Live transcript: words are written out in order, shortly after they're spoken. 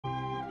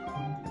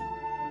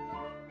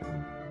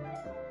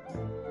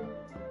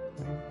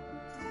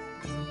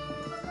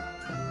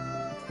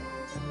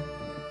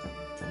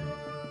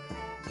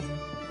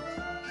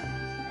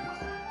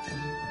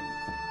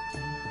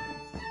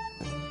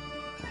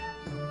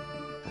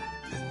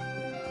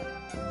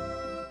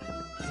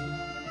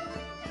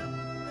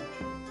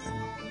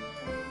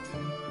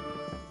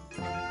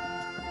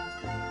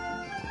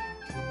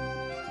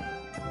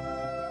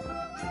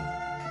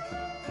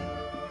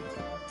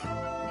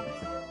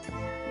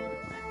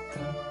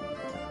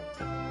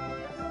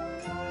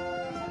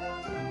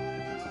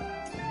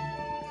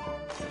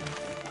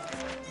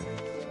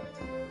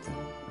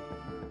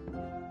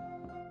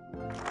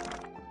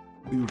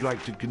you'd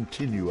like to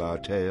continue our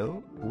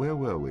tale? Where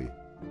were we?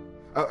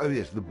 Oh,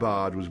 yes, the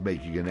bard was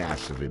making an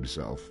ass of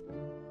himself.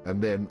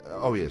 And then,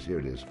 oh yes, here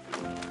it is.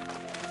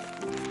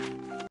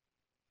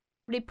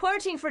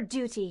 Reporting for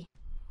duty.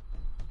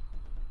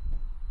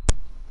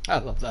 I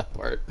love that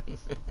part.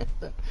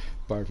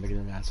 Bard making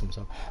an ass of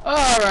himself.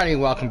 Alrighty,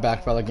 welcome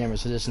back, fellow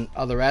gamers, to this and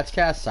other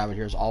Ratscast. Simon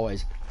here as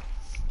always,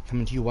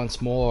 coming to you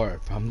once more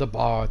from the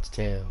Bard's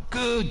Tale.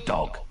 Good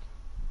dog.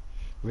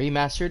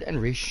 Remastered and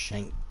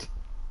reshanked.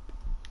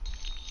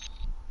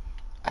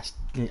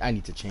 I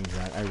need to change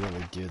that. I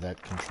really do.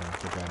 That control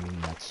to drive me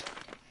nuts.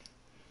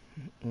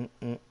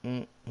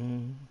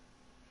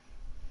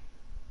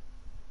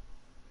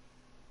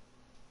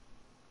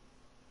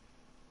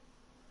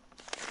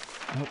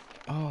 Nope.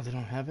 Oh, they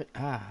don't have it?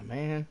 Ah,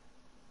 man.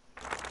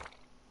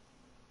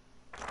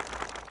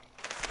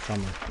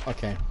 Bummer.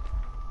 Okay.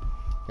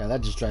 Yeah,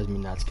 that just drives me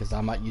nuts because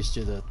I'm not used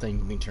to the thing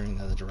being turning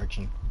the other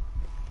direction.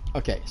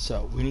 Okay,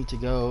 so we need to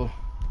go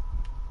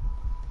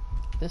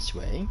this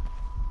way.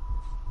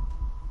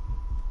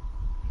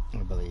 I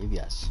believe,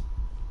 yes.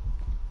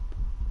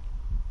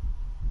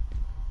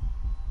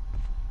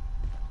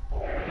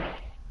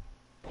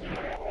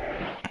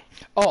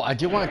 Oh, I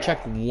do want to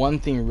check one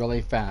thing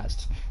really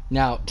fast.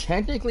 Now,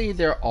 technically,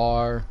 there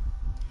was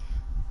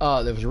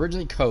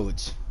originally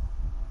codes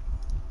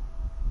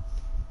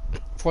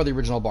for the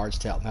original Bard's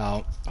Tale.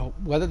 Now,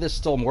 whether this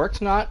still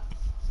works or not,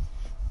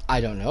 I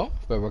don't know,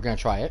 but we're going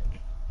to try it.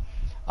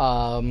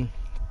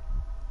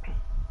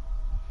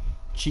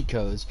 Cheat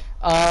codes.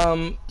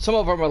 Some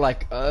of them are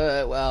like,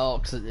 well,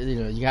 cause,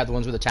 you have the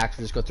ones where the attacks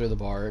just go through the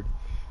Bard.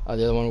 The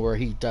other one where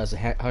he does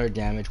 100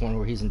 damage. One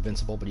where he's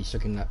invincible, but he still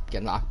can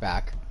get knocked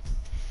back.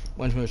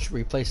 One which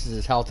replaces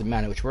his health and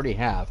mana, which we already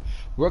have.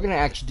 We're going to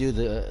actually do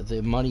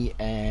the money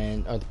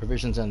and the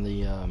provisions and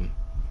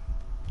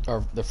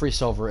or the free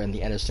silver and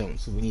the Eddastones.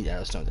 So we need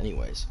Eddastones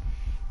anyways.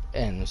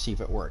 And we'll see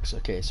if it works.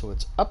 Okay, so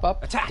it's up,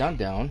 attack, down,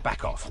 down,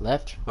 back off,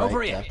 left, right,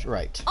 over here, left,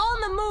 right.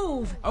 On the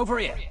move! Over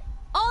here.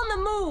 On the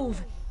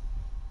move!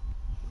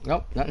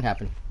 Nope, nothing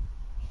happened.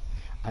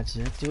 I just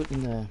have to do it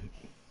in the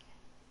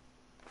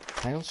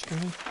title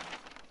screen.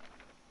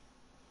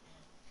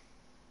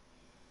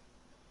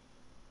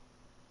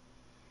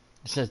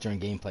 It says during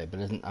gameplay, but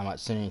I'm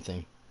not seeing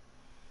anything.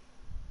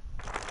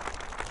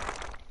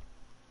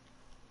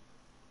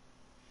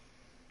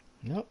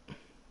 Nope.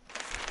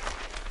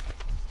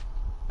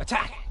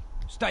 Attack!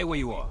 Stay where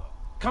you are.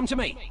 Come to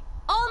me.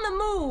 On the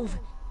move!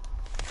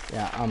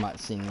 Yeah, I'm not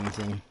seeing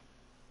anything.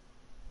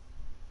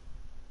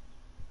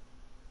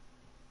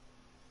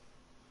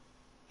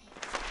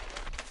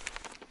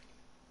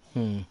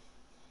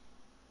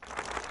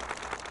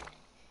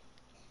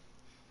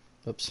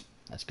 Oops,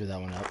 let's screw that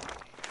one up.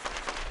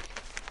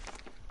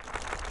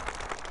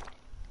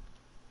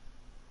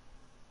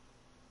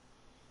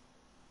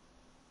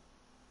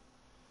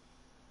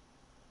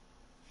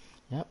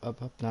 Yep,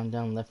 up, down,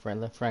 down, left, right.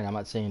 I'm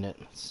not seeing it.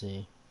 Let's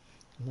see.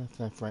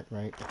 Left,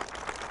 right.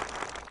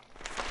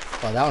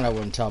 Well, that one I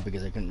wouldn't tell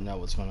because I couldn't know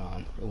what's going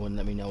on. It wouldn't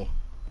let me know.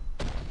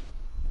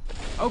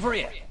 Over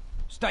here.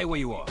 Stay where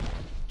you are.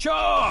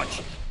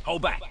 Charge!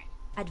 Hold back.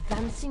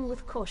 Advancing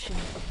with caution.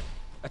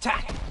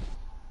 Attack!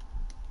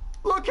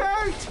 Look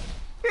out!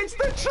 It's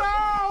the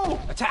Chow!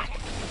 Attack!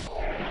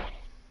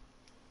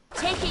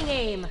 Taking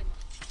aim.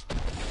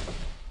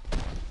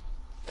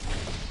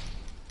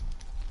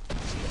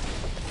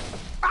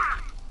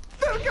 Ah!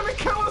 They're gonna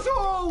kill us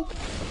all!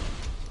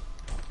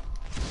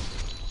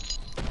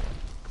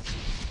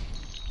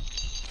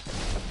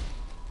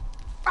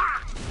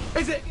 Ah!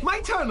 Is it my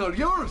turn or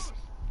yours?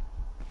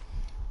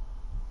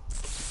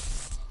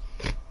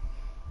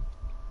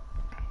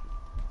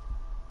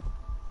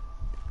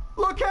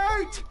 Look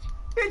out!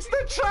 It's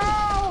the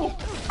Chow!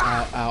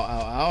 Ow, ow,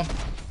 ow, ow.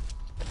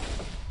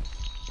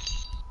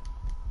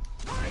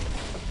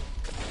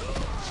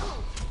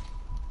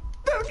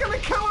 They're gonna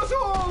kill us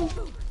all!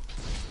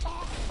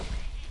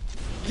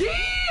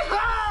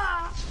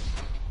 Yeehaw!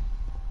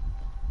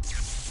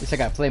 At least I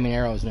got flaming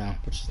arrows now,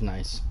 which is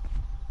nice.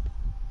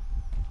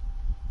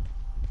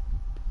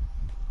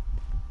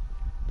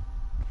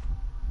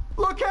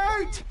 Look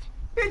out!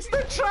 It's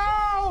the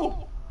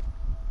Chow!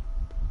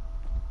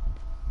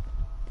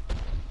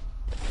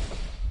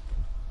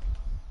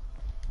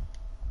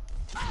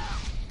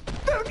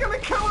 They're gonna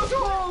kill us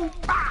all!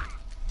 Ah!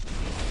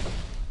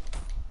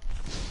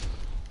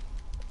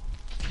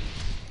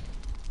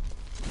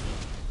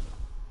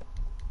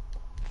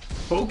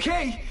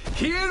 Okay,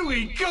 here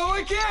we go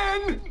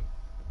again!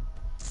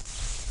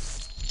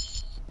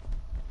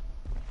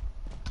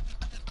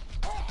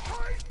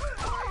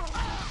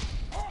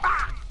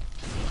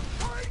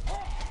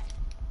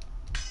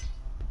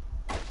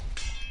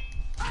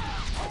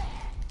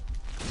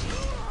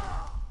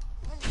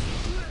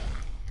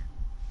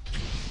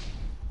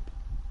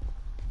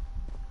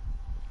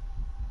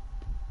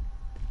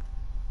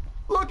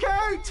 Look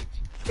out!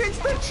 It's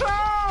the Chow!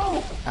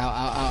 Ow, ow,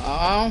 ow,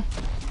 ow, ow.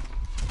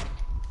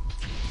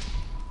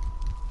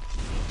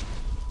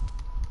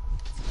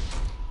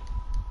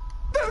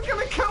 They're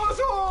gonna kill us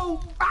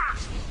all! Ah!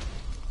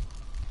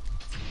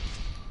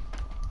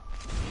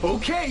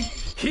 Okay,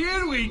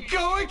 here we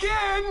go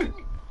again!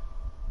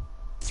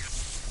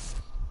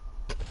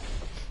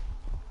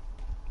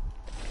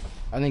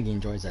 I think he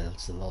enjoys that.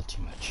 It's a little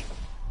too much.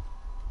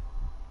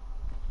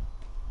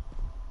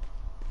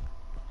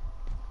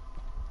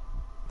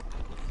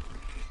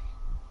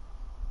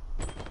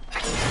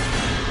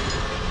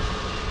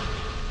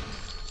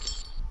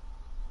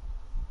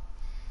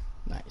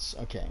 Nice.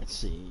 Okay, let's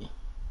see.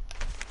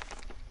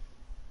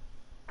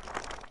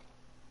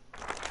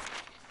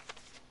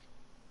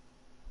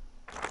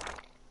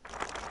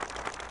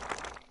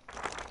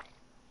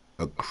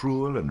 A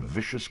cruel and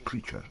vicious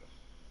creature.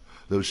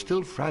 Though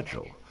still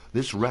fragile,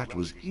 this rat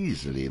was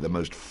easily the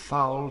most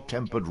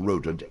foul-tempered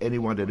rodent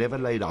anyone had ever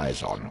laid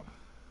eyes on.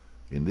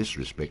 In this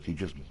respect, he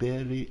just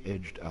barely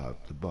edged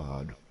out the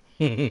bard.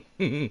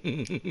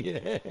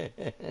 Yeah.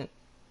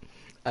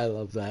 I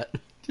love that.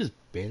 Just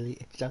barely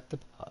edged out the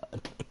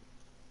bard.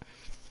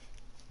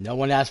 No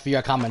one asked for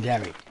your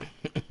commentary.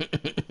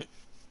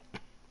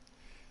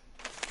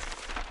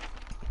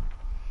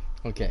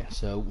 Okay,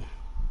 so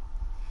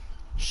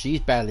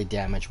she's badly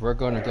damaged. We're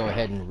going to go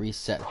ahead and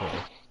reset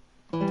her.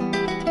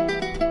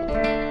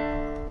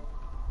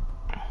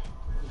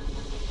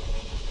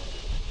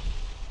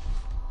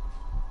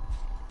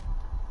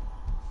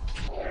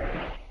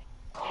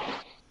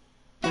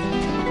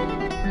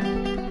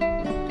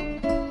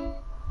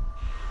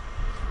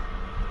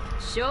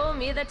 Show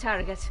me the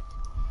target.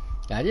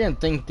 I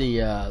didn't think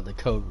the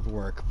code would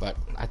work, but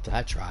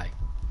I try.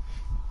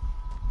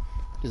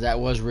 Because that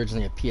was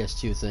originally a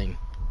PS2 thing.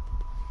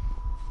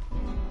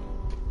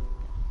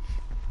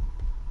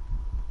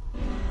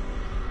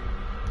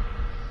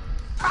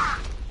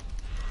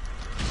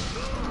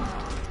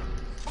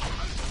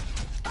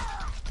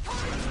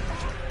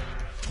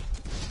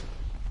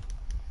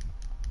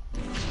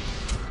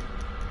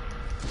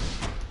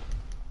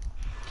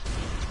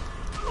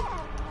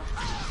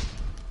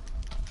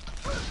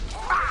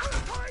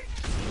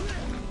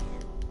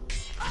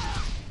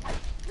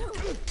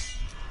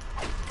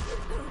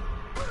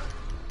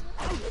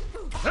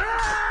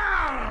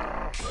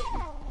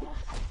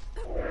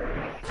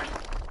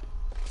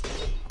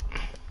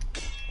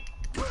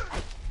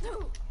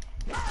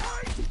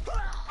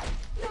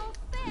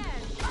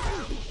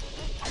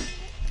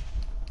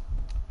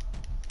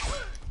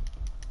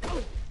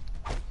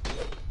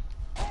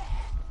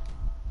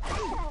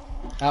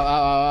 Ow, ow,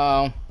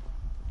 ow, ow.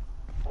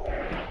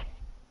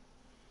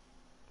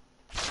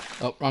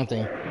 Oh, wrong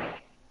thing.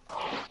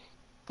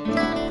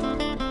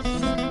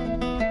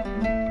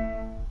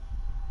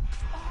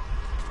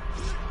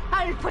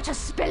 I'll put a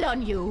spell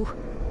on you.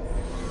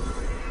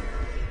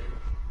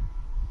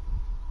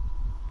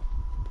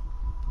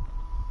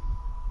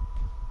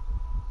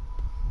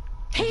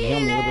 Can you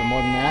help me a little bit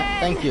more than that?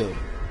 Thank you.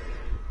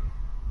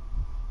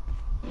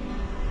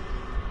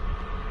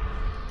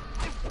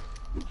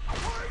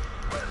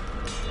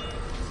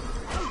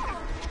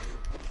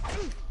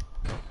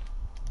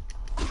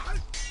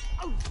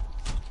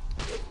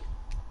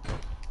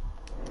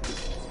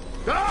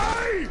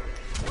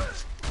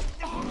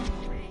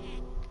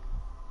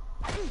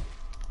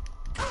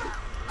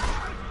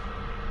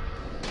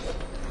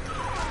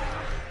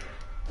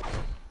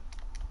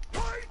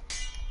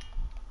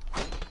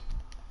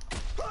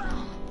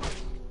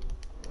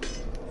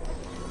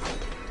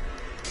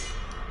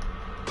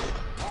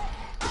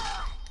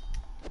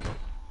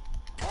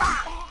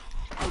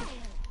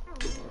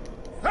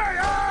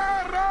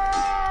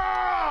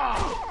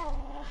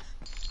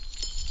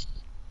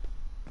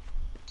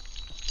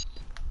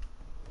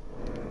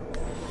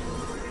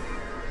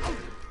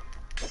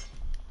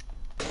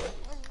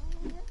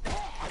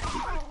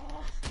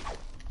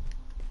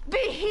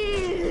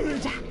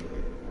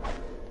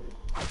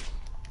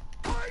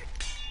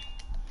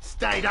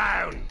 Stay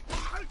down!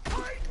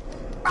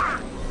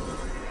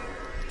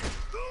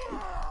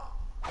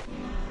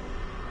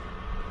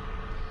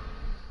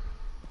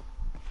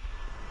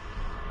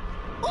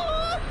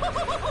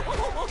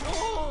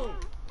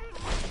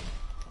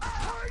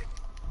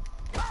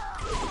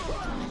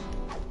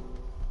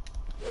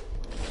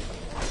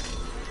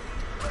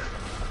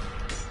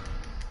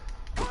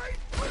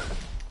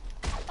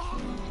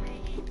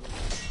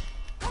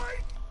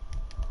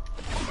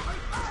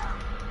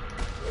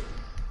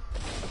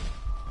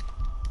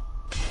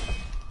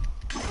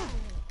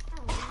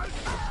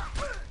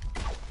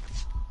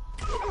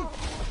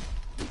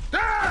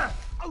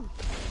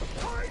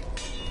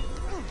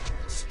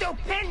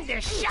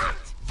 Stupendous shot!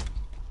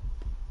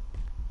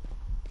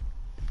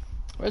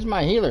 Where's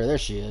my healer? There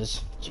she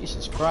is.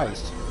 Jesus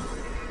Christ.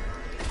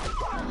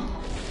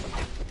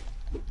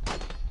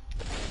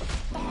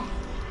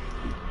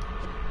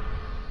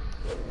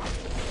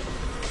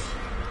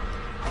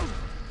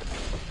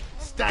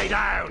 Stay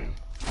down!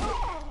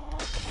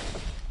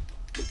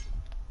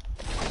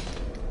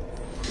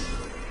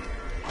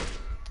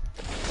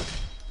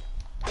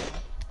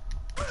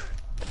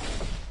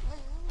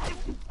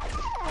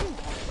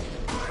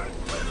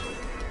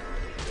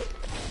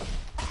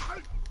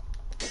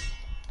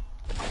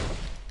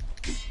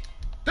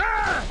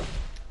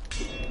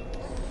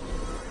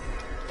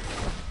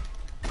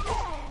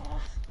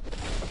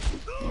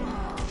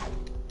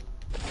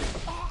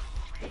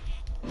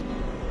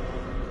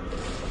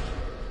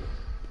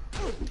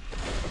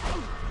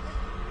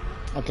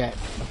 Okay.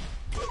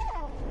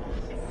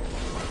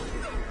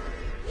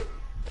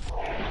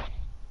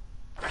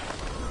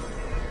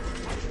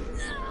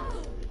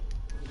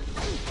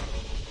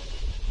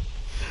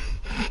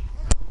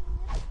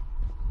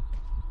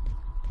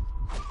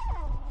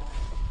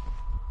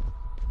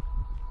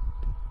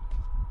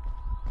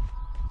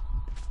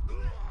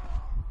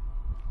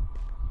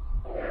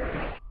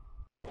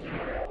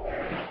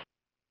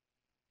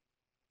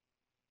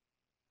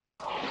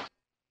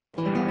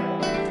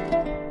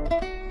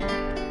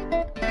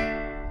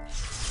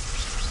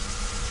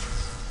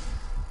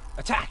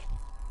 Attack!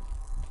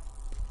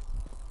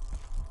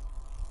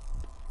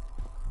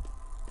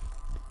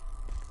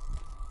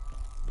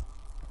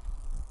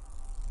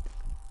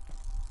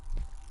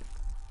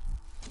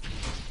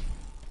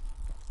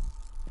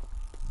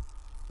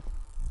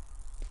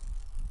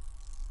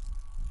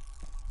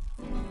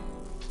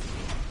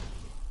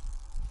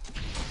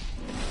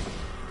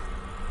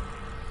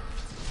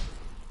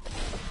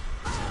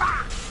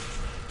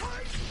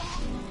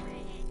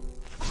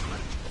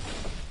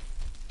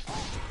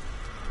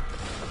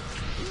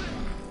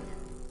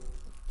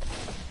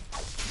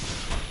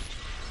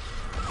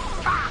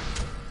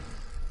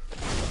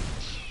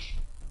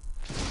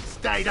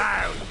 Stay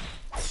down!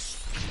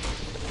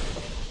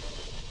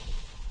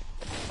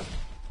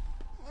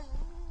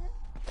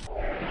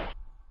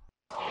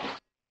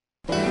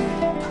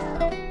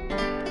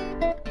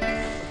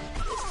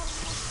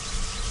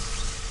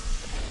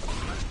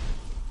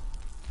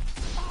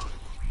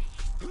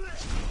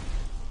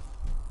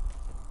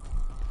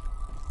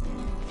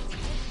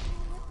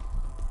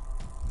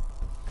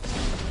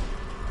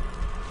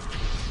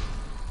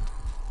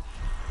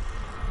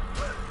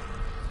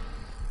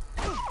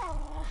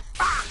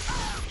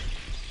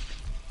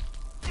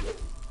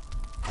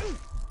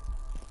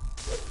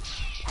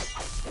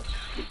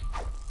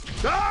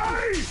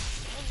 Die!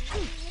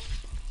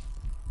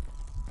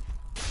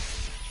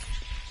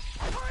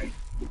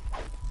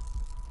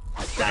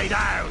 Stay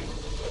down!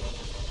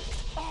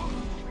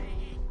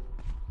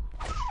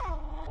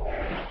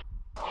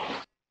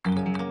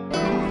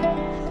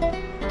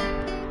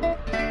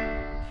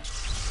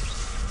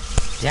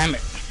 Damn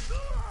it.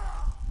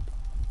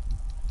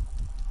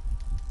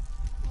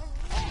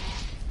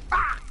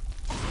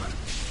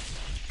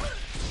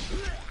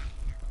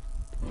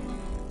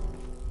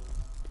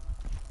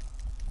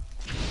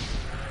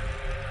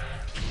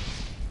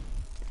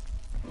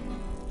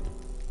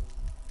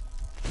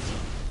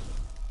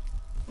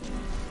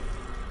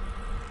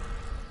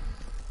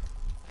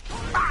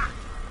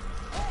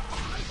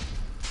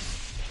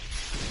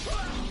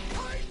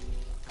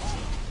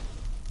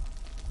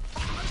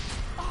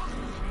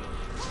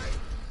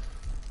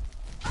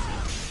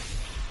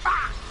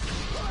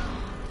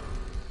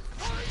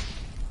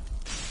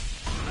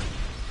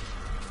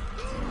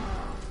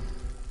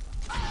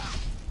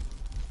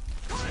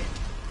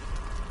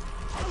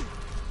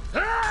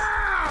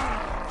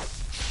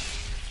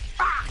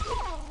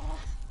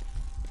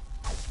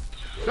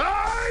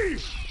 Die!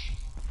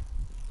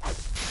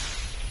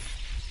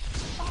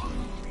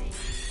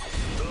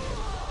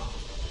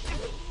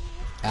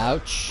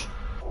 Ouch.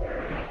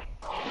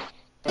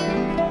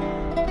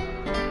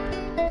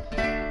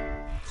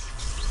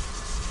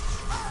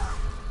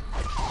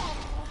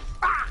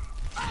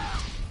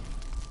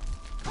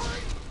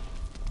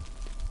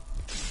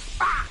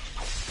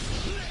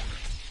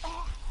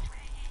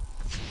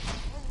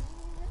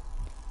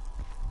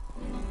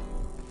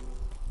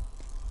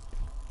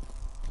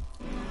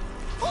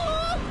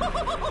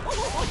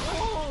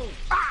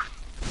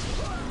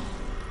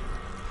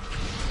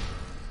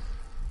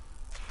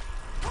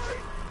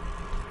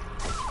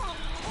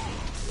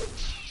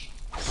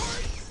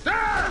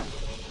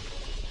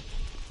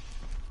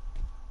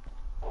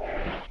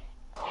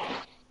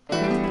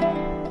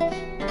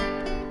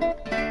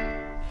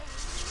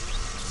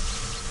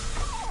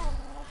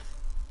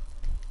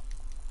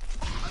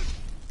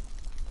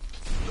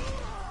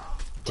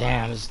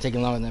 Damn, this is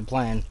taking longer than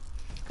planned.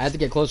 I have to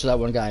get close to that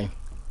one guy.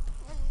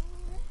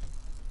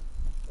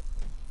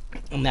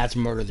 And that's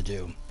murder the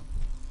dude.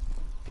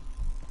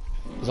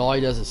 Because all he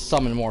does is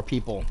summon more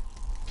people.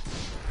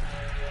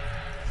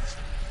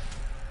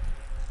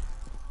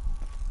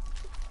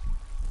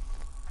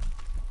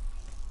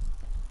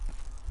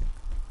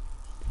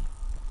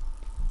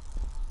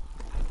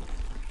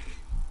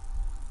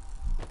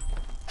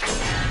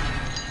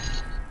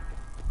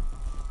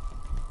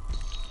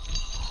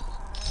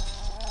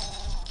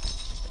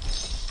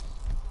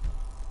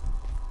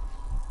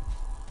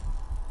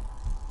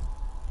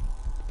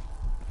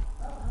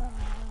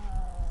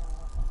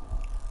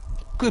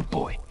 Good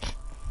boy.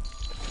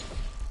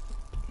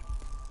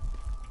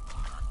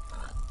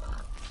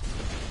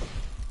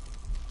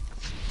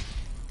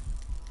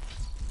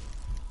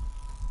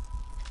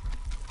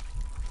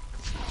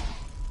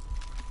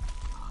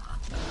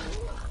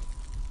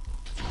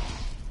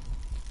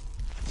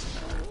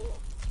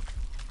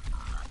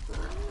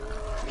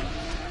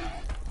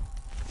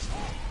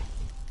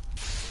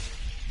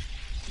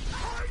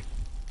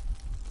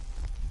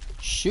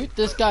 Shoot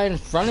this guy in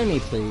front of me,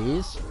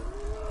 please.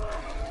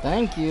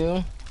 Thank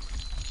you.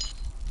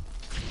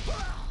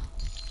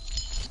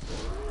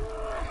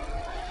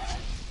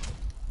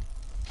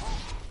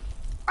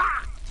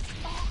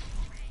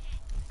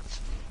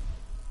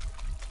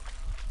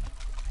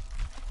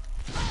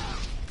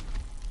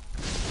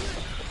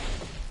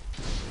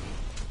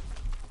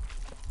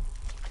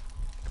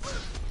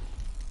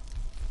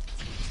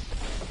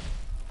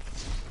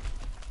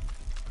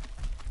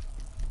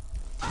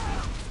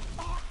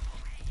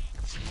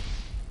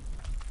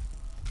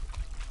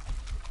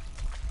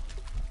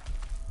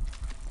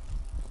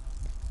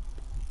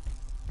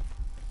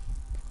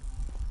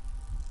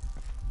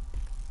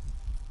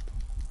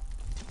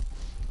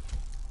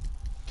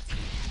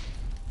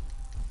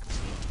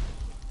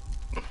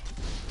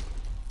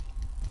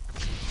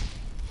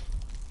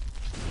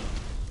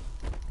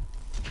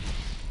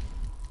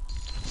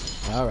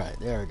 Alright,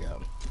 there we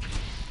go.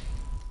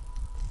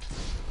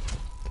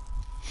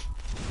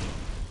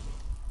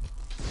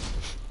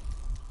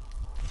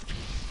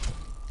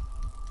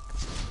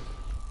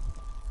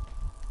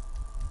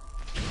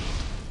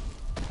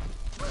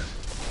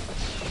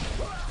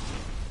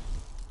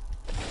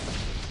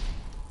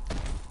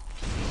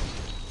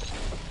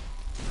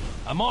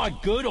 Am I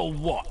good or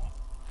what?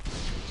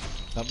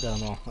 Up, down,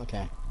 wall.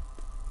 Okay.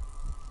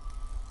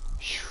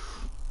 Phew.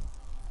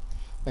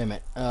 Wait a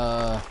minute.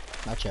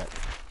 Not yet.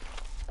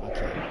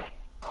 Okay.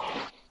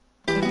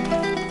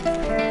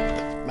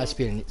 My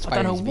speed.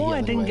 I don't know why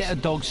I didn't get a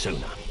dog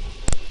sooner.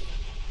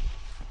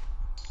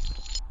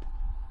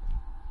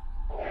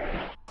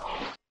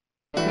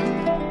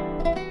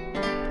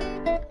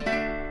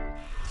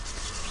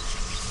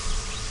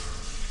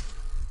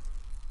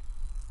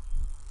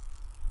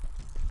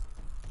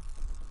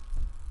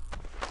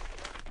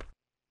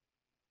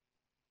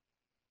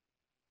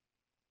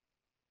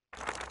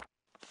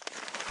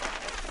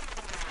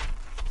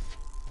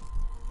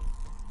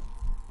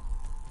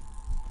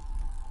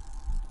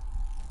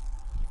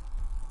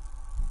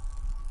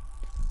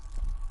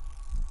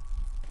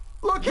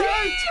 Look out!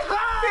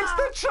 It's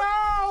the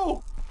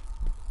troll!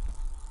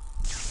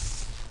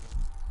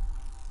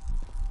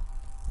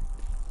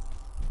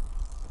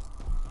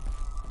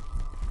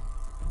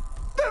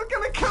 They're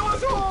gonna kill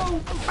us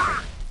all!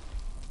 Ah!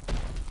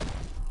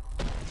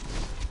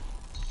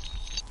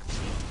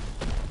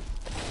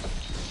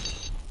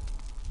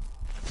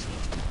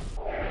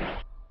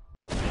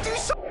 Do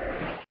so.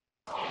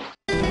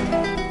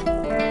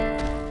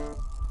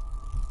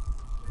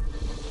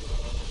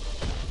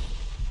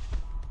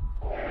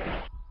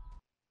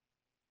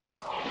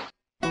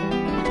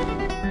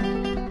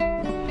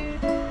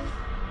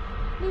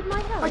 Need my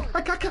help?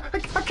 I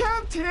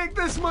can't take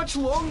this much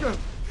longer.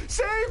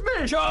 Save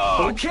me!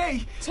 Charge!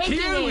 Okay, Taking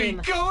here we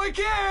aim. go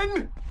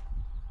again!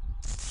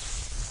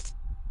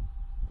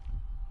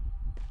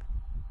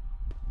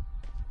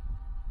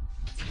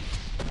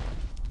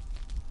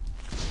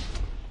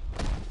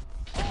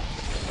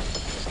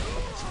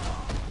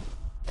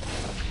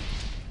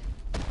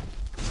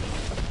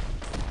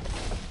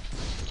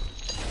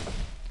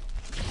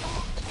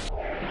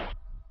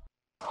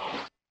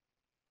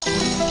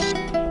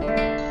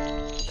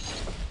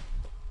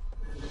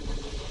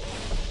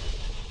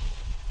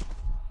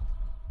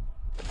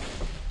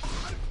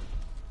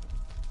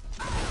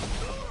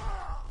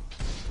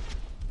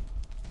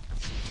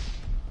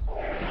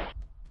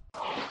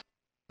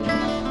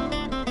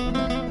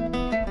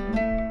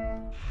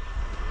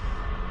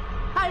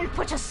 I'll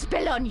put a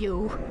spell on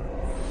you.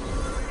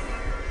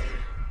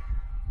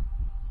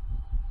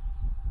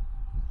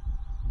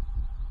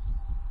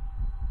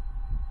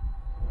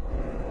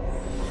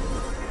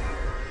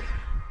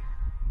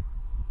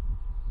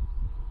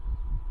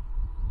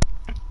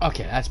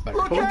 Okay, that's better.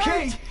 Look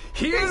okay, out!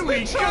 Here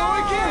we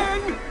go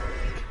again!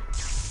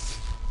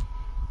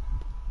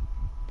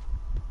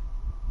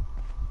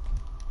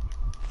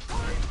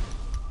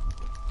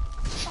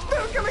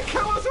 They're gonna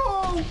kill us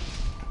all!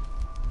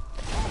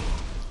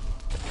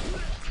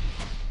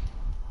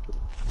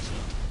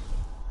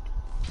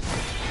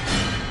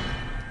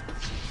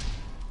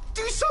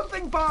 Do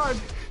something, bud!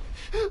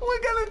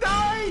 We're gonna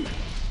die!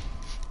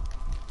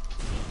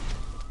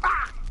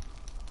 Ah!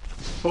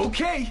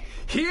 Okay,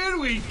 here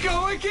we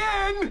go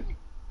again!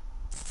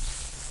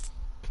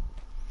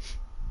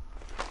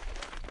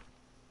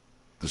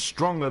 The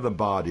stronger the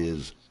bard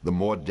is, the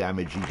more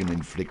damage he can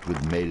inflict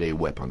with melee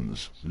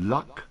weapons.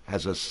 Luck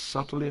has a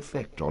subtle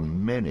effect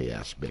on many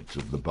aspects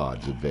of the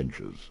bard's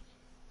adventures.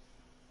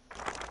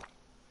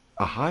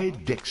 A high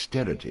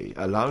dexterity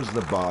allows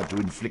the bard to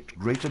inflict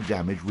greater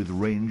damage with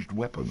ranged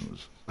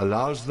weapons,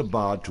 allows the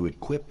bard to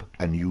equip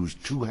and use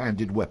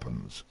two-handed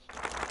weapons.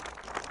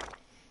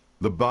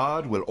 The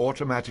bard will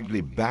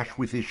automatically bash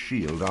with his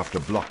shield after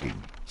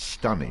blocking,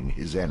 stunning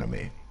his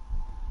enemy.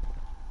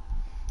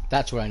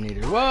 That's what I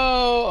needed.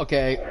 Whoa!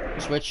 Okay,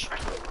 switch.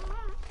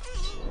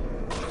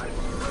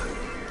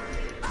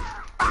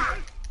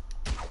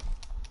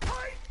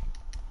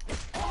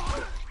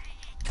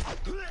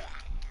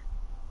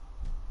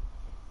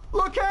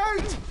 Look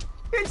out!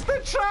 It's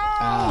the troll!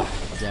 Ah,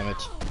 damn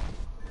it.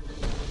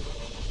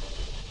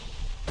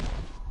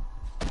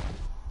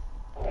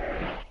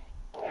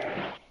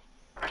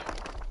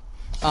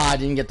 Ah, I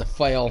didn't get the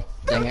file.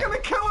 Dang They're it. gonna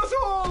kill us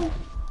all!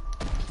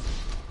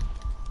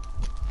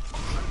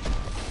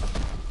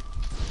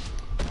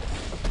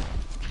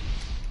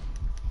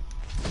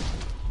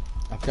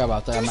 I forgot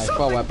about that. My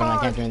spell weapon, I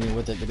can't do anything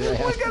with it because I We're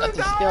have gonna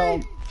nothing die!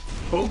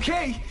 skilled.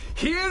 Okay,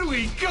 here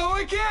we go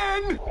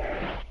again!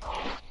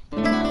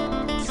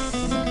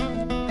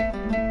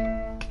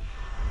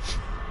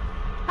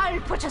 I'll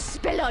put a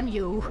spell on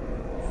you.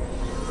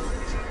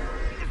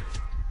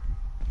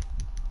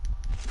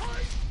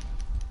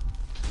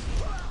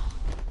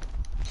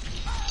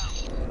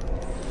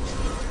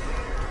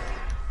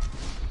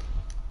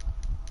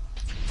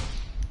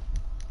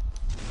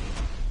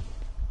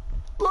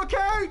 Look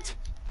out!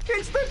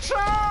 It's the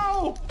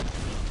troll!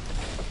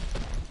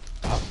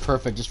 Oh,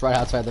 perfect. Just right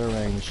outside their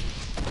range.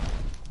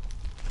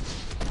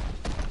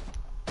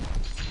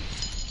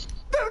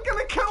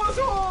 us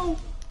all!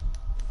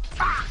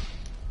 Ah!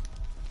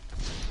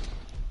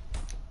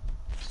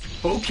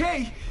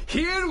 Okay,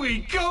 here we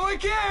go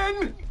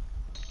again!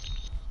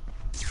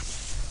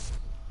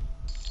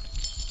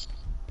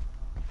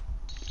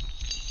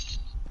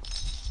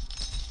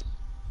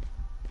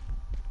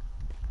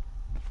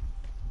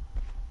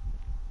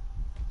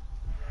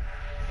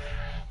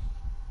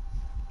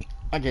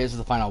 Okay, this is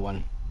the final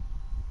one.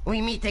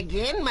 We meet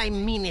again, my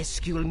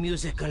minuscule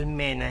musical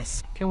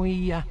menace. Can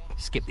we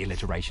skip the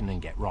alliteration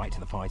and get right to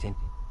the fighting?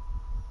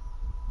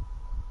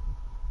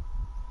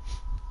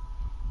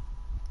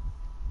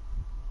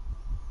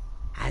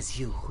 As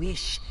you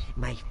wish,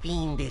 my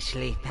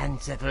fiendishly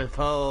fanciful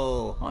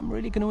foe. I'm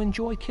really going to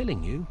enjoy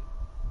killing you.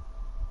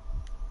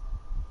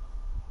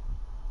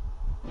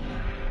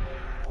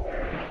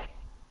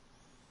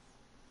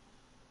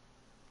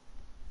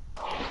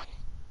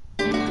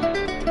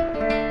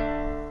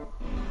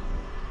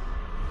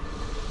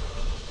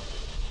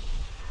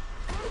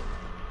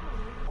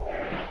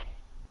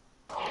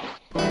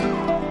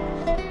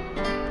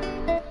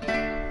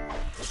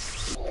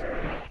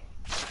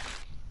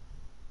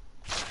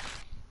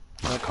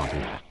 I can't do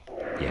that.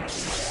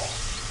 Yes.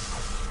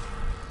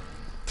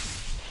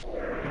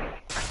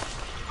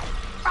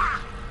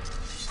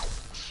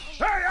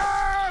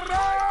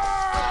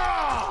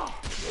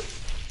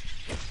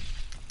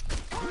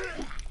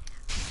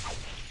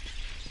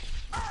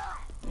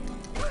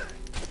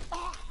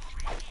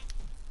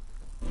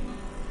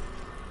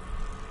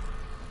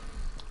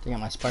 Damn,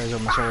 my spiders are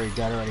almost already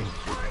dead already.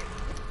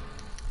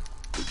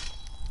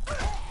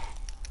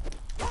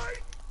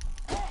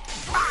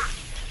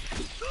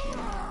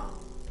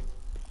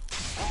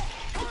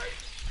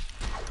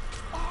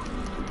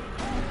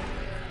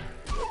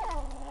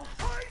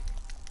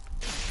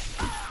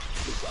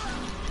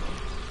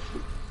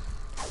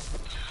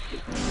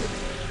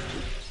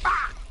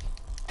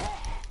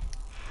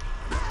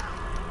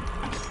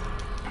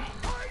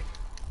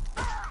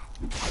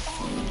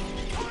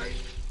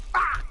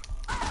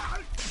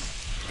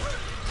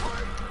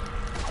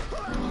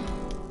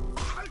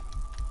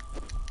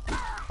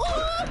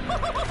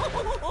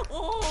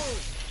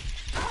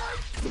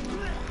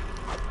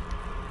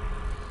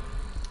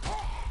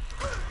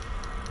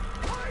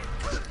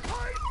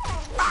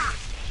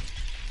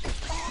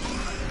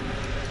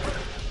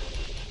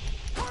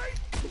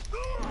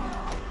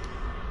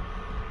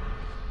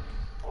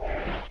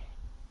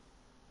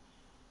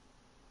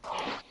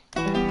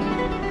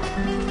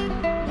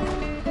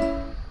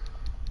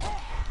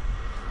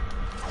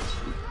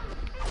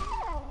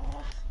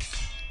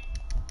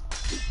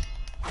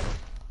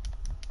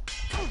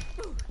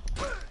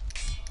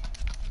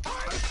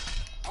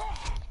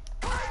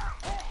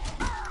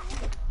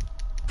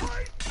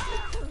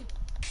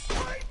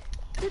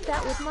 Did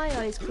that with my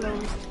eyes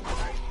closed.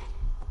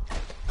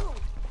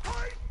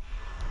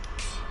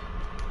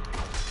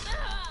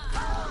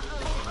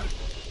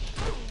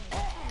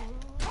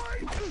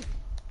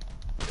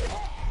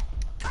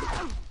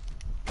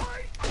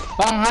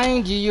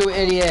 Behind you, you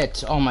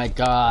idiot! Oh my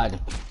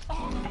god.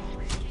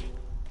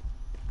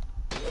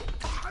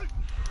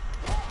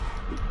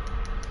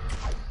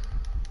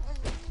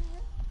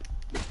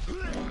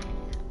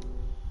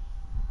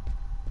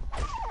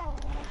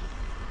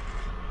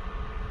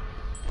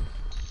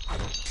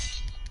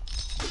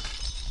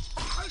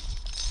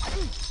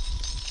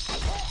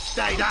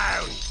 Stay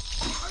down!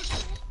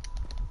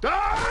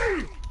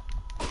 Die!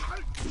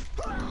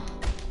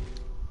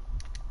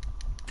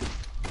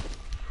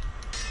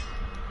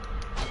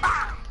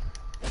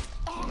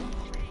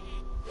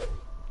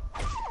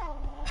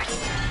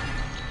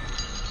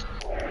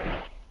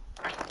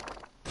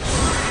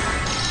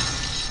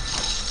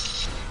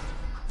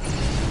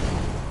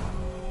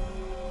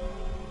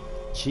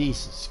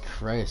 Jesus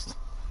Christ.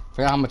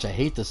 Forgot how much I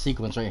hate this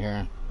sequence right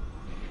here.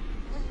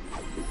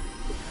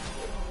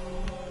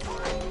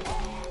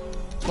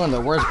 It's one of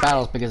the worst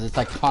battles because it's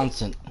like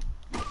constant.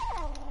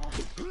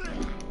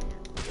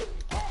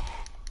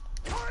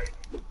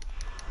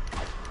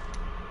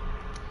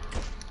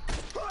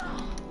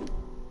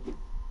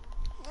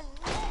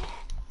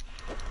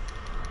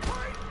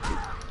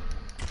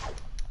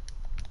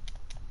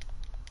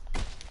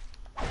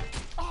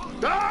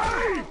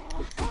 Die!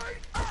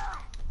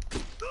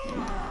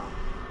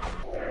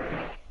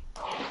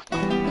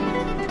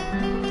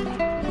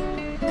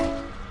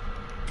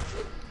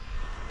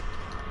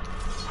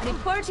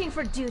 Reporting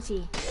for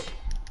duty.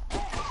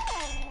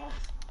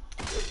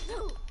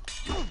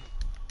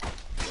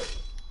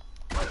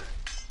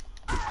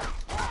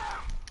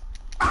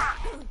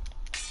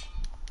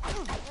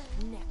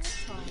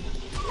 Next time.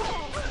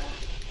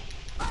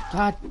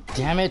 God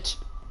damn it.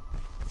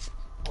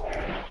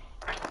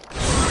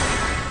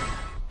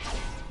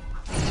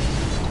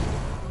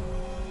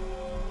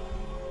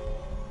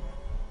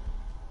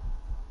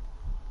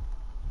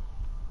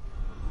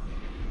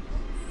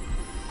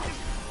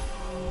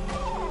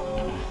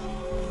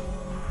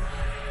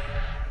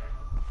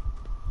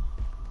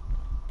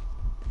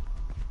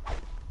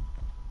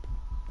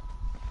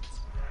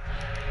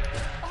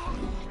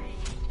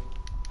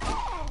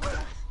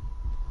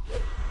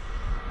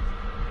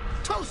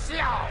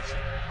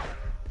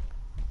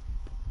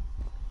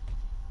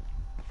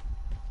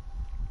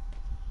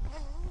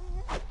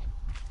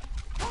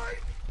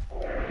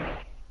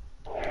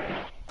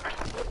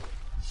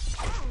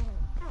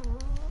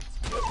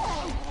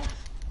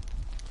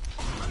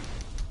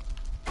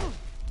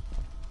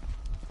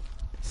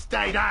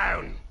 Stay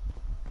down!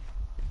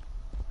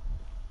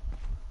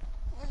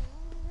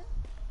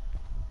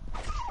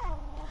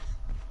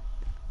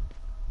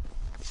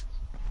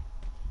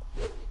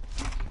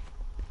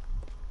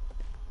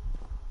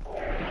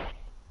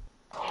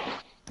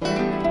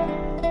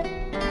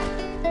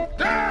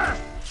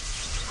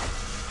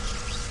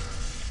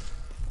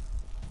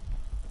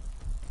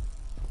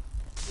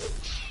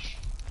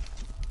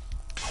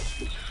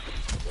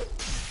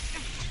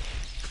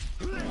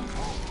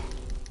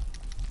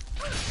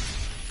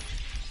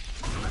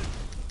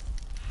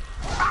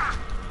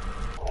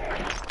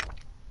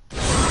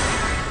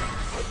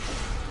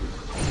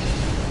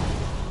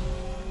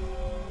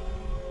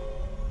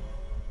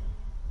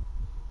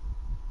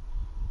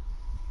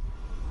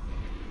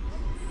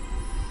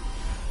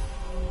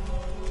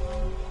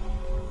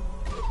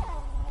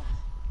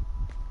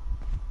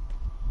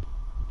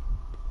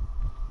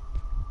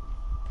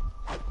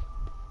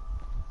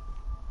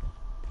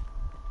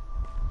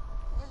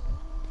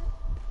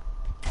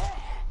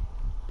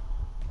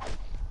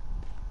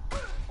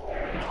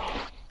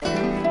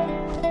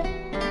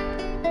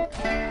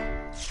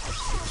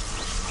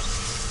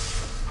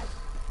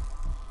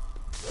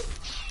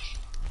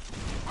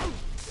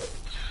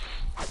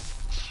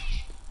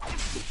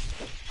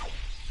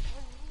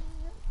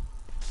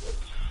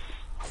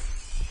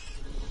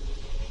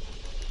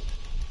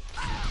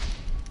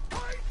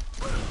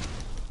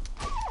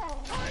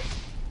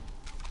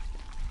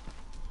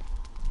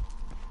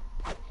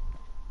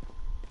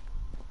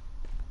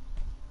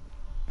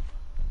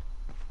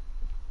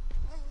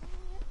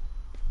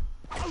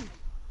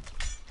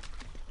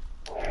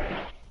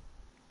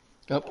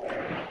 Yep.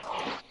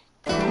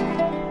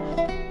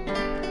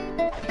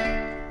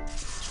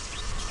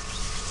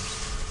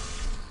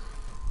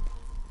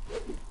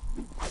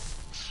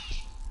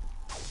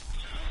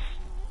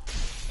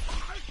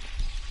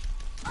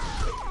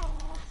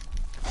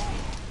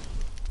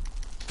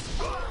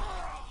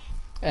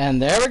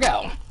 And there we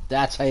go.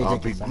 That's how you Our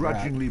take it.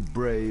 begrudgingly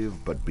brave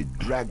but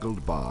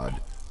bedraggled bard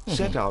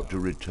set out to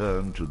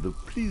return to the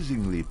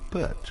pleasingly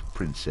pert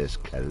Princess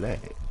Calais.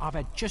 I've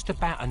had just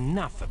about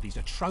enough of these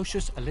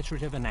atrocious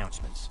alliterative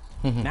announcements.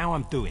 Now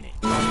I'm doing it.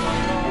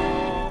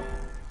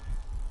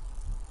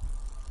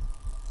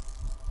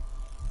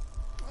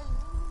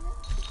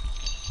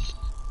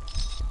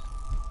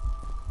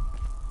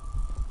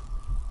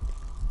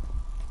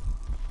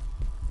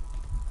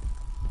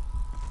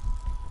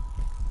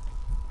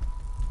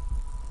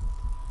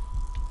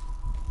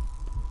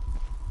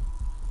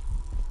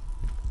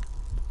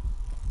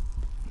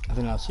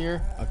 Nothing else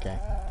here? Okay.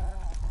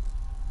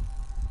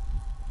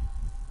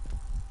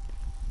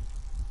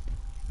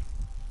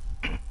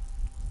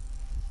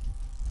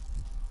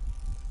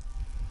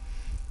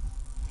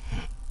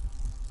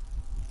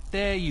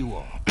 There you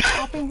are.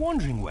 I've been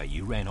wondering where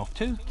you ran off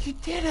to. You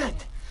did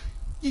it!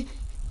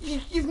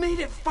 You've made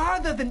it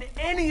farther than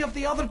any of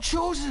the other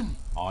chosen!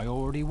 I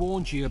already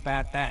warned you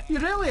about that. You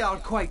really are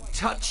quite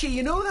touchy,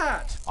 you know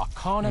that? I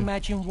can't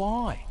imagine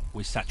why,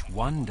 with such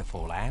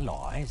wonderful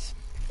allies.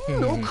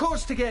 No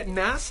cause to get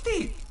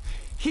nasty.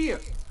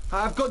 Here,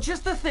 I've got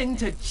just the thing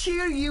to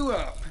cheer you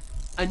up.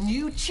 A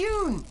new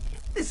tune.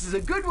 This is a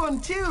good one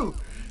too.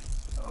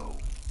 Oh,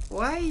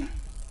 why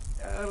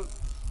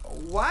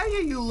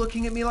are you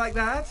looking at me like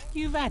that?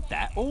 You've had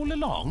that all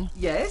along?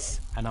 Yes?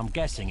 And I'm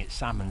guessing it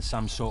summons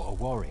some sort of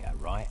warrior,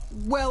 right?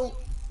 Well,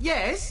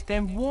 yes.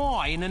 Then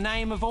why, in the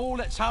name of all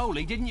that's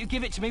holy, didn't you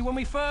give it to me when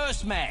we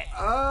first met?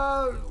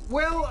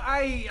 Well,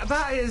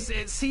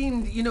 it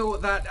seemed, you know,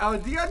 that,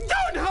 don't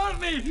hurt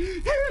me!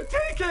 Here,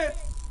 take it!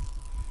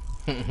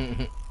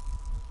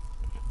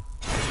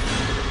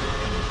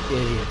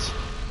 Idiots.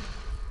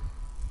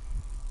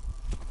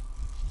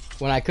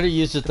 When I could have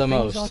used it the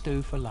most. Things I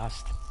do for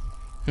lust.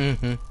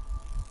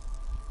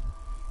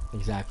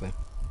 Exactly.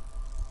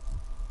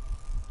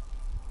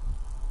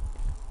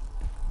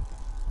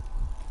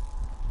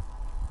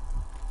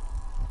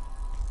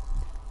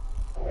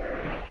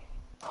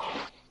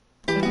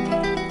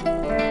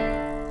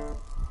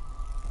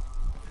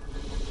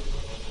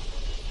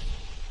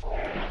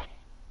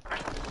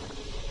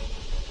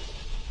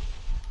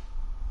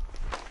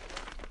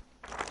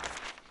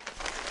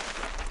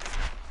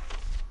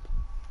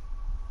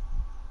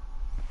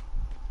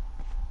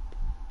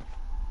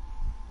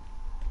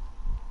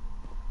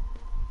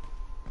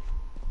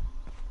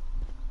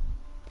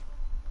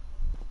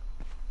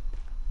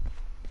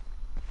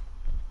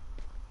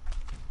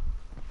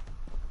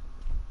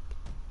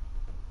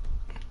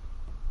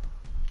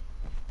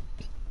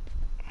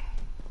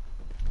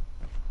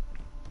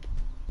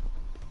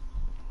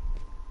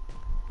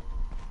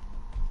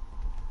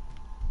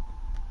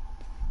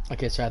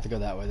 Okay, so I have to go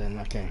that way then.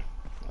 Okay.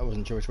 I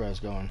wasn't sure which way I was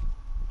going.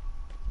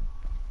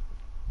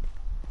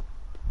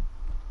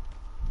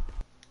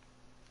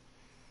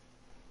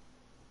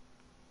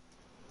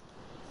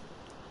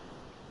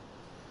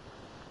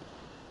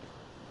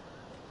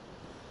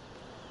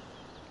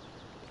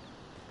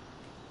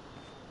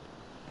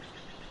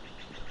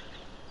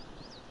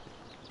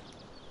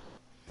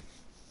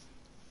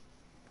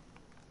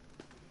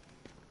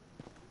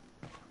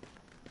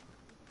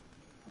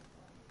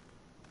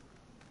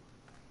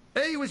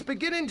 I was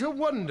beginning to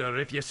wonder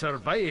if you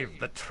survived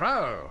the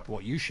trow.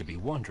 What you should be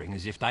wondering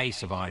is if they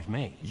survived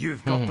me.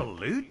 You've got the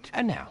loot?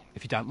 And now,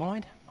 if you don't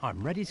mind,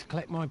 I'm ready to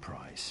collect my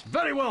prize.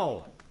 Very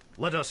well.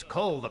 Let us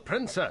call the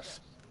princess.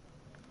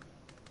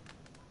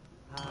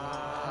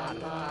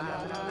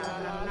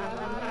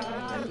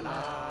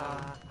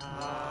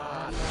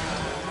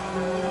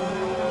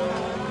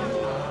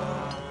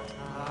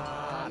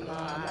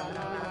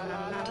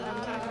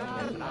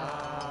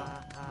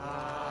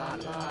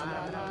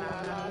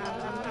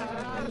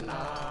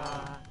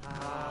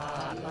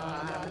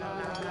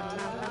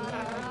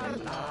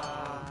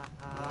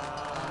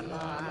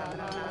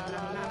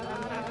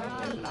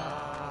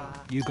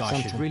 You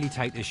guys should really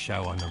take this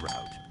show on the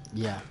road.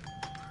 Yeah.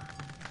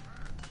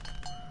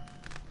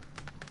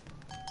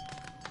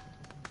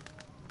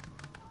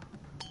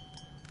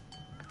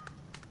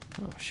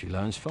 Oh, she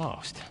learns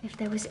fast. If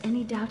there was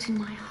any doubt in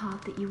my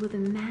heart that you were the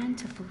man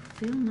to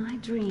fulfill my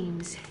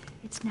dreams,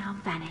 it's now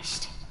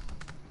vanished.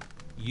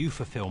 You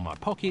fulfill my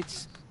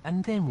pockets,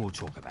 and then we'll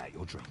talk about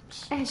your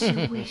dreams. As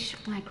you wish,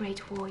 my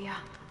great warrior.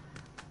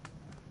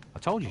 I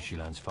told you she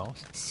learns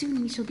fast.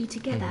 Soon we shall be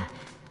together,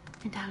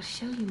 and I'll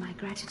show you my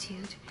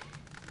gratitude.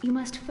 You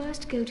must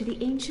first go to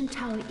the ancient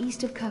tower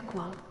east of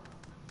Kirkwall.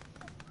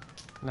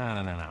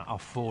 No.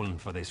 I've fallen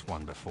for this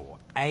one before.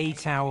 A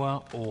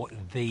tower or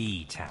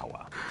the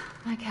tower?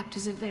 My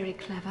captors are very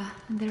clever,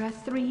 and there are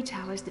 3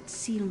 towers that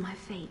seal my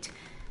fate.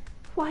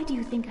 Why do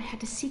you think I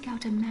had to seek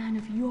out a man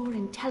of your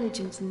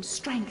intelligence and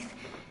strength?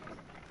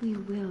 We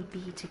will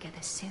be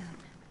together soon.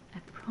 I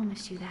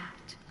promise you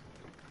that.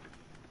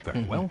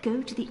 Very well.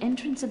 Go to the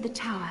entrance of the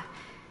tower.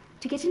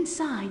 To get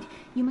inside,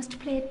 you must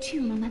play a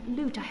tune on that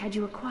lute I had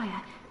you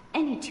acquire.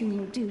 Any tune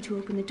will do to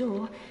open the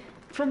door.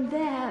 From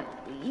there,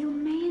 you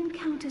may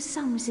encounter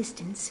some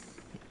resistance.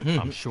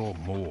 I'm sure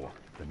more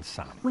than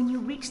some. When you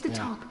reach the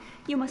top,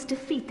 you must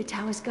defeat the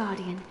tower's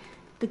guardian.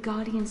 The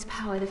guardians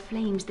power the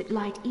flames that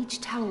light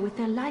each tower with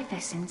their life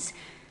essence.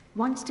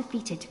 Once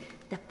defeated,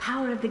 the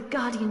power of the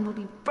guardian will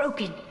be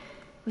broken.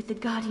 With the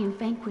guardian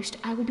vanquished,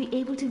 I will be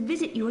able to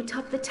visit you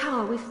atop the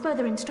tower with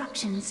further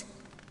instructions.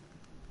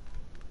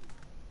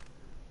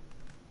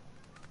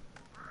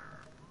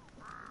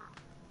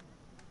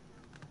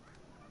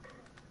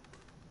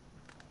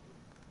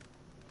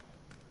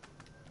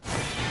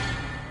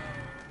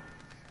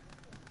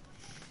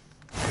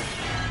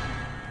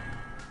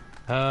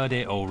 Heard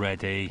it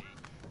already.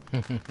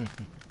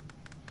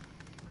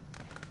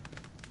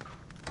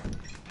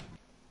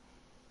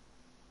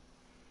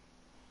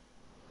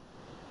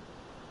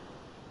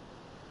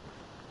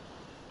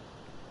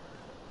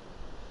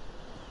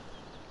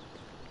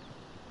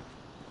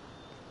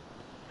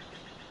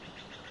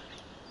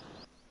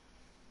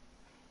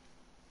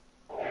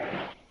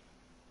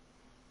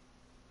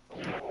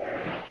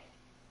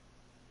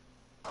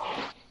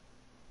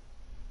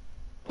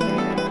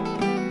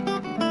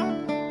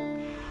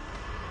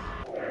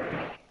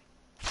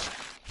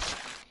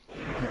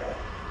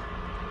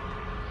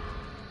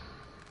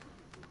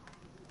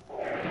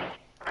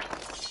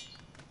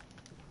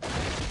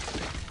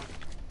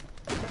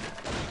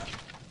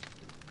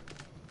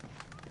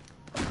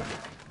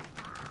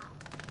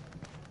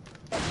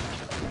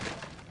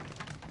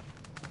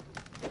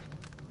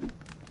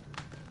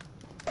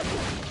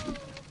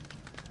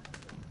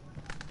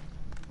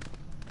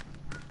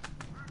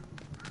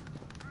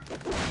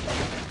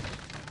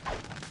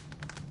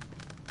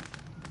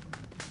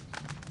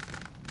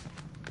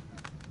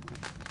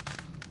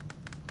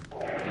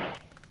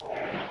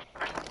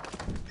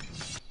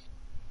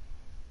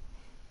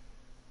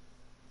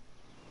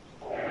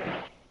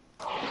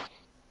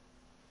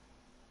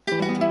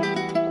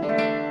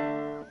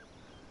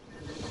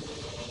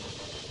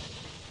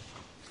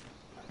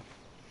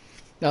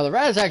 Now, the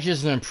rat is actually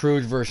just an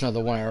improved version of the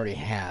one I already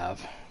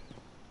have.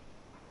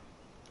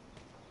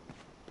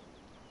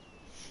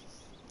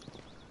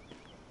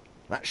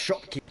 That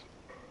shopkeeper.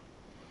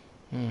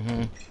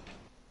 Mm-hmm.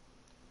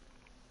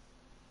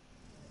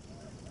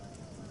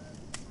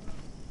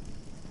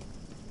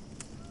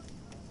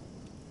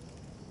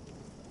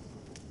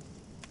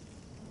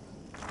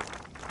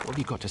 What have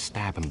you got to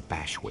stab and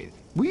bash with?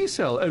 We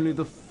sell only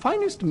the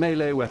finest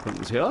melee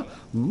weapons here.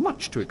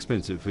 Much too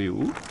expensive for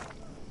you.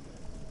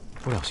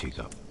 What else you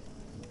got?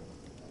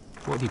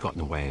 What have you got in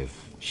the way of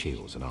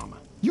shields and armor?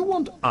 You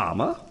want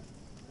armor?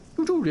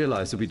 You do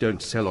realize that we don't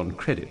sell on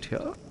credit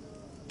here?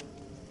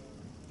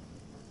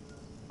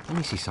 Let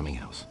me see something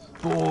else.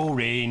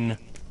 Boring.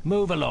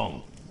 Move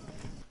along.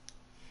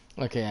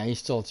 Okay, yeah, he's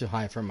still too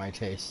high for my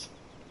taste.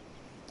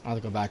 I'll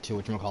have to go back to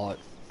whatchamacallit.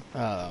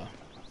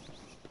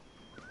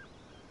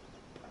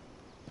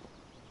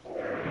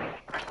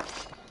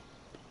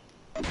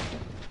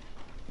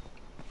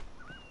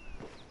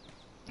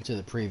 To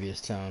the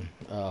previous town,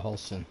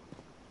 Holston.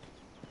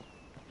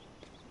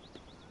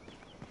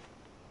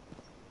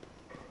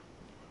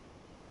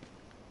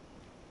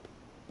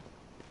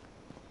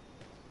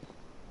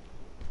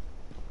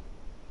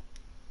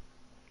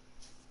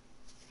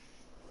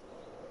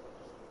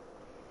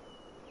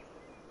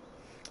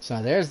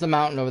 So there's the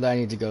mountain over there I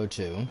need to go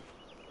to.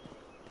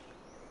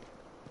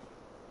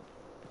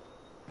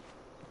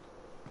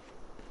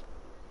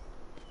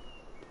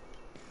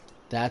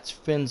 That's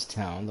Finn's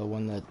town, the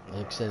one that,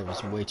 like I said,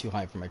 was way too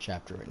high for my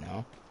chapter right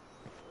now.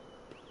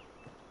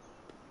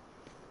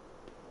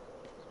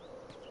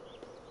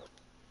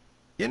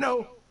 You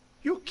know,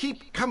 you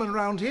keep coming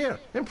round here,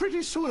 and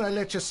pretty soon I'll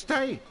let you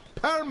stay.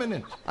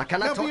 Permanent. I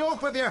cannot Now be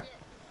off with you.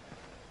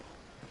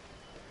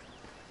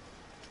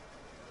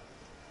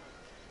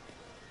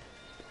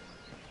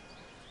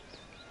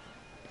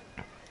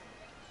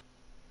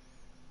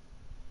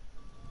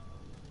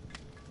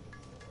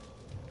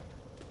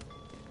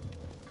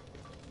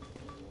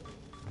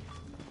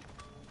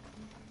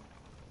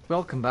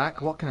 Welcome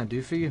back. What can I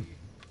do for you?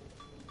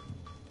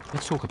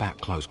 Let's talk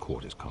about close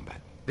quarters combat.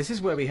 This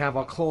is where we have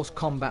our close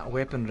combat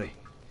weaponry.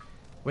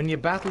 When you're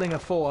battling a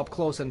foe up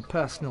close and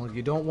personal,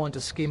 you don't want to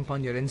skimp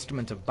on your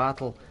instrument of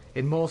battle.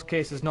 In most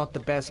cases, not the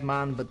best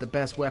man, but the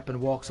best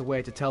weapon walks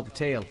away to tell the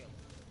tale.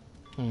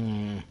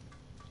 Let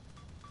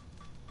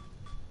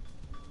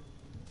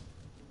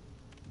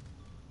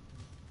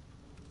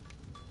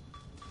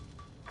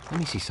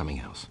me see something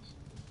else.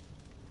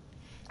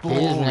 He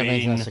doesn't have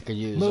anything else I could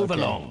use. Move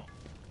Okay. along.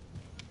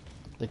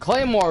 The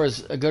Claymore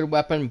is a good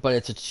weapon, but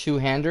it's a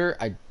two-hander.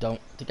 I don't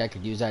think I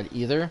could use that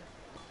either.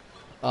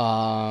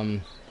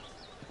 And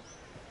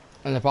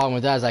the problem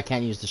with that is I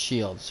can't use the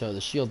shield, so the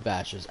shield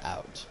bash is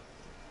out.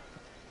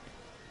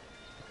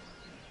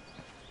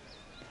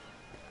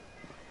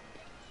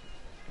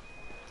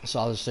 So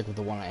I'll just stick with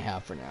the one I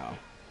have for now.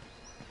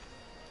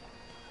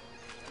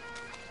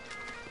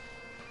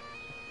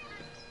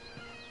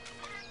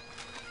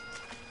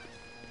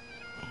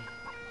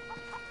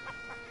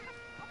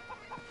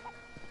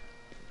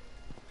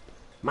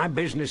 My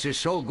business is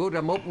so good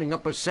I'm opening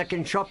up a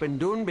second shop in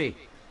Doonby.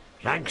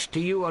 Thanks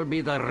to you, I'll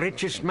be the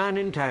richest man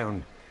in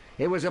town.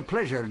 It was a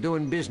pleasure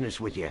doing business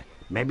with you.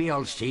 Maybe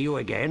I'll see you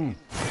again.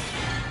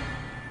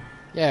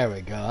 There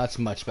we go, that's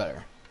much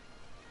better.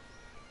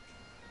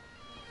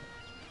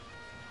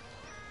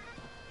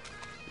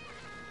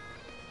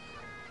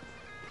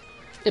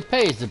 It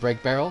pays to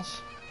break barrels,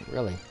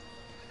 really.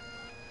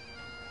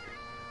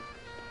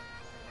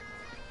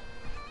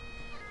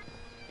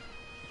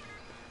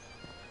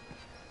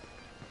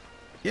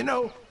 You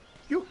know,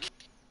 you...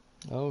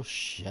 Oh,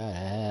 shut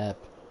up.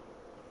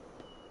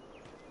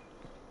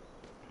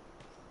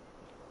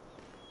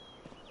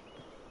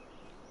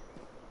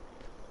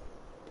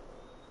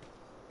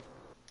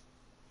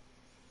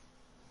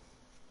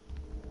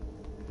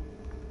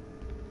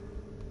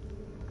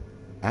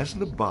 As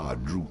the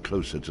bard drew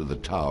closer to the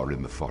tower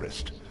in the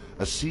forest,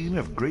 a scene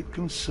of great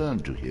concern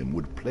to him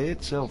would play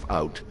itself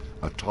out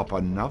atop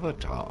another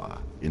tower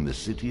in the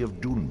city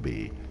of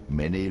Doonby,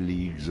 many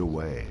leagues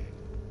away.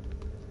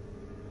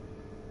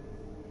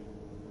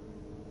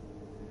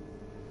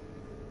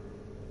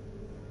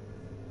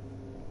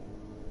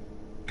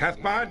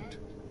 Cathbad,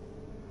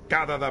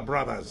 gather the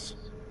brothers.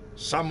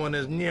 Someone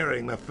is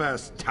nearing the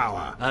first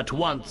tower. At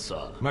once,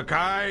 sir.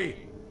 Mackay,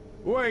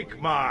 wake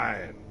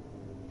my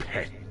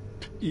pet.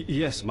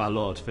 Yes, my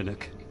lord,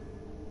 Finnick.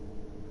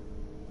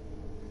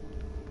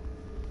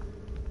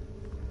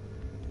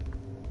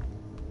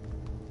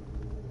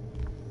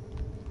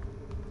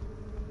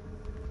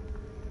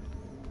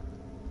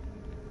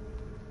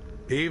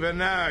 Even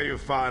now you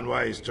find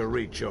ways to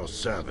reach your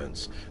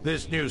servants.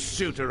 This new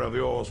suitor of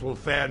yours will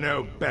fare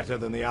no better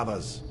than the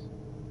others.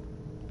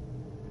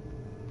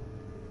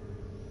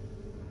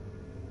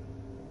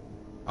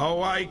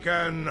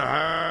 Awaken,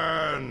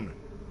 Hearn!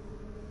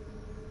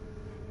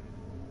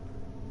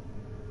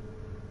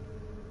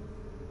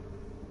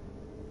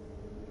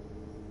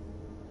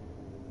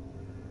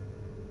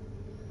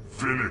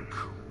 Finnick,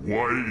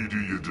 why do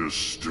you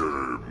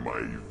disturb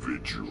my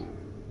vigil?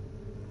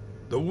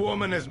 The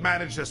woman has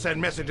managed to send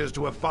messages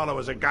to her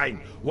followers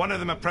again. One of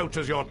them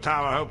approaches your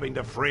tower hoping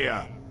to free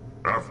her.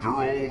 After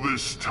all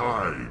this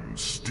time,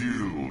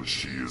 still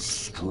she is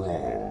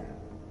strong.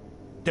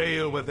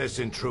 Deal with this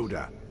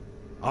intruder.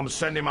 I'm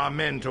sending my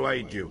men to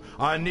aid you.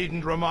 I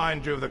needn't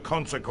remind you of the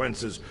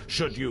consequences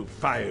should you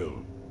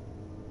fail.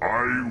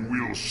 I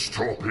will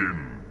stop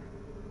him.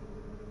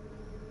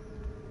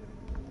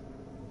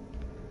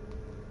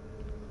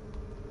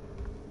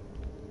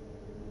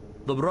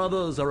 The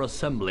brothers are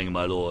assembling,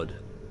 my lord.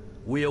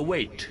 We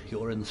await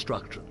your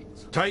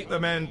instructions. Take the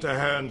men to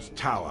Hearn's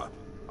tower.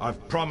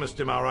 I've promised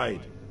him our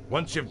aid.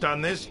 Once you've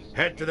done this,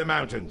 head to the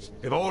mountains.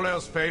 If all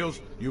else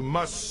fails, you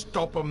must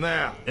stop them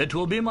there. It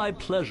will be my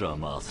pleasure,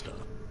 master.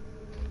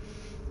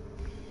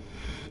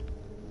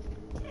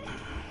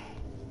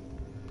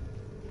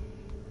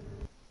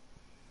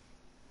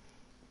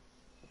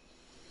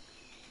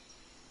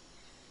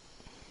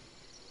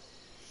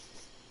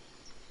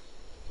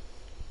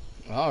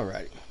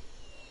 Alrighty.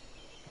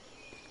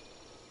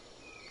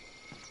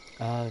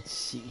 Let's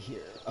see here.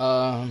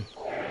 Time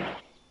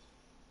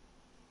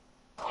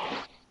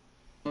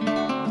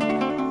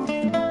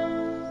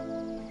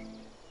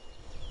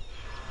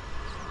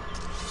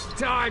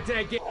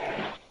to get...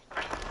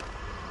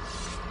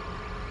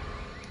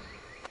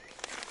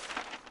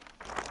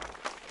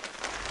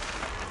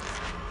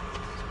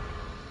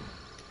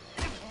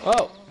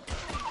 Oh!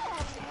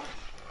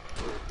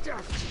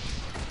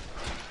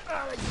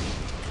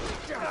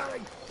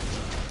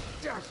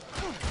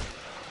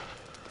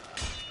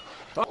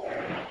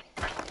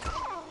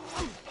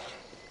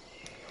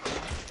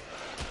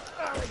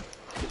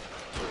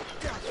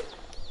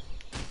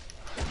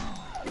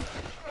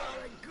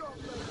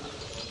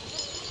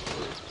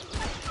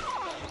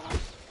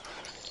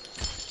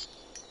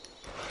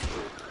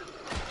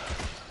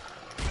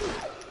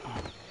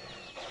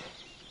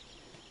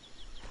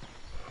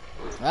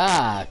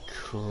 Ah,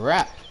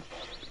 crap.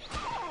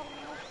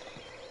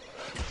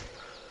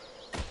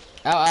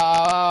 Ow, ow,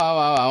 ow, ow,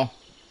 ow, ow.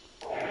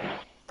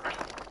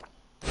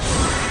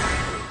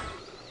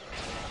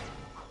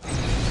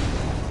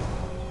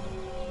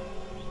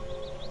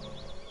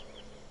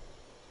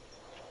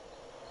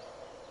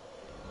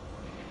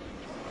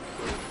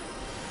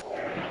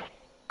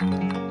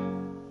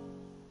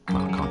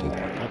 Well, I can't do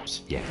that.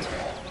 Oops. Yet.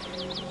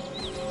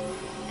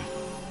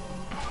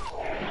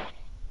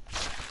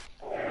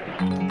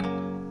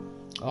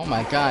 Oh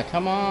my god,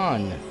 come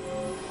on.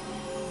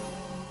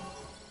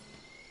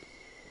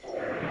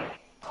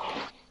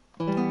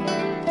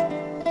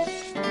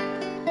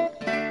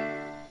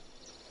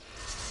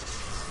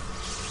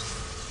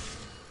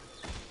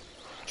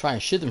 Try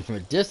and shoot them from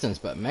a distance,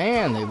 but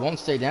man, they won't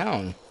stay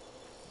down.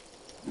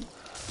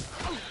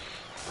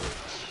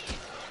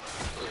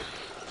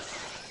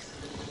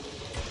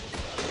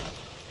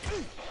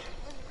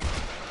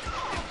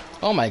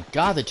 Oh my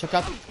god, they took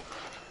out...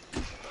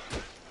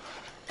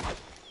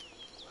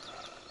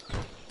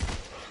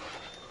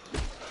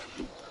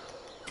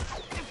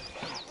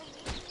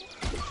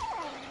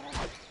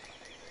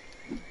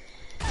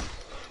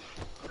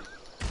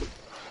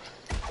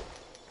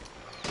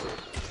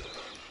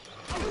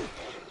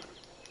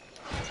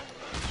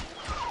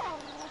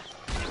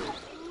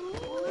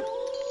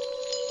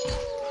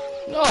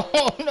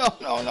 No, no,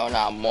 no, no,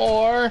 not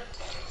more.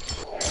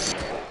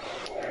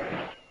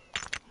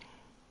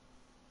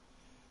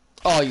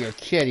 Oh, you're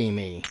kidding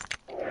me.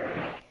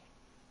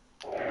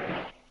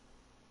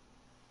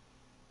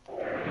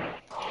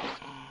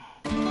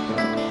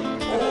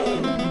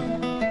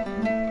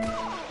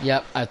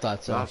 Yep, I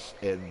thought so. Thus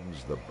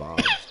ends the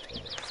bard's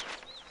tale.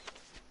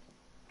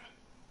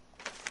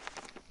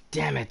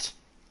 Damn it.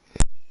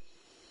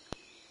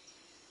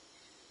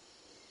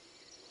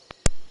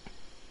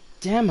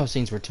 Damn, those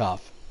things were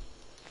tough.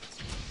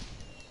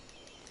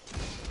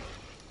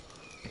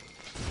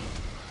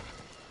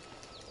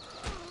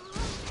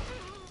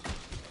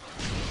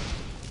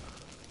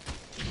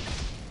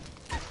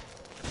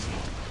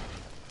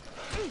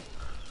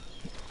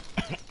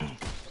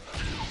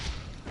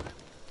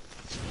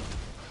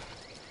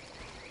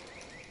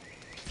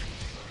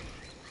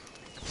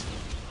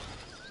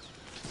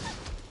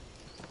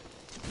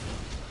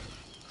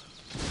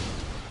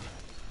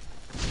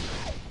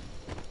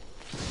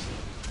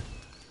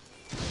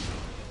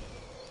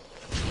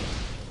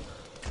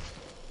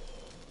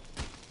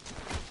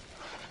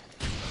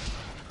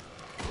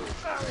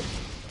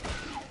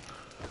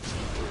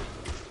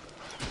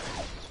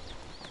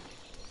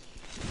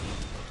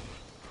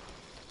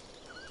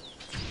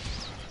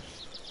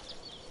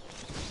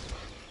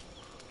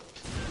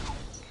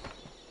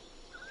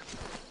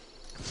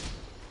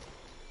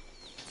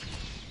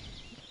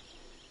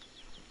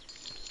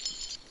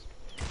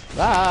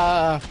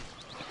 Ah!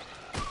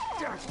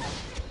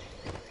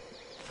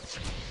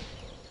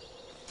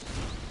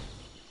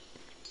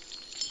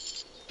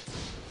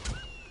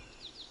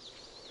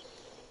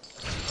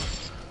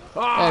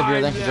 Hey,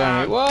 Drew, thanks for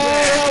joining me. Whoa,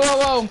 whoa,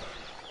 whoa, whoa!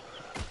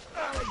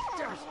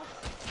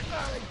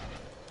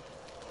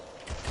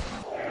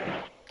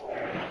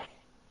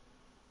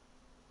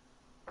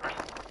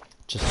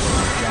 Just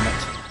damn it.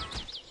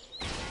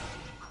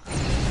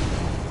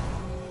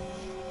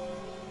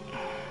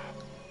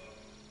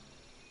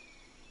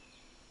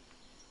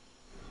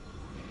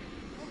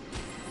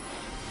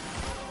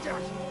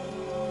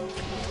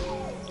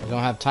 I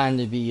don't have time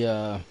to be,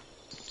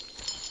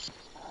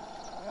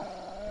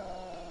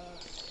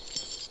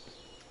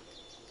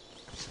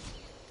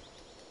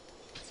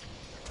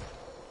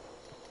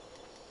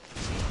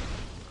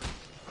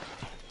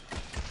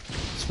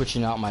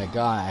 switching out my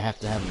guy. I have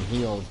to have him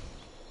healed.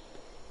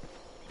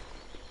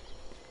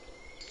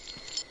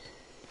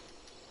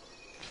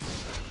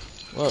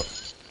 Whoa.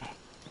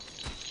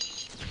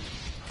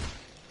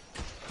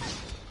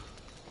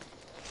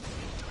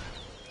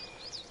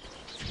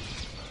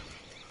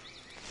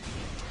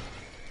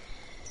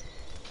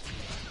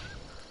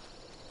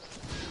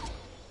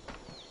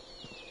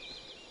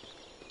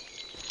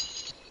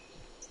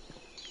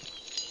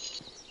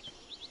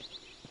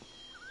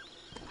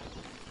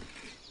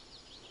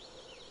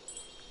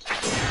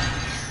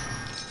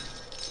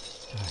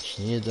 Gosh,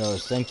 need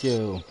those. Thank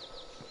you.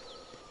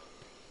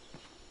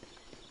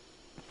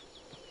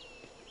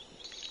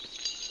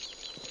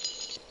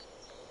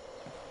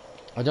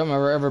 I don't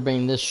remember ever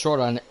being this short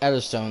on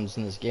Eddistones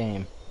in this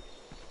game.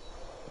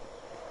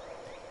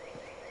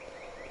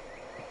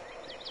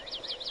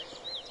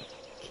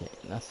 Okay,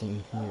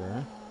 nothing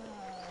here.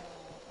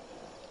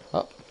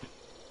 Oh.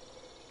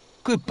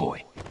 Good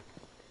boy.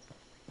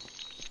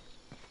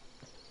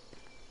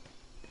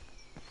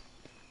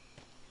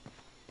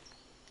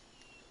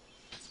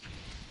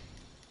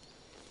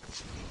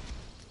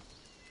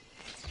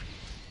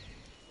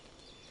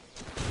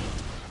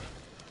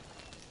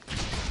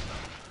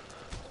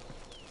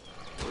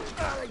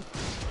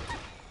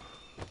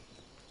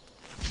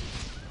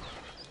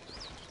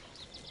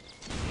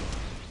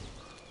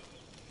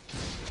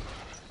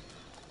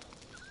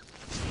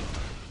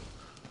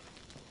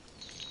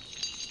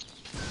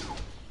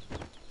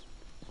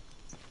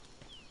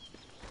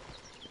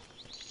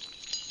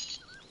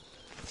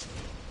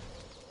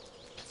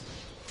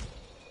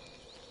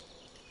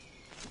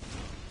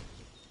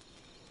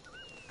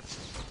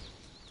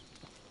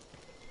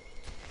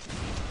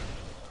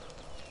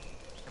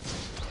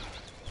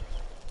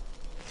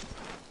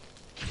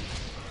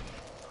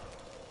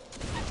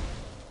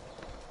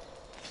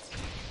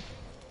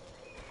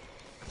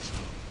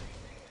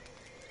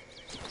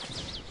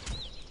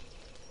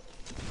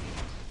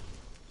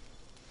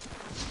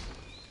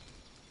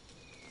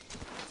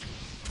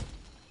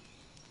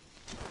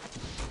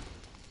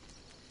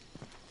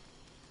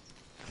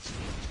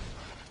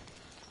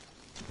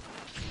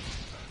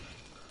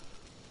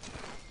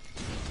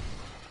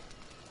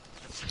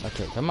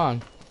 Okay, come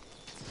on.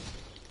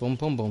 Boom,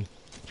 boom, boom.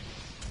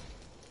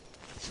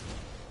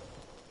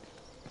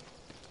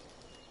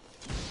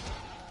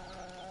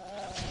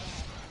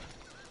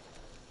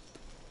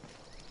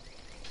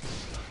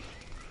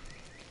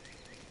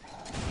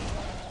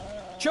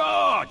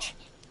 Charge!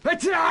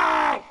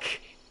 Attack!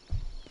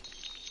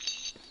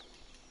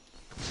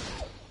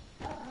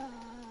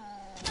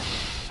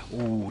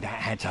 Ooh, that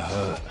had to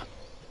hurt.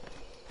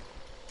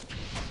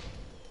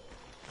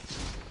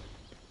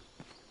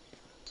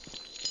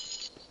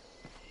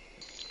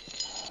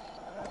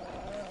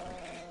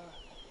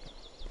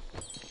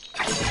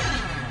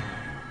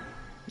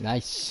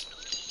 Nice.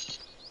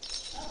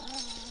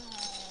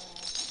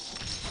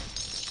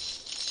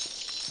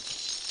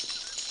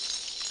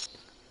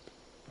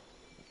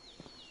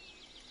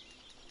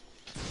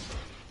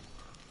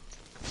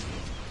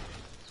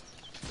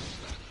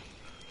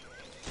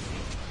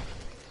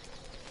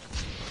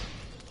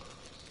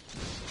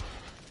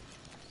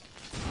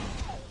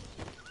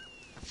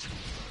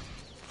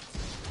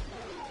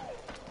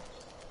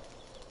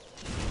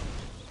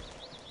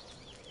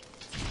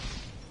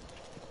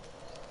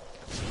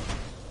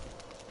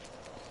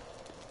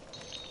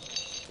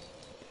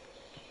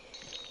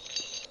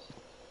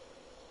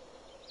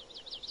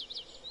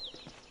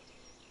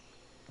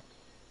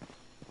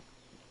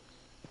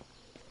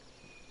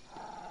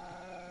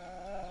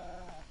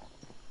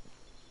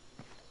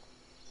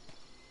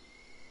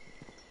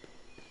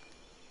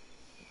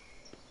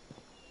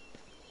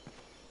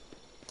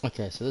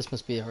 Okay, so this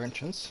must be our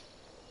entrance.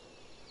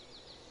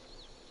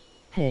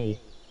 Hey.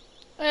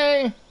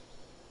 Hey!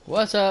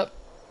 What's up?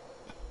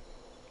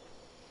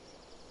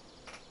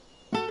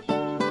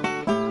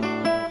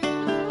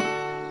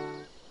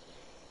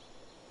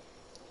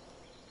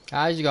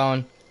 How's it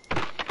going?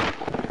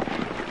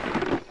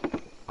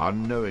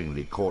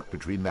 Unknowingly caught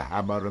between the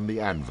hammer and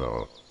the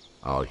anvil,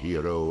 our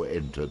hero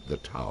entered the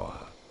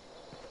tower.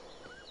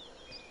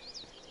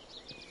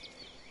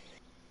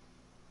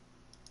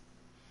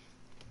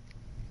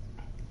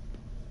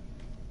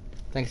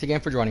 Thanks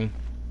again for joining.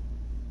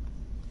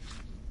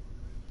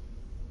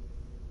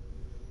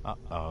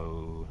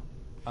 Uh-oh.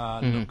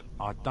 Look,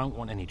 I don't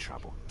want any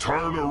trouble.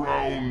 Turn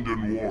around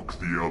and walk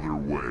the other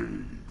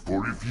way,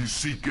 for if you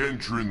seek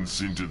entrance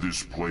into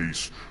this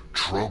place,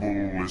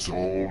 trouble is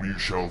all you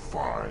shall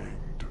find.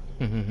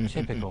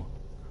 Typical.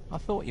 I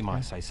thought you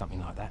might say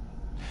something like that.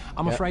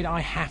 I'm afraid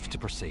I have to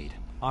proceed.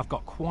 I've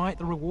got quite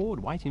the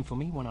reward waiting for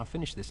me when I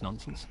finish this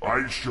nonsense.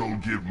 I shall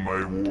give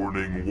my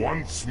warning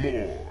once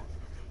more.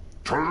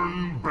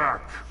 Turn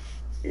back,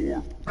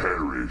 or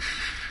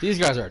perish. These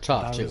guys are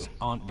tough, Those too.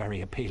 aren't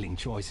very appealing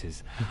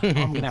choices.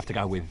 I'm gonna have to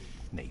go with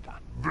neither.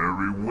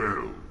 Very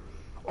well.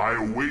 I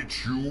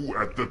await you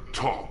at the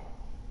top,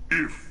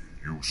 if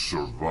you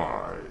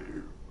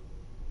survive.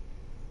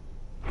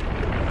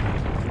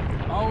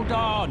 Hold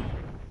on!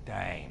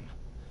 Damn.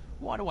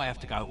 Why do I have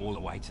to go all the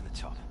way to the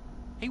top?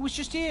 He was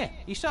just here.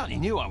 He certainly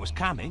knew I was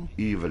coming.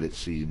 Evil, it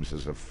seems,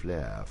 has a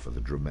flair for the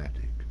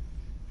dramatic.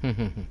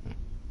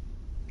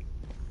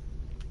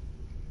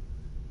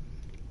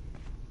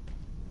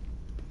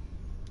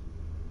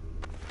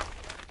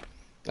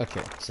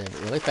 Okay, save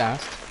it really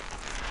fast.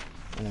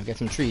 And I'll get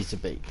some trees to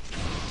bait.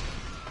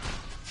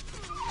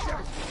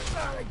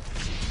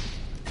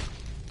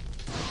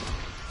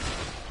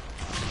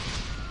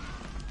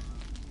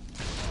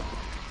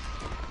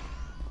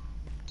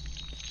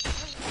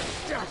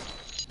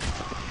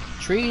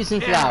 Trees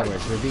and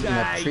flowers. We're beating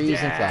up trees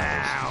and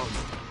flowers.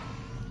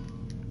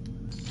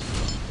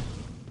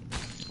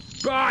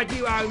 God,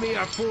 you owe me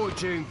a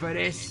fortune for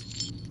this.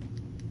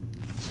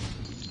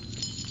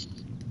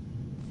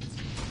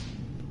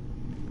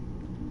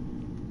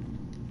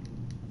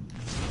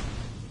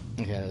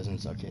 Okay, that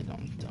isn't okay.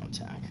 Don't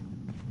attack.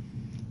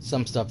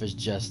 Some stuff is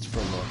just for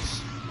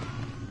looks.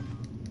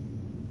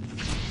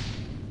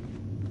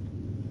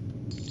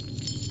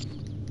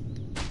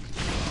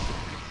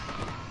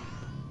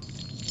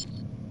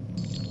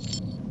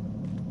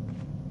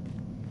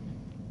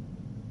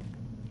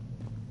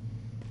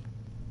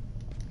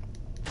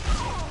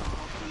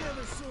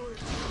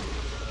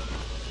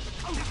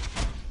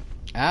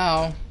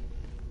 Ow.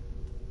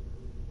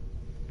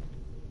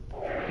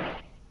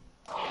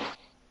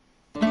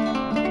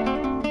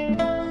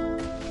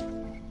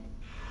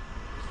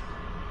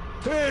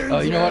 Oh,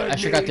 you know what? I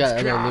should got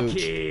that other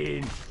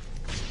loot.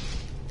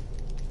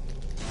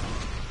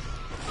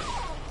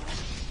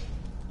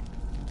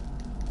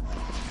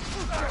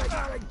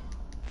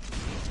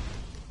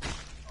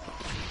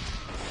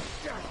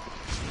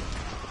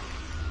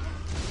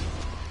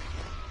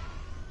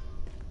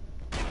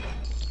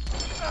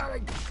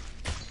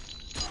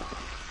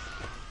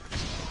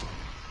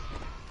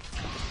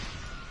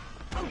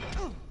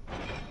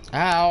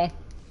 Ow.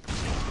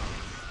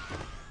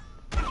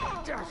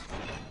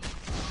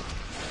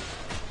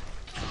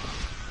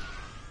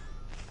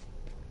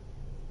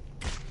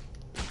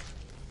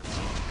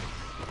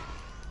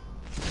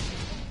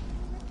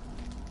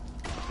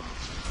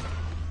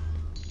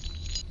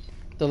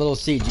 The little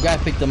seeds, you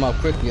gotta pick them up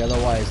quickly,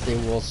 otherwise they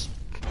will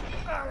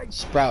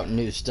sprout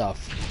new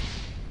stuff.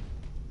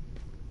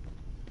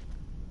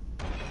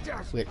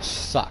 which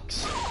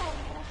sucks.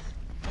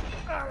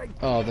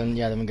 Oh, then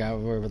yeah, then we got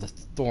over the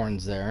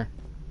thorns there.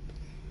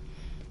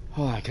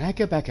 Hold on, can I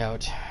get back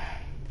out?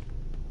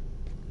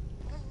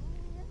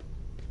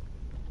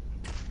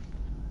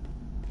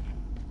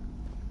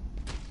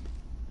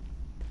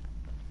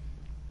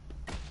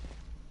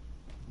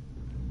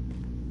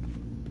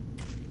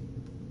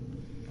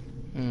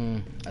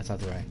 That's not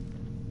the right.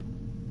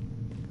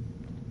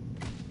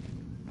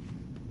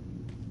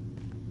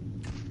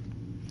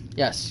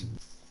 Yes.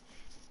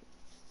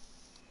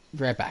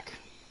 Be right back.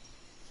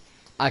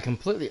 I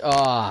completely...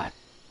 Ah, oh,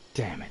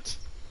 damn it.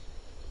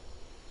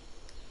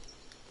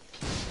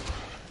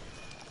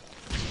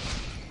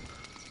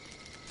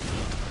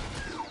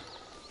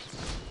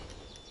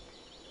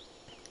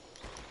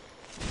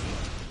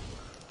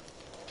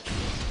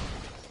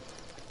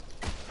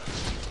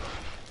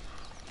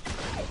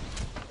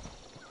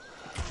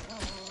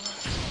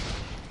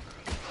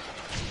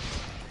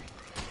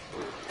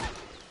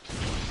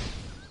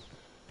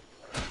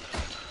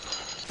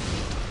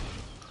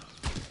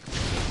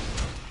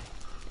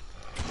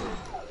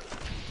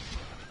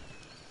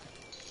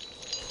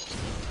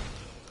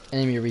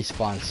 Enemy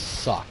respawn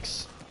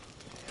sucks.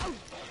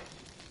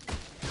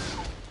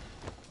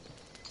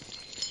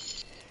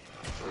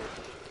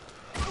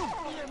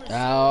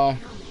 Ow.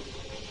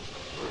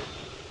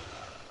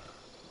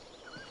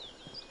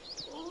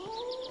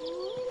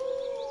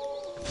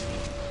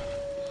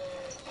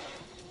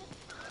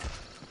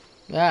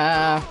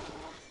 Ah.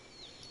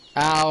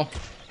 Ow.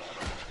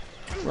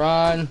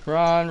 Run,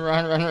 run,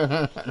 run, run, run,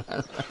 run, run,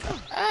 run.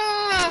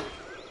 Ah.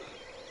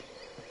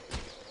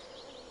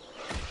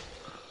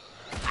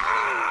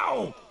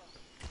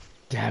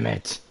 Damn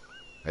it.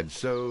 And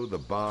so the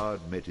bard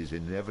met his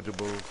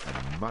inevitable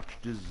and much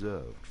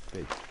deserved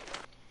fate.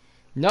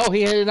 No,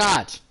 he did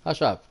not.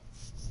 Hush up.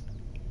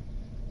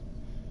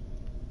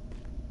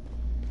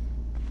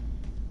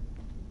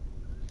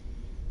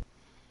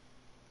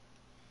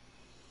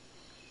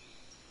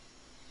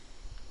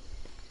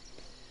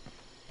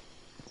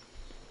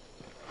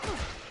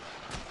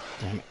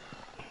 Damn it.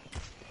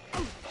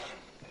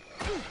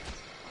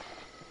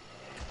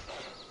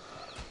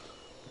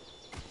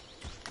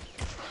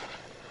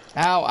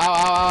 Ow, ow,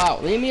 ow,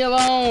 ow, leave me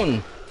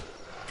alone!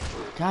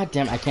 God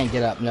damn, I can't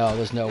get up. No,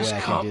 there's no way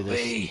I can do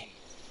this.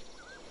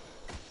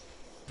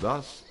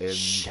 Thus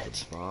ends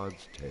the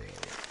bard's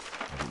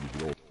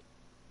tale.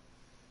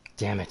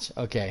 Damn it,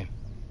 okay.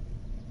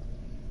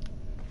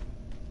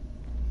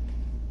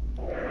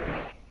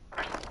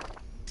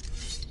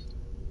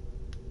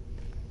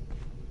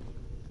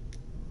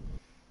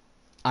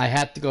 I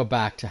have to go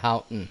back to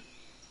Houghton.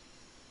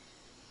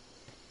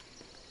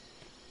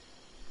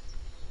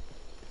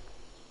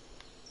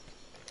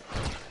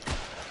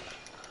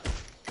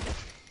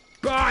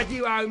 God,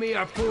 you owe me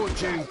a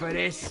fortune for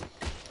this.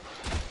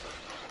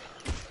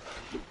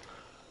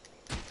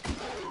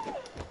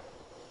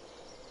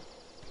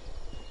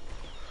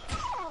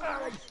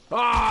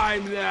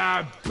 I'm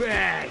the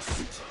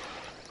best.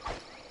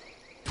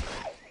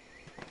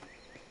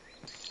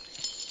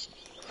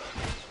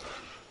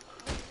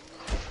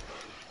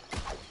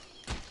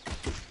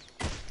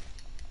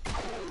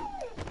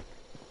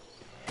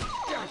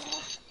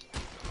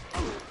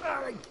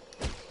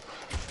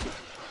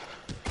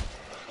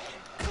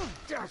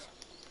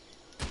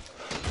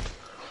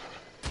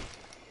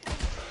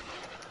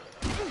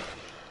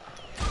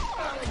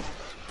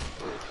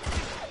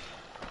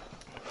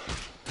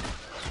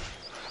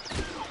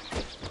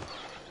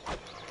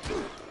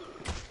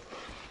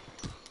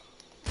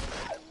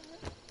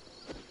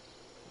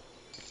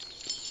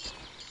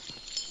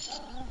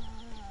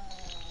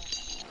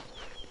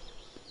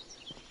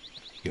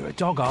 You're a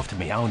dog after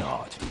me own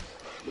heart.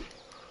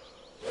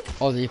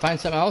 Oh, did you find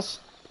something else?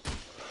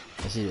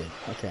 Yes, he did.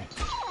 Okay.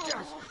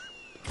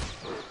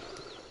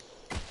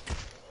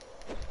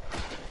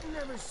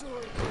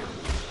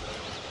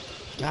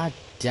 God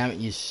damn it,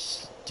 you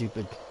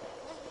stupid.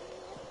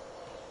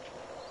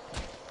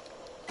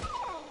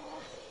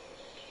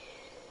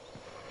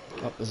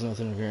 Oh, there's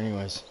nothing over here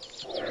anyways.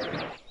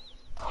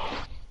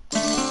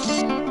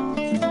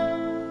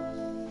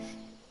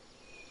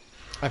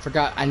 I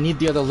forgot, I need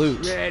the other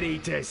loot. Ready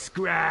to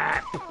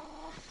scrap.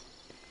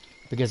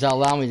 Because that'll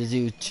allow me to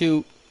do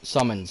 2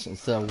 summons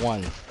instead of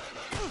 1.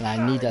 And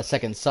I need that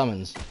second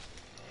summons.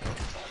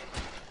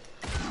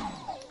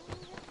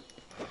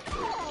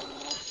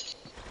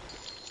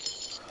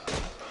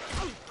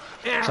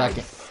 So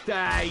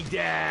Stay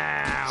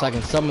down. So I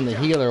can summon the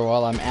healer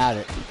while I'm at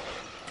it.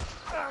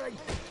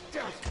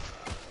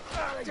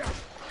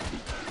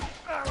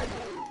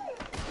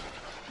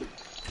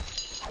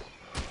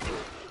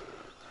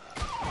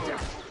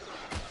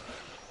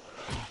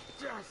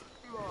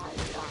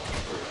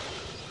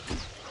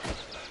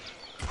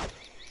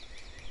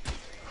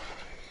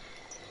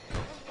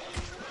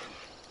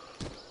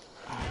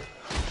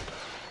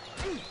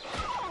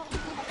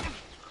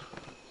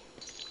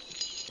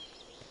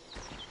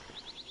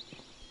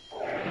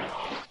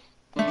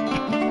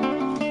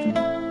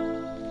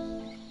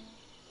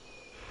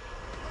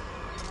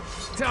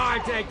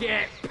 Time to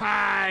get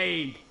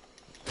paid.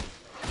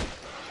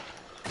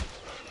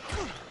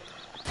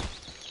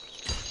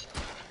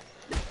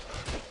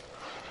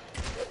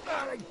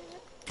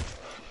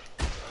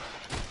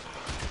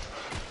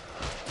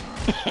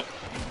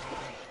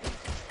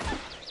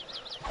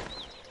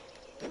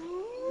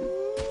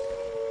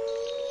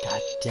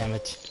 God damn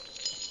it.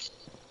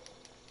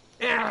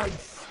 And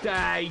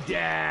stay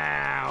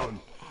down.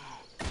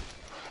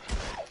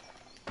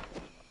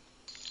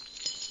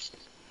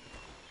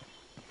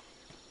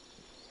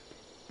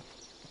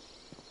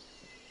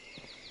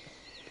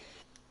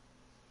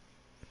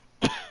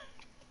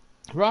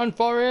 Run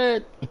for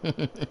it!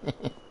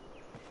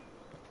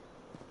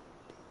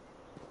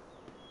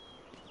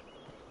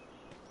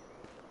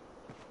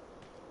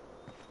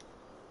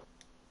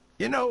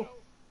 You know,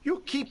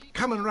 you keep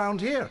coming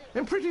around here,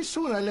 and pretty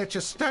soon I let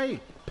you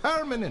stay.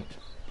 Permanent.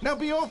 Now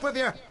be off with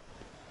you.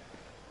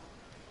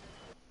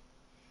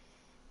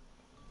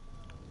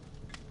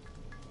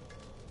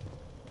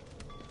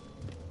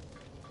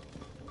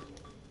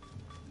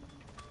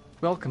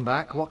 Welcome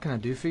back. What can I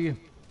do for you?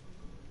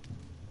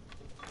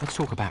 Let's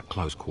talk about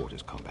close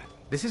quarters combat.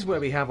 This is where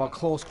we have our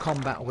close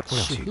combat. What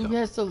else you Who got?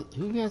 has the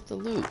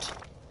loot?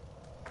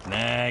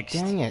 Next.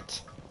 Dang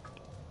it.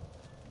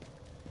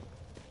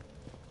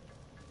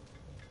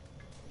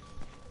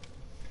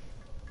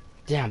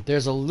 Damn,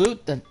 there's a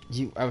loot that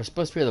I was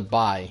supposed to be able to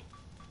buy.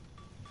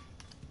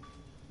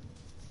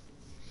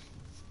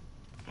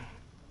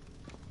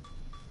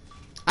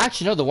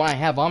 Actually, no, the one I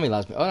have on me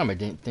allows me. Oh, what am I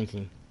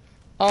thinking?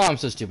 Oh, I'm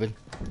so stupid.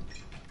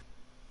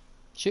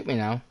 Shoot me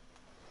now.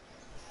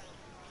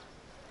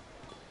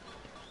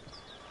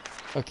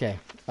 Okay.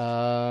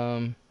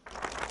 Where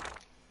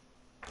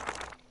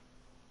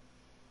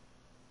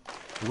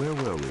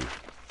were we?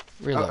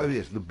 Reload. Oh,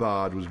 yes, the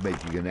bard was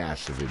making an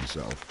ass of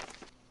himself.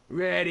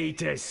 Ready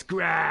to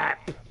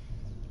scrap.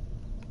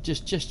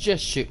 Just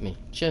shoot me.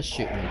 Just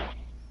shoot me.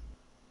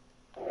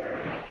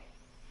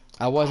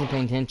 I wasn't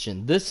paying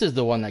attention. This is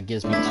the one that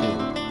gives me 2.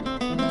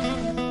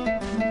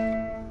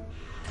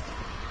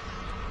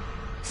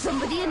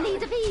 Somebody in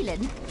need of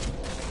healing?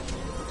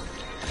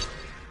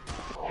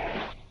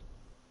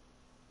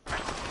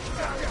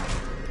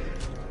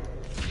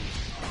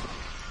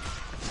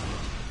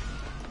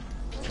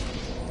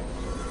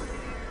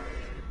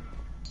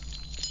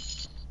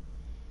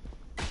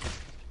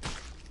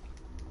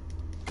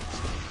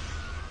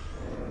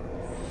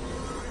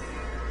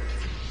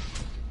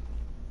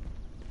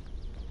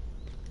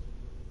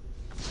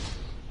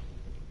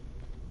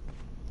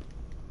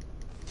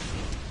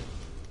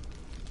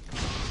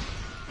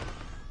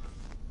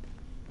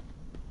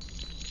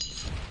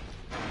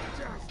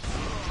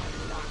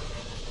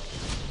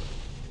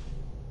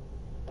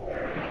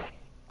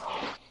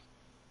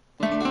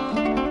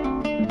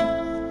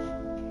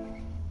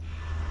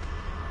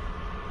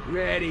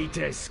 Ready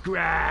to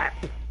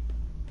scrap.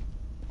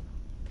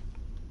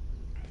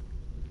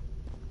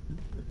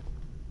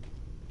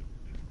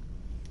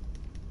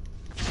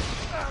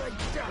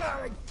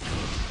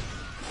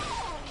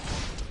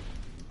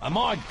 Am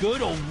I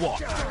good or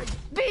what?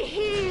 Be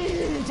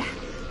healed!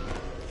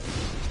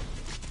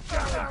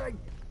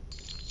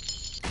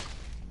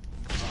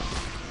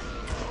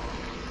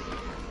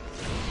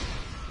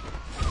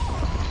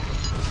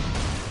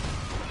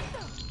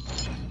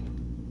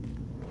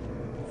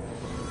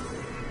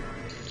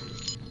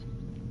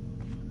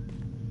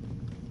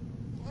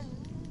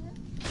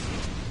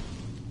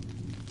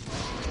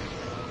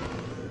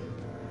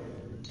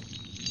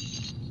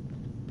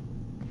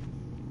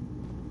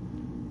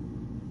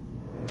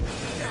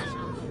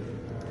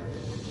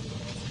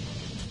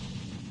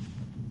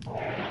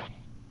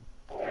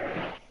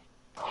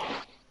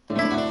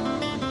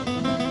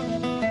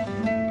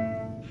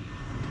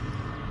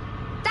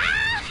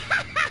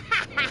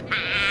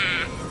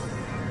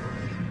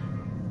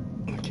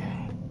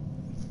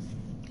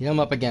 Heal him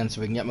up again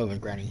so we can get moving,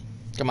 Granny.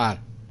 Come on.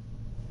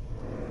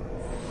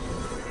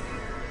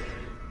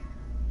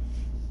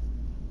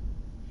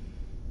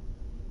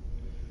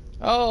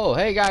 Oh,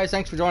 hey guys,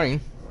 thanks for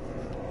joining.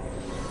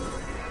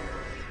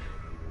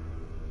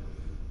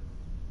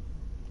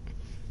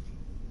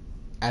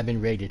 I've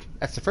been raided.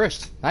 That's the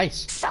first.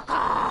 Nice. Sucker!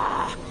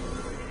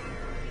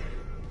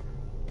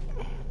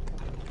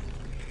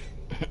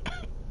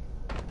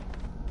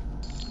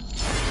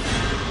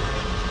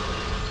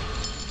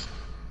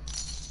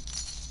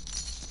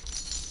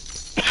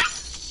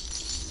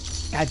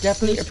 I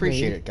definitely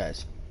appreciate it,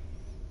 guys.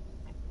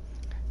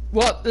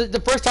 Well,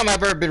 the first time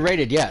I've ever been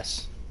raided,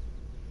 yes.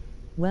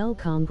 Well,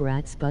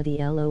 congrats, buddy,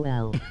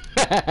 LOL.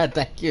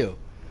 Thank you.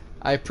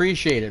 I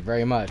appreciate it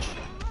very much.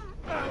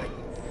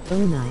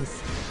 Oh, nice.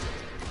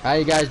 How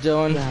you guys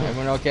doing? Well.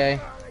 Everyone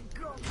okay?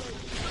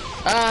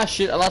 Ah,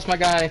 shit, I lost my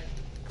guy.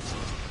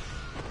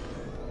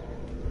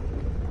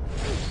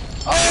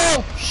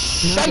 Oh,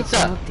 shite!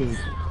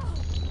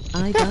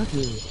 I got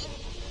you.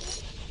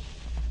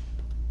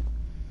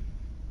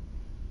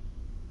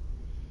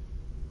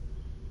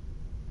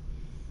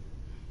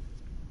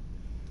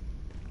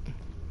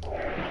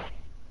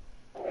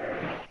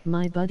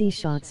 My buddy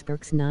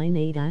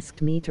Shotsperks98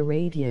 asked me to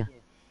raid you.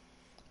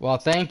 Well,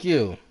 thank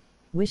you.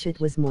 Wish it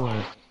was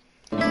more.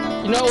 You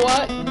know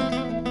what?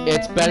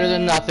 It's better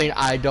than nothing.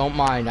 I don't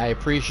mind. I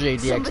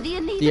appreciate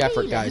the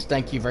effort, guys.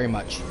 Thank you very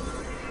much.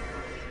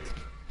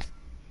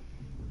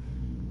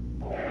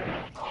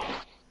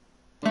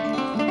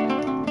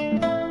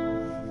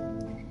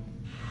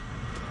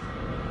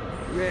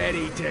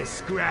 to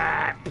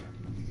scrap.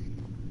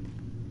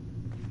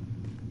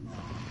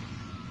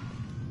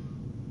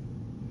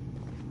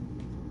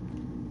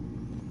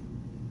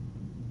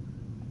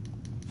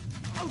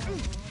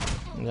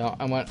 No,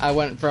 I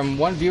went from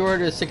 1 viewer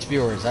to 6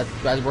 viewers.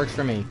 That works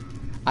for me.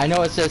 I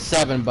know it says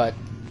 7, but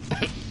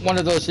one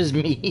of those is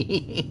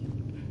me.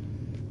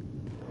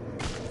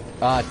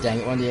 Ah, dang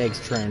it! One of the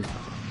eggs turned.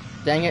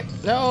 Dang it!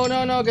 No,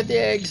 no, no! Get the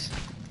eggs.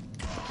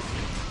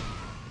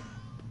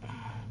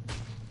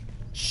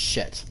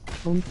 Shit.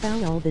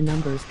 Foul, all the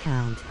numbers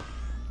count.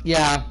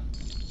 Yeah.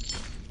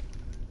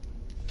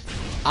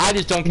 I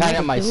just don't count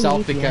it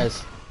myself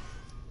because...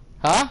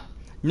 Huh?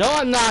 No,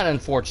 I'm not,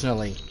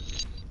 unfortunately.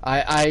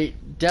 I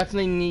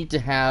definitely need to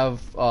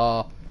have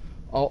a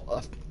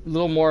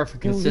little more of a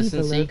consistency.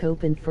 We'll leave a lurk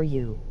open for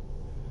you.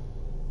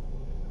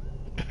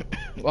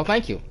 Well,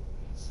 thank you.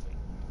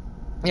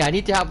 Yeah, I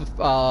need to have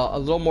a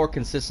little more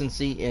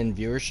consistency in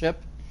viewership.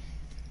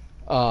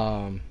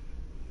 I'm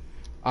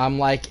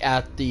like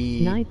at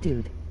the... Night,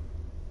 dude.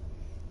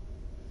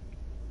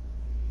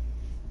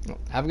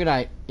 Have a good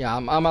night. Yeah,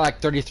 I'm at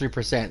like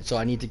 33%, so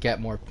I need to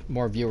get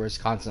more viewers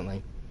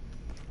constantly.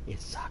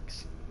 It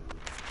sucks.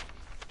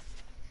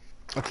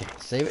 Okay,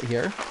 save it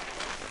here.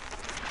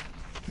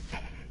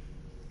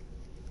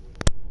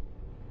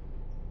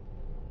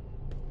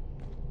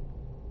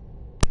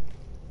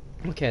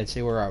 Okay, let's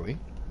see, where are we?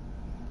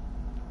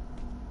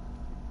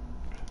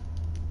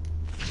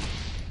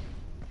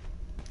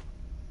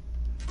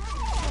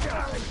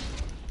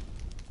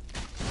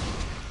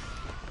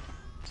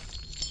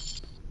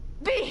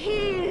 Be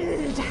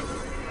healed!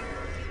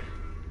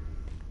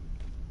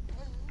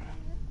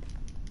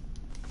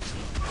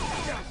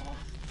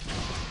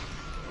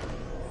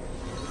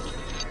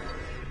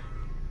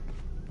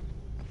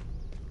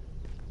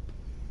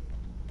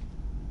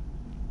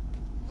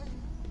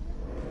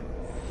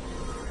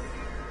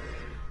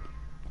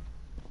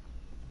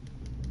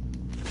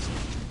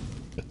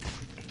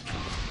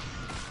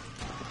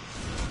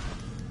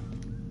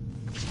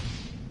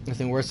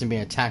 Nothing worse than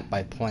being attacked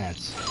by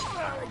plants.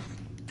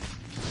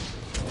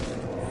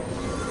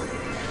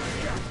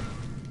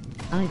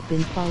 I've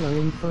been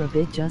following for a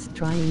bit, just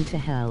trying to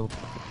help.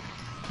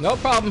 No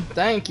problem.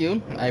 Thank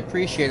you. I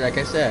appreciate it, like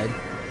I said.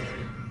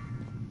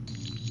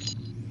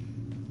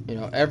 You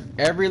know,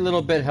 every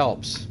little bit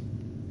helps.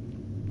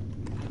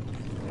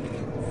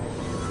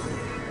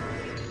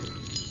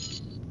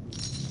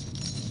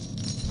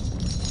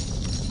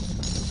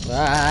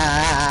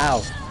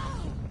 Wow!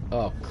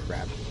 Oh,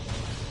 crap.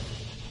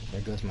 There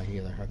goes my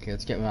healer. Okay,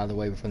 let's get him out of the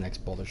way before the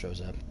next boulder shows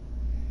up.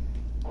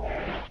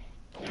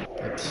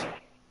 Oops.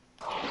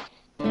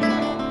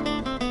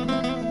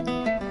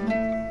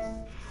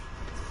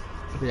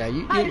 Yeah,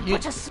 I'll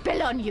put a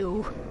spell on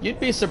you.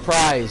 You'd be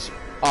surprised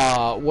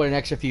what an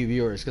extra few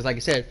viewers, because like I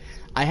said,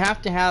 I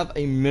have to have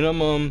a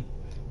minimum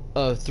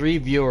of 3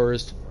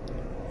 viewers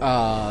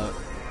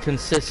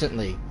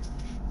consistently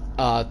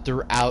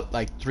throughout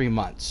like 3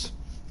 months,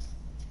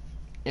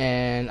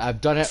 and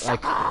I've done it like.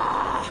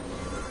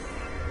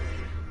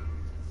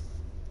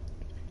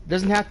 It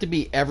doesn't have to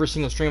be every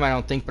single stream, I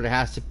don't think, but it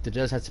has to. There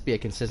does have to be a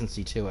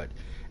consistency to it,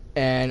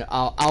 and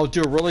I'll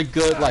do really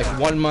good like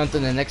 1 month,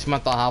 and the next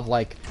month I'll have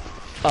like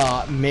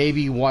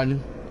maybe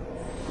one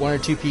or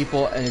two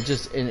people, and it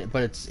just.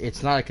 But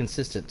it's not a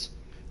consistent.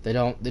 They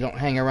don't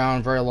hang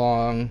around very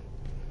long.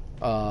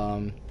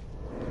 Or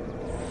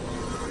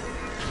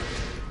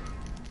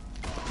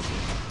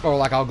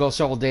like I'll go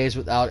several days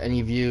without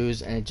any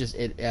views, and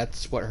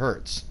that's what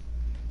hurts.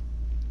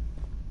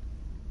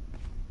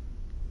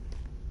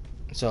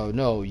 So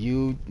no,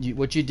 you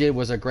what you did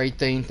was a great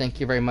thing. Thank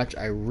you very much.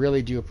 I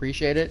really do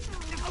appreciate it.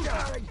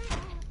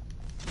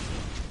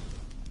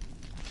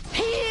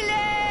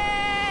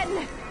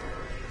 Healing!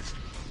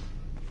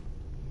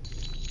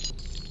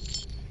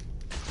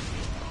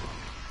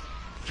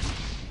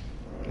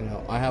 You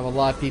know, I have a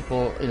lot of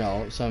people, you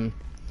know, some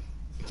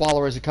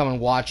followers that come and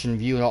watch and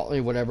view and all,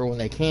 whatever when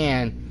they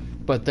can,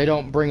 but they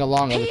don't bring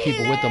along other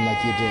people with them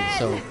like you did.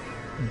 So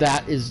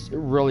that is a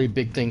really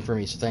big thing for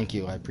me, so thank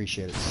you. I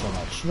appreciate it so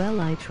much. Well,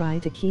 I try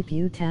to keep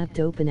you tapped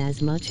open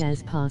as much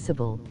as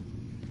possible.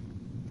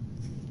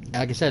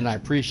 Like I said, and I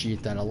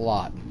appreciate that a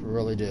lot. I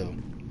really do.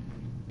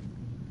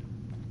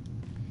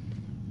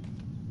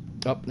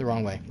 Oh, the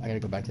wrong way. I gotta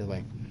go back the other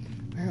way.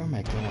 Where am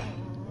I going?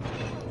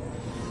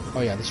 Oh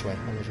yeah, this way.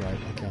 I was right.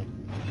 Okay.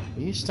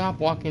 Will you stop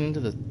walking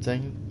into the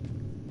thing?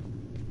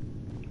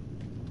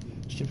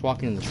 She keeps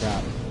walking in the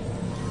trap.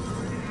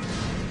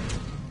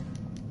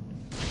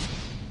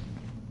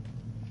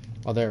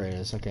 Oh, there it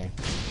is. Okay.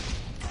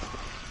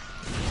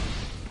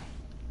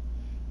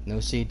 No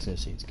seeds, no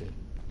seeds. Good.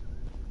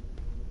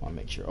 I want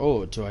to make sure.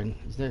 Oh, do I?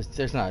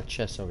 There's not a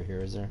chest over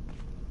here, is there?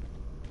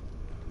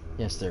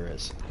 Yes, there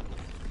is.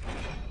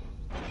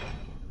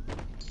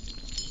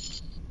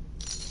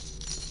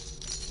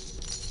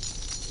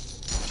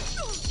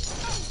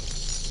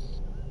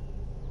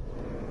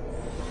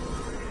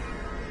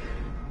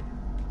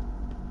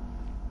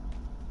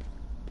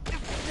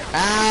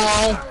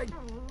 Ow!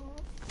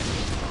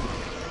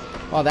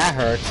 Well, that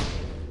hurt.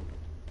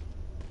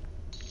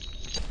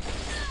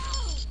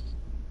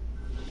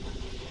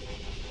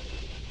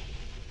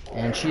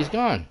 And she's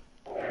gone.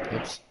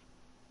 Oops.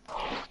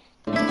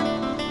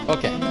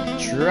 Okay,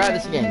 try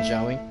this again,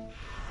 shall we?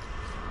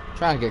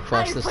 Try and get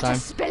crushed this time. I'll put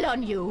a spell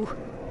on you.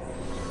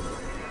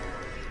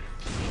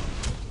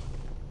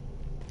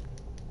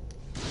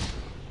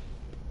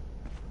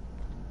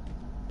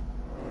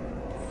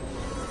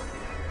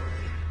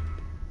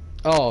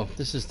 Oh,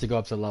 this is to go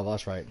up to the level,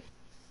 that's right.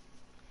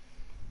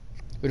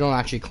 We don't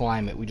actually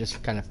climb it, we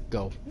just kind of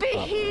go Be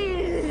up.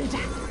 healed!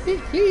 Be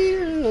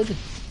healed!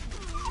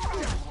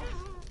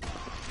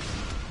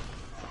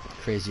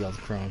 Crazy old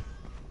crone.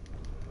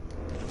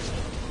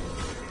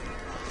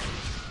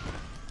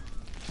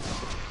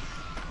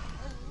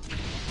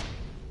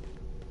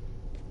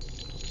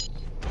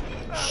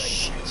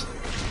 Shit.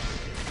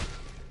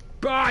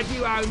 Bard,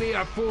 you owe me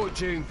a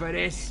fortune for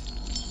this.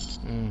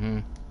 Mm-hmm.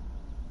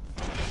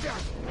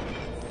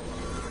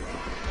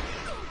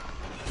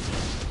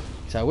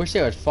 So I wish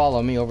they would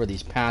follow me over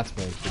these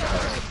pathways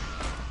because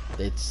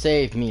they'd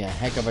save me a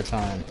heck of a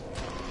time.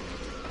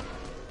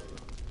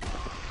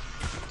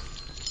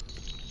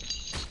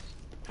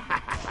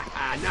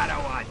 Another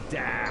one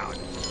down.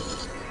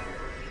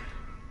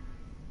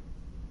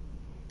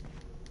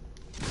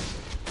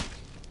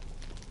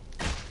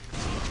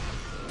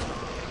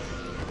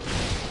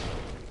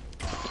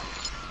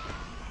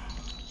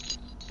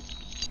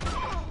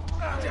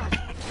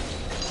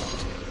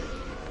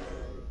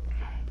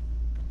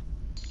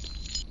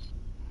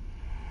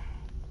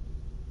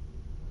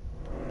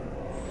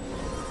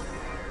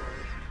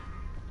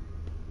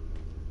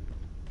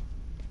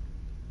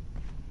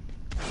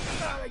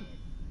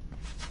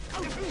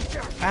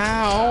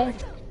 Ow!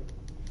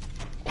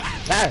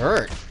 That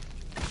hurt.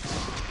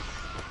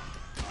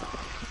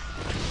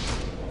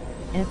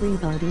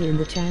 Everybody in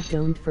the chat,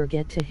 don't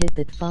forget to hit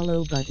that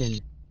follow button.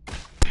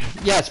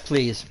 Yes,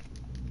 please.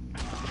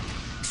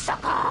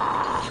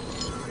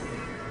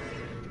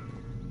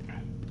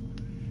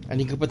 And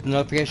you can put the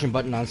notification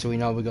button on so we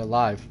know we go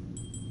live.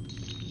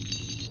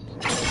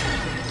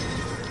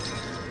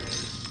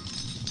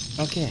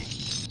 Okay.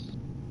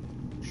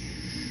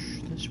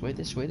 This way,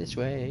 this way, this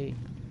way.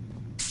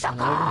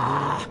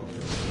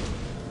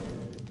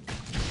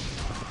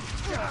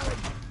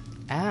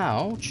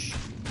 Ouch.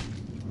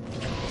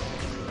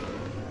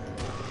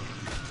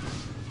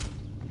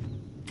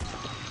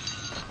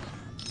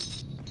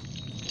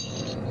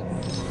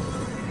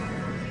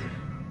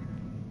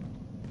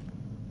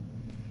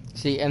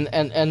 See, and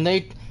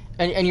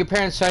your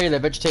parents tell you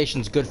that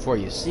vegetation's good for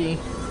you. See?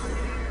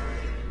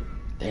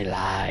 They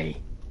lie.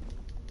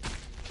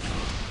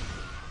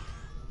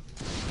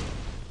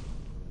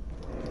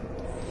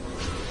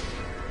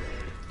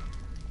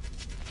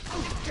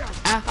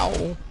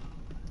 Ow.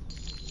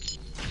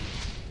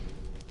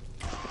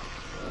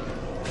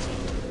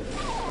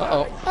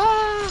 Uh-oh.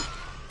 Ah.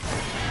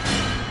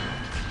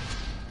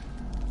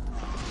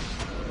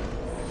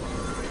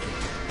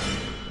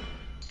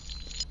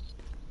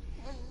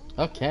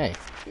 Okay.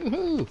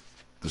 Woohoo.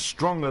 The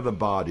stronger the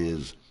bard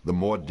is, the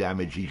more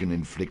damage he can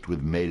inflict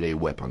with melee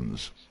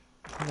weapons.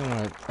 I don't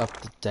want to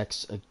up the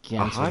dex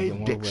again. A high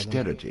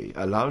dexterity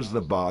allows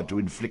the bard to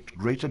inflict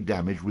greater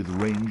damage with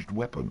ranged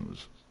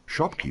weapons.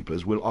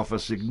 Shopkeepers will offer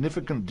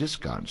significant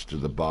discounts to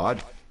the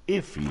bard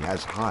if he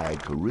has high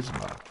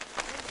charisma.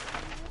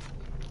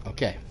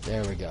 Okay,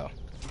 there we go.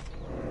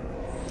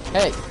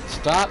 Hey,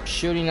 stop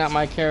shooting at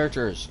my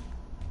characters.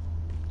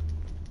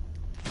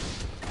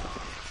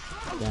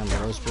 Damn the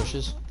rose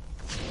bushes.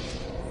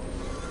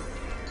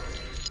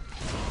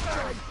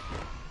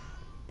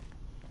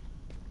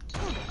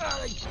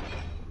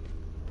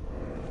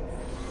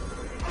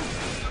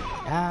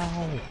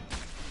 Ow.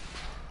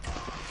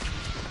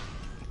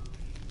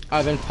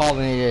 I've been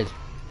pollinated.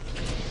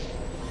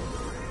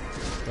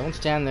 Don't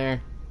stand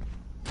there.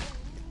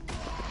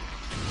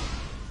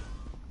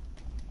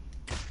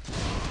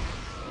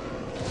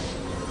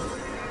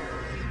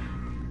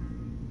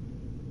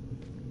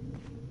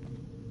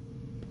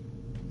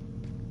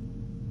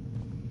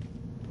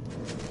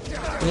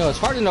 You know, it's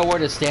hard to know where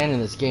to stand in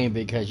this game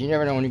because you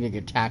never know when you're going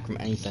to get attacked from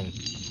anything.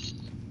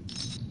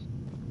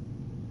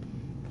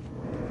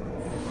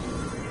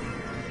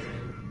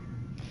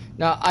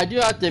 Now, I do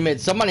have to admit,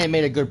 somebody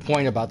made a good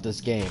point about this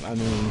game. I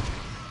mean,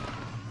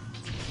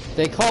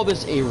 they call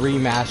this a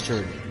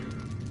remastered,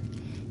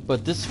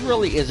 but this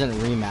really isn't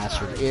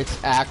remastered.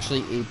 It's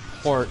actually a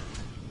port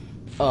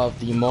of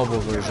the mobile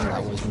version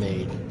that was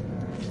made.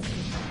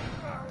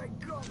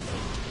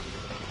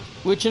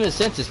 Which, in a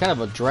sense, is kind of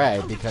a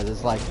drag, because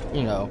it's like,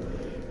 you know,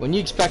 when you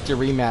expect a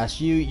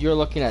remaster, you're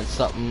looking at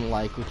something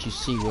like what you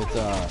see with,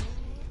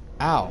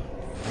 ow,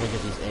 look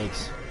at these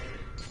eggs.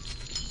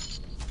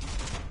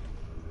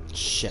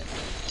 Shit.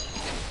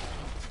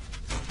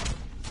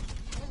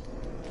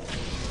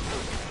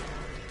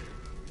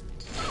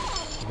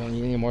 I don't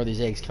need any more of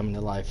these eggs coming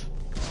to life.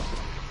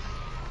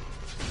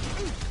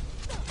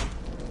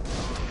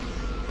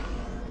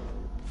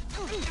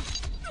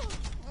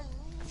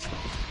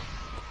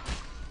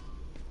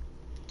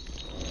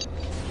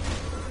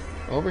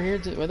 Over here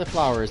to where the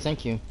flower is,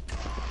 thank you.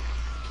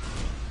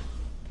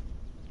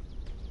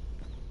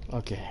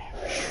 Okay.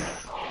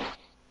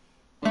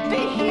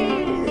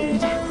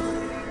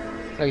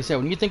 like I said,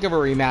 when you think of a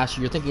remaster,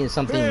 you're thinking of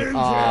something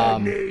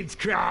needs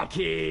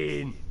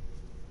cracking.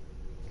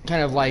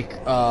 kind of like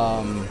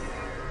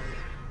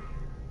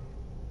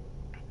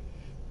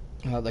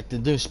the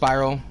new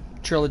Spyro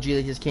trilogy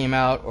that just came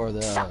out, or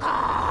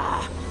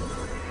the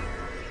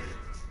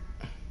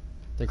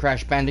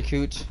Crash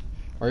Bandicoot,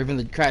 or even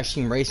the Crash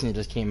Team Racing that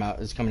just came out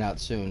is coming out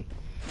soon.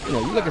 You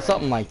know, you look at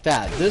something like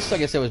that. This,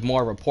 like I said, was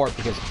more of a port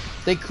because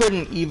they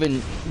couldn't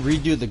even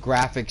redo the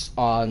graphics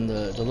on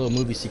the little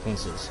movie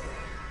sequences.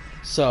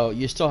 So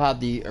you still have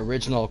the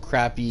original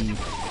crappy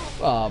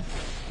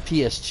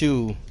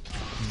PS2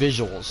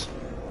 visuals,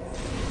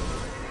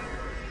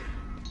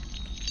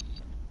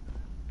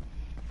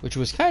 which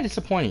was kind of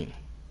disappointing.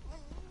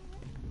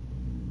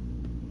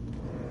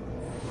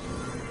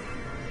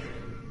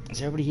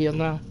 Is everybody healed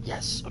now?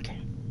 Yes. Okay.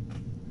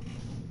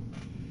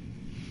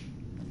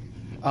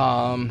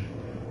 I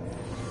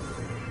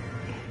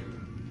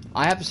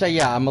have to say,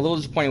 yeah, I'm a little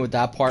disappointed with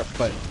that part,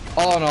 but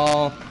all in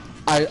all,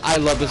 I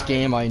love this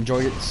game. I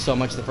enjoyed it so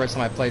much the first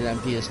time I played it on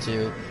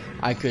PS2.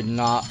 I could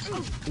not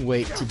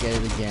wait to get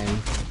it again.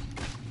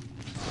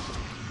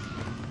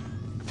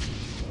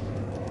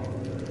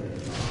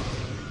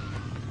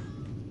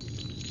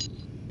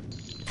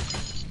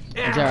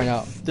 And I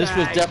know, this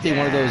was definitely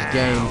one of those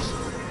games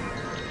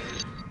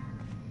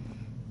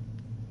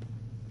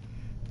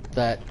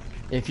that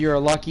if you're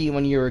lucky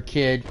when you were a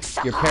kid,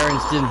 your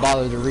parents didn't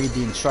bother to read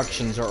the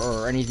instructions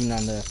or anything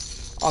on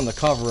the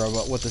cover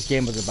of what this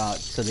game was about,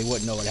 so they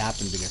wouldn't know what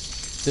happened,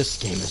 because this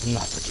game is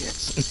not for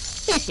kids.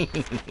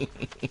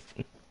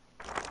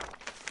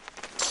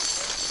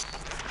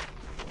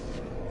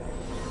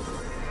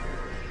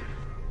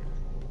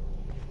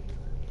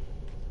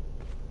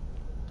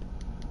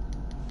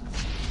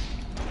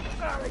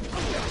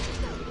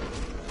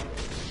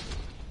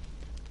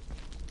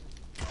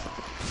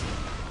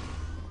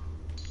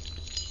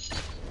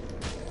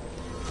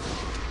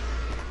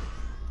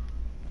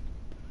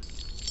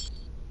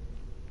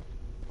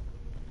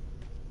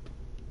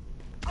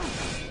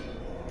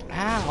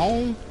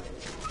 Ow.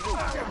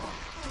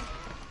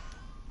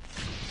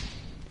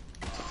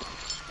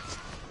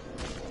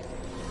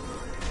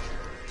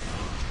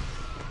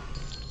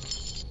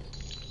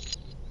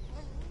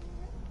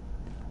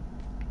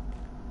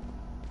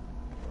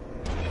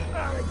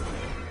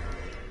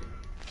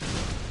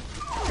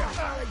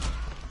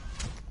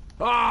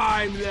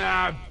 I'm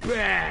the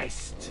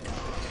best.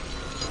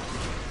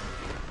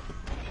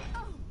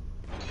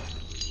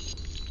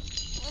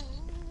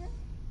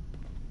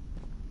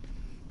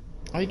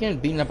 Are you getting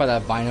beaten up by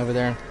that vine over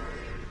there?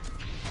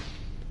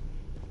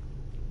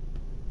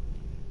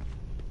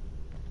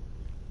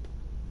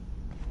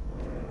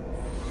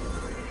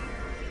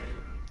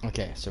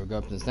 Okay, so we go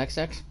up to this next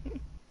section.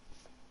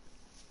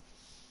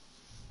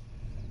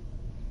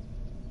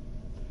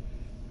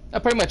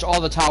 Pretty much all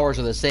the towers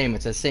are the same.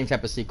 It's the same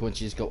type of sequence.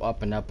 You just go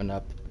up and up and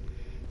up.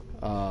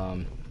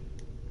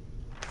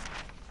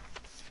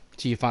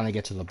 Till you finally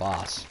get to the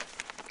boss.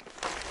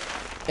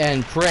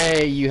 And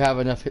pray you have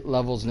enough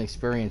levels and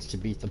experience to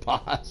beat the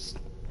boss.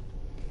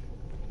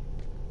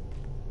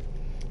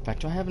 In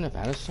fact, do I have enough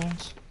Adder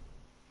Stones?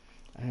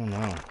 I don't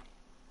know.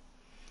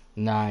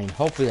 9.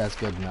 Hopefully that's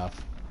good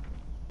enough.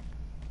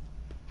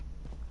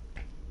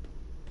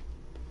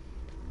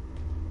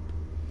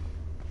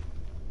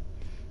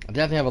 I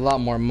definitely have a lot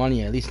more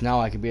money. At least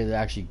now I could be able to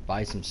actually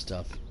buy some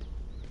stuff.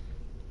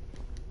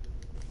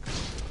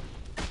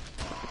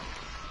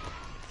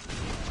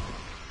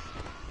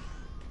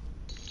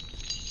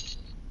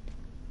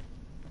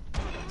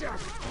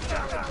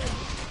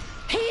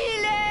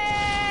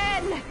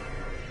 Healing!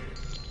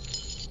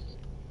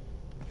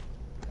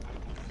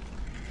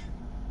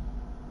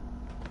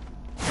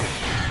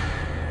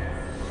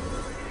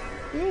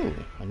 Ooh,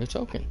 a new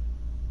token.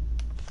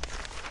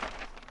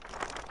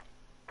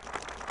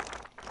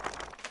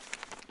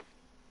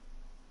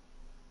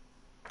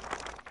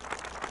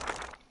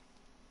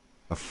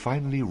 A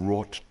finely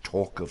wrought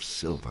torque of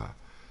silver,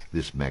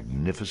 this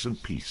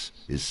magnificent piece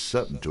is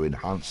certain to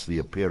enhance the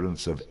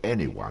appearance of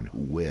anyone who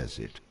wears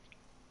it.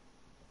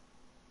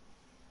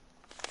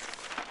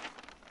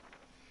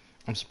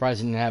 I'm surprised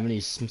he didn't have any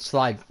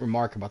slight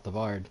remark about the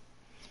Bard.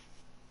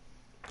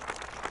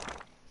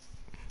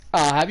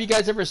 Have you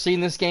guys ever seen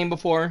this game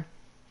before?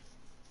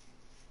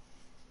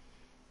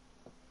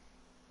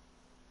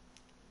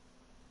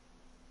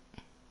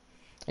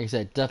 Like I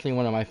said, definitely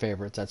one of my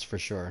favorites, that's for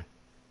sure.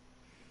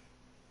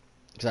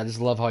 Because I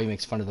just love how he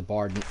makes fun of the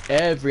Bard in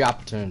every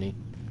opportunity.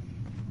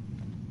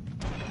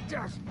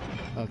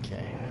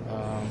 Okay,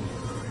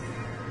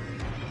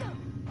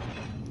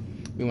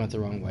 we went the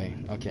wrong way.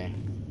 Okay.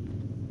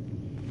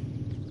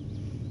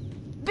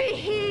 Be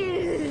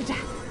healed!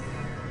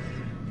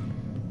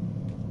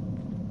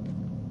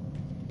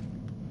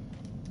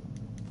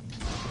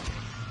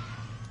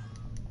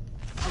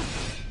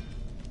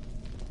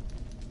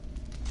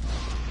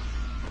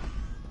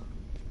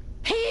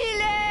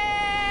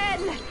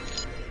 Healing!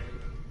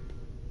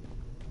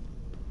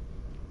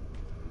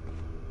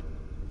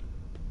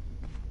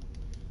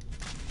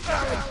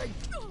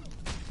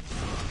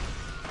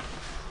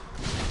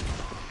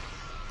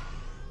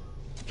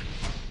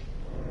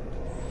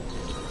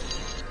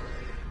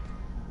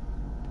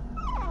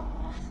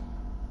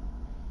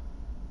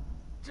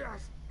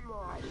 Just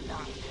my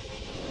luck.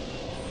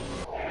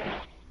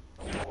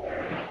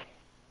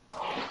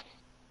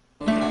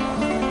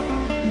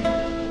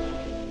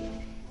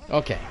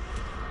 Okay.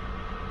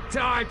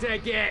 Time to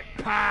get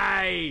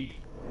paid!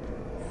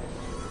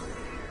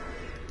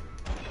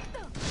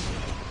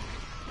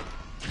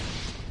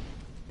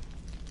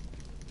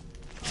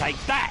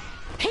 Take that!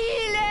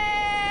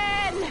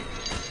 Healing!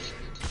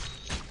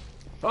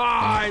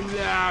 I'm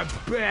the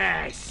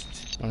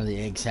best! One of the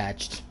eggs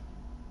hatched.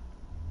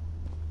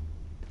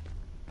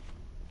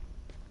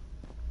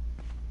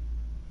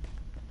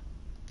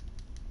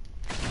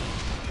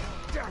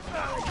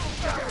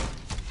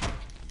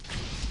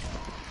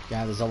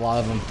 Yeah, there's a lot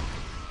of them.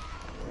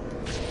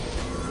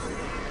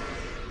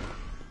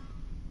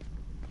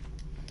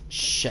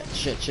 Shit.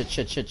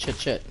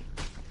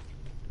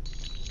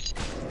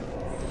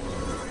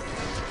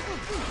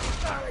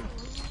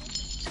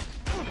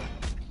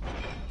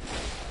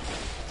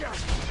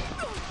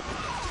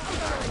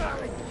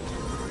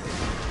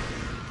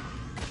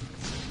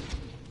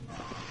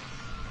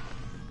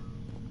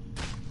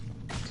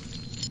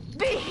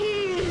 Be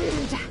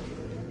healed!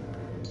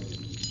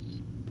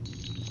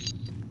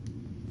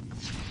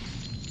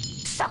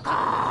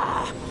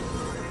 Sucker!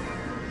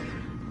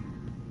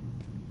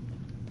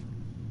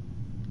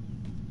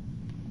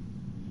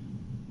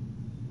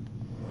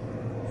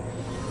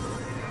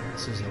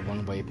 This is a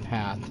one-way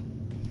path.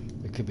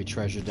 There could be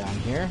treasure down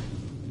here.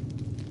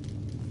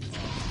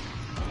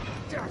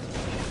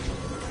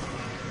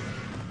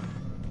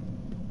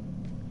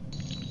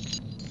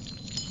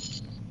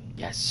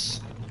 Yes.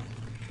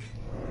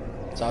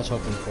 That's what I was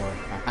hoping for.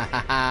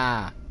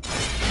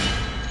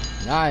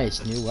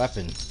 Nice, new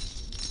weapon.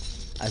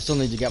 I still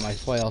need to get my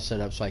flail set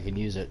up so I can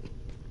use it.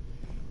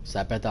 So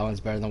I bet that one's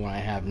better than what I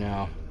have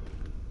now.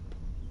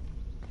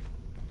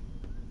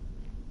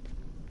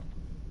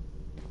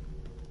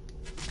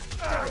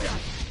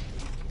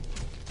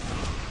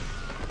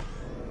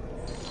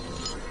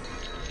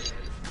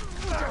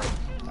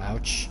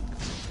 Ouch.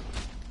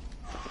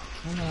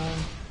 Come on.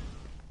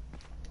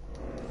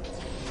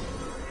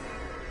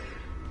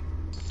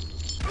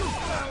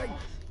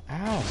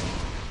 Ow.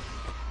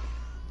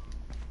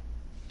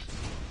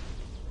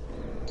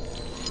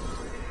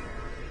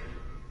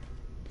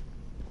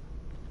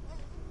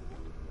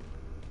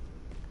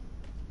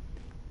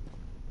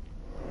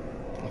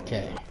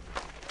 Okay.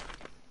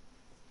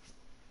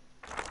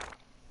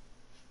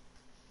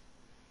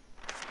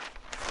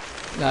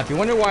 Now, if you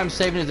wonder why I'm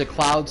saving the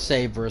cloud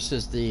save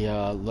versus the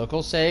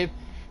local save,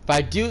 if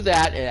I do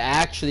that, it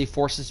actually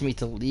forces me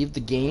to leave the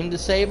game to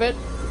save it,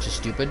 which is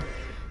stupid.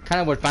 Kind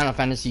of what Final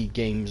Fantasy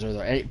games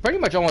are. Pretty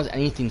much almost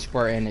anything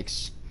Square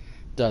Enix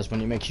does when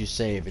it makes you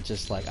save. It's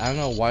just like, I don't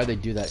know why they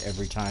do that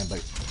every time, but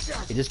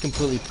it just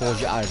completely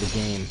pulls you out of the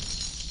game.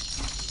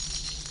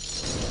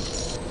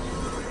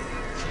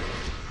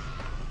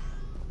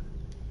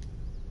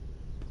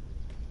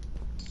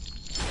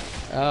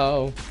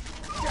 Oh.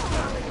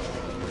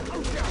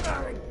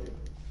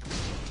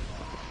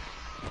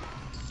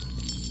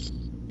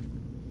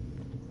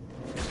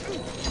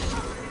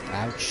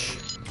 Ouch.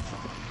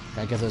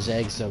 Gotta get those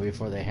eggs though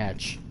before they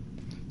hatch.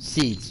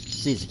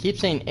 Seeds. I keep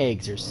saying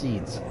eggs, they're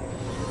seeds.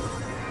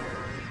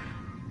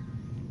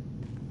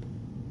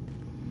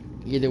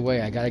 Either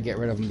way, I gotta get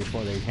rid of them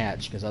before they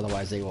hatch, because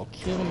otherwise they will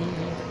kill me.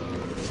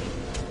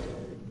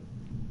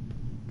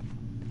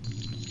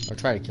 Or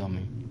try to kill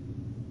me.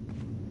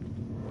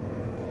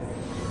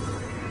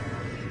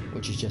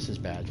 Which is just as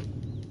bad.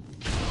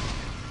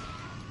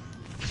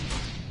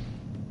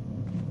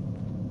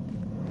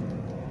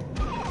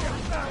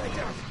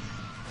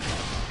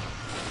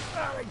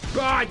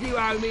 God, you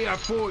owe me a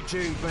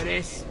fortune for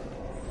this.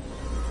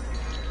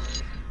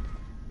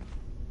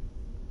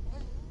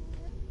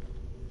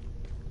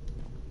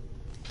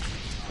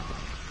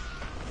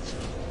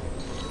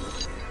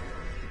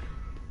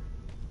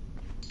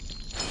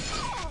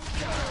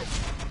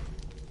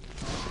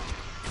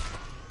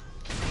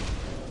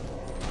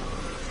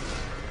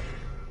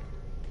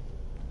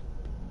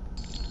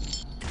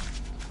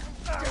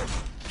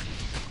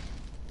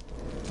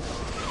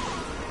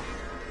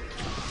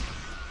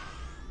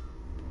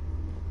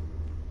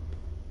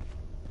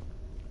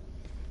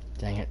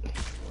 Dang it.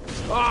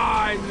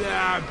 I'm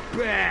the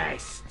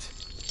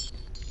best!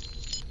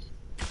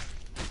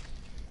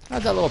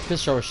 How'd that little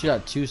pistol shoot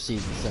out 2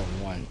 seeds instead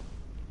of 1?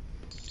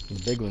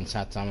 The big ones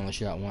have time only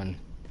shoot out 1.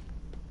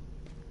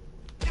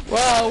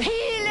 Whoa!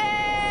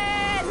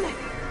 Healing!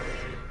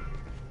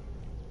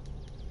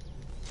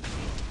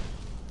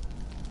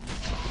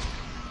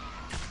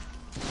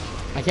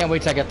 I can't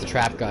wait till I get the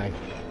trap guy.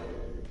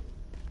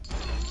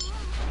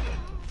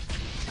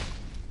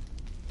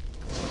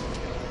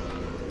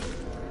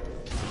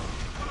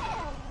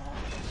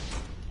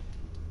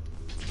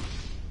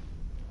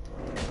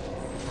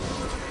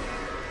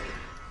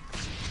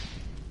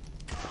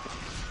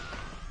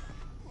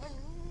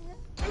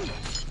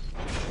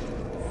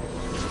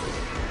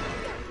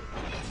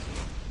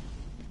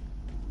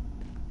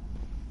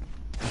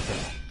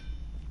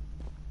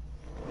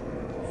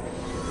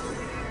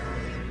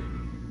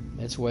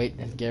 Let's wait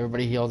and get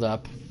everybody healed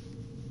up.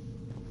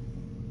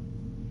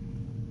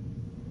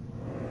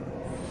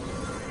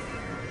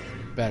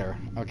 Better.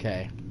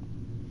 Okay.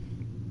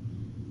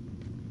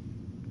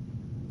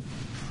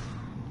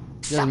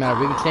 Doesn't matter.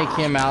 We can take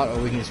him out,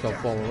 or we can just go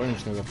forward. We're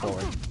just gonna go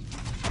forward.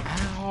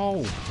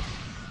 Ow!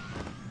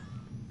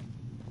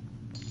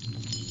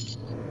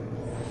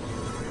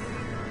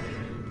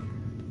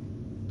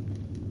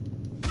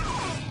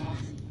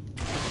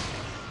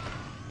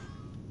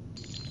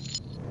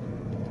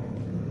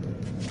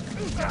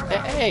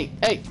 Hey!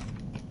 Hey!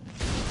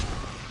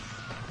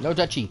 No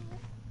touchy.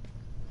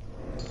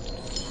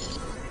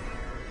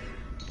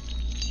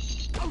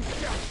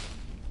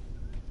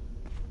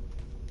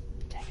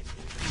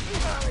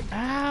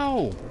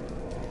 Ow!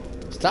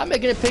 Stop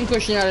making a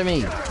pincushion out of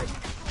me.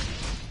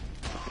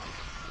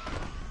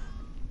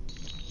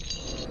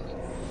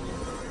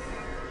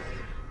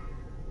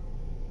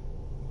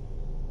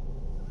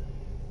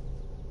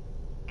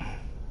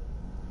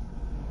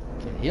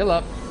 Okay, heal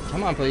up.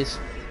 Come on, please.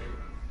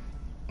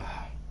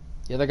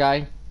 The other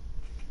guy.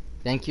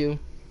 Thank you.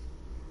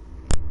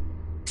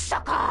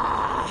 Sucker!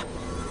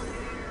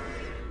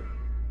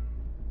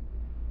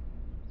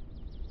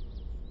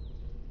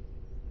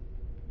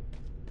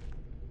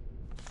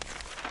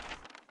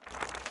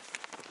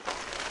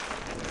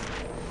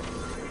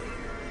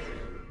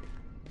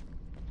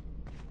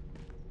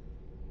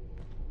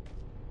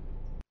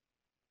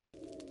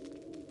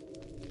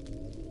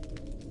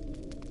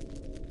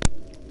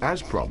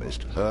 As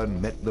promised, Hearn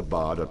met the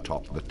bard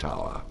atop the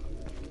tower.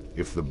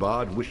 If the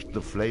bard wished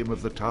the flame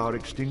of the tower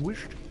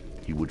extinguished,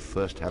 he would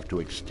first have to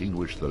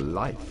extinguish the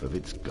life of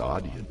its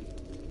guardian.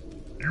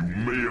 You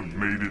may have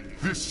made it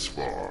this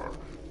far,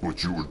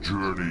 but your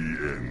journey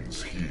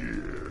ends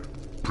here.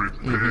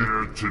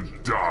 Prepare to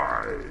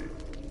die.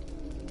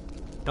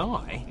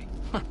 Die?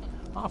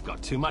 I've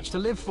got too much to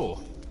live for.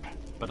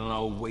 But an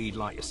old weed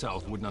like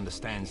yourself wouldn't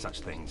understand such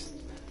things.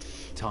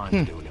 Time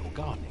to do a little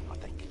gardening, I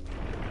think.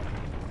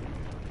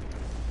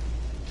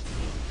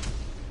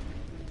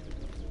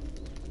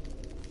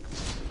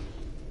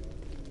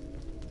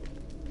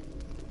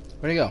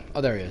 Where'd he go? Oh,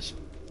 there he is.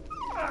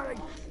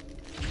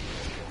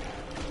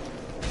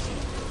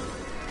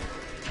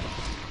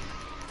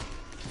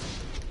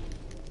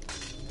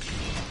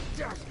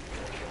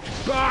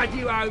 Bard,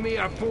 you owe me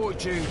a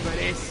fortune for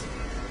this.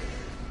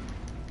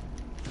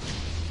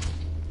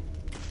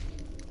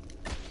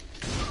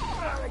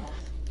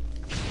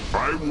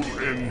 I will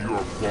end your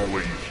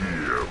folly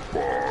here,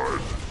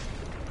 Bard.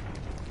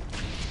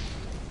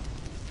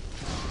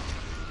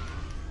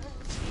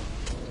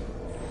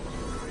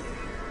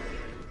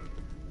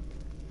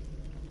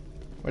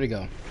 Where'd he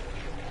go?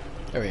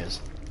 There he is.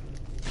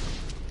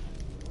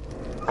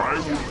 I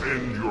will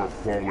end your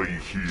folly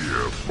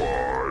here,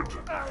 Bard.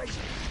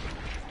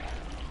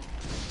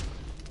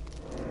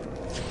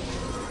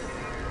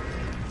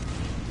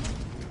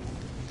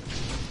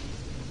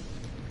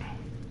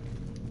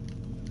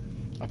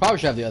 I probably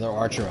should have the other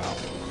archer out.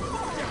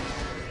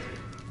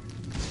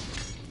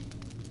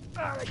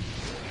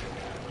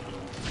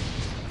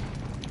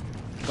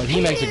 But he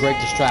makes a great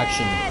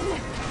distraction.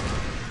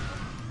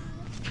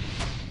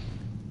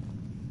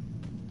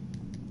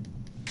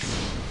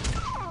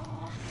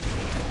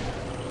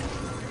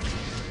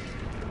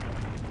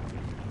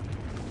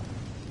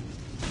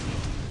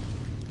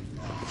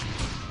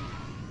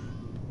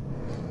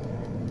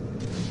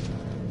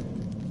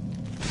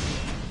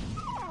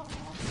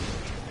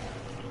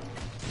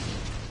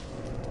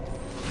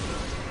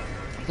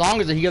 As long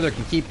as the healer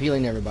can keep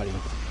healing everybody.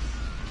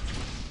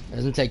 It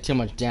doesn't take too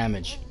much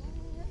damage.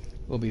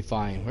 We'll be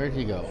fine. Where did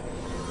he go?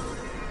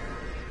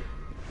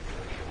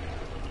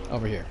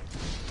 Over here.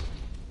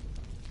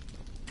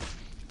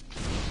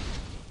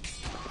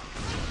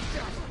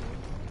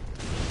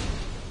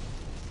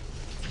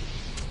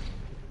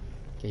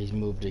 Okay, he's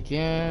moved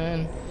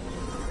again.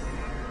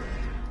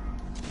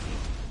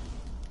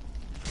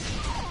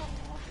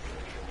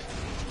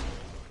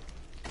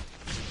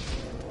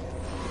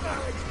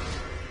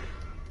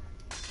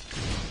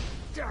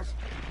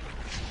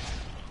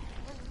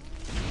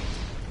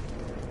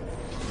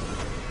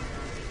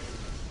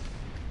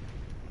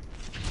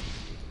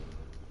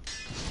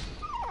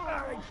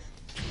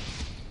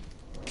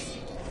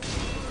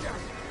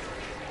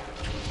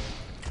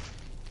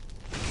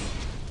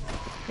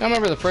 I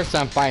remember the first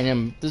time fighting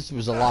him, this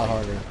was a lot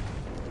harder.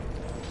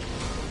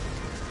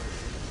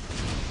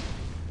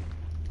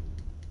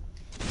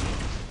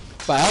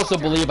 But I also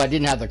believe I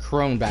didn't have the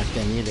crone back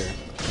then either.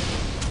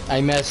 I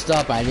messed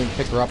up, I didn't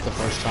pick her up the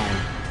first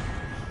time.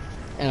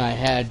 And I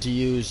had to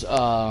use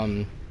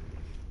the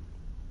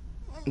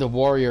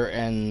warrior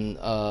and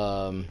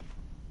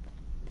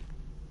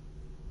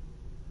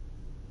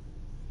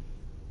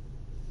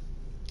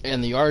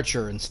the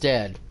archer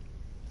instead.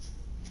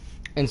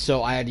 And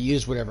so I had to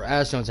use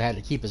whatever stones I had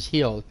to keep us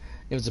healed.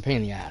 It was a pain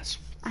in the ass.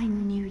 I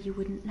knew you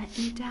wouldn't let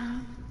me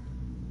down.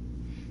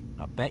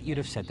 I bet you'd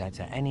have said that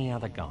to any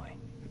other guy.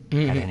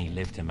 Had any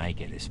lived to make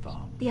it this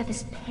far. The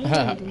others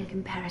paled in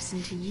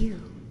comparison to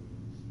you.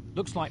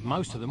 Looks like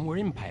most of them were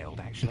impaled,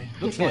 actually.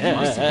 Looks You like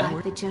most of them survived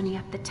were... the journey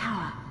up the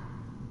tower.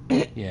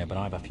 Yeah, but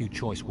I have a few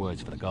choice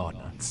words for the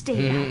gardener.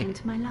 Stay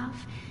valiant, my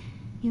love.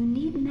 You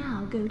need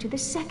now go to the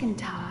second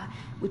tower,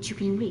 which you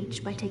can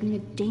reach by taking a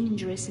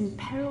dangerous and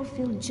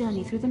peril-filled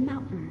journey through the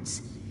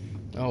mountains.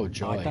 Oh,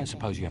 joy. I don't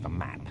suppose you have a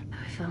map.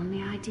 If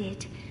only I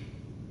did.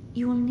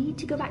 You will need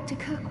to go back to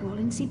Kirkwall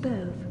and see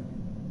Bove.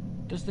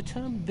 Does the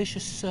term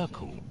vicious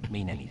circle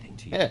mean anything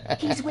to you?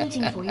 He's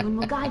waiting for you and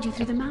will guide you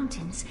through the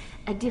mountains.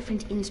 A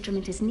different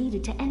instrument is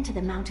needed to enter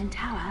the mountain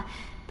tower.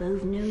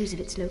 Bove knows of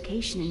its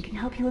location and can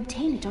help you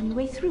obtain it on your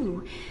way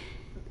through.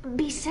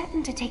 Be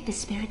certain to take the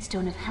Spirit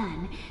Stone of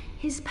Han.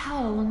 His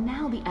power will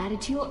now be added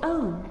to your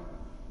own.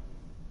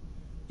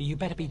 You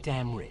better be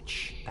damn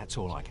rich. That's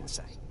all I can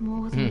say.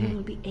 More than you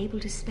will be able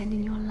to spend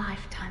in your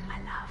lifetime, my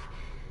love.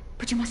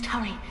 But you must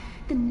hurry.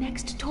 The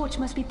next torch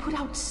must be put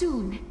out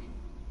soon.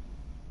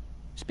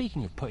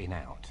 Speaking of putting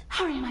out...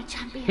 Hurry, my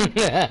champion.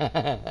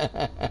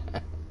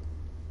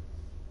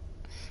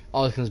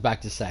 All it comes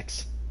back to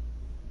sex.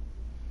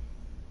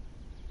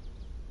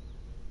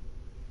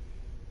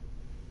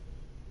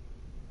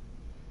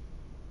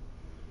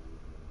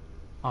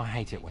 I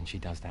hate it when she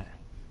does that.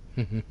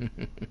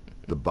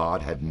 The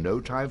bard had no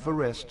time for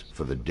rest,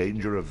 for the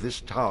danger of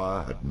this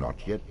tower had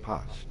not yet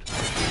passed.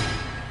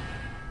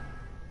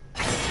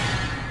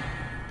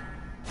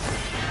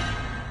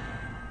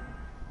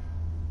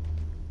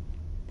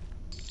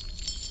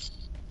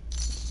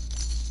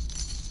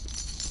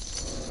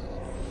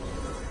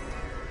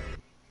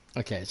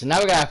 Okay, so now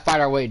we gotta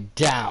fight our way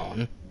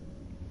down.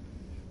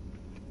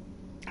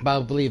 But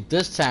I believe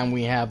this time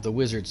we have the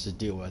wizards to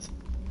deal with.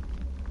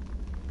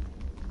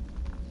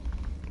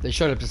 They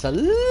showed up just a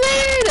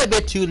little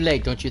bit too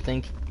late, don't you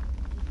think?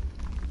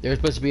 They were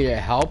supposed to be to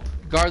help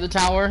guard the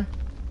tower.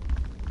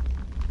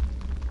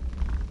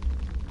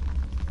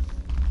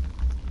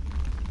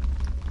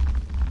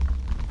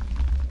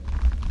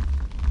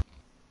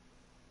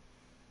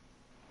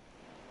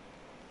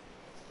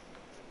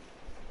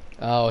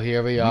 Oh,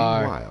 here we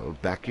are. Meanwhile,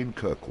 back in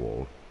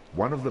Kirkwall,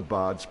 one of the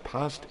bard's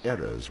past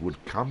errors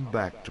would come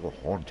back to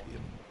haunt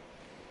him.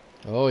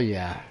 Oh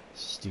yeah,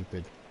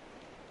 stupid.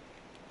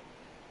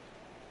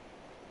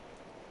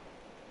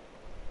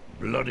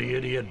 Bloody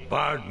idiot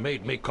bard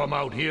made me come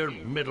out here,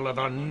 middle of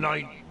the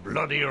night,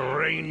 bloody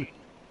rain.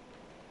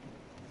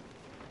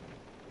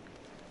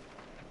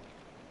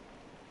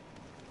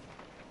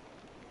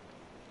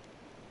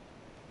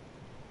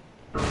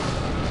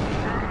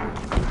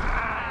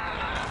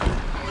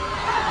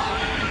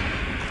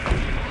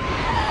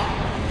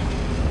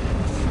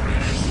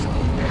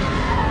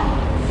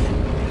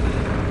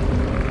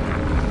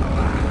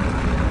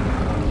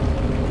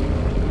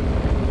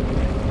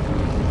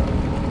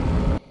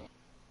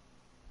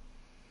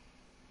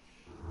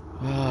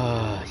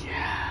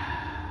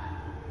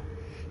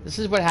 This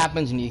is what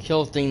happens when you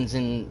kill things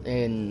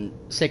in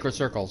sacred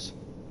circles.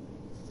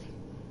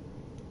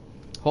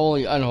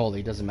 Holy,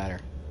 unholy, doesn't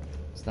matter.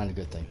 It's not a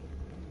good thing.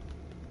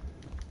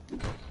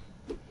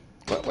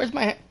 Where's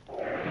my...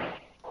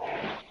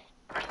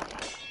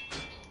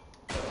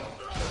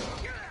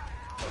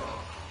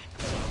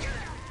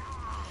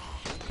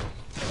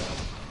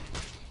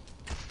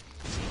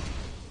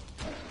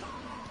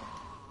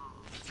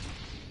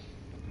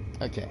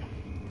 Okay.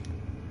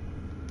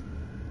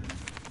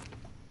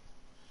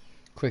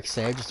 Quick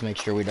save just to make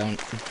sure we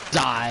don't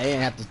die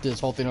and have to do this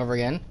whole thing over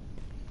again.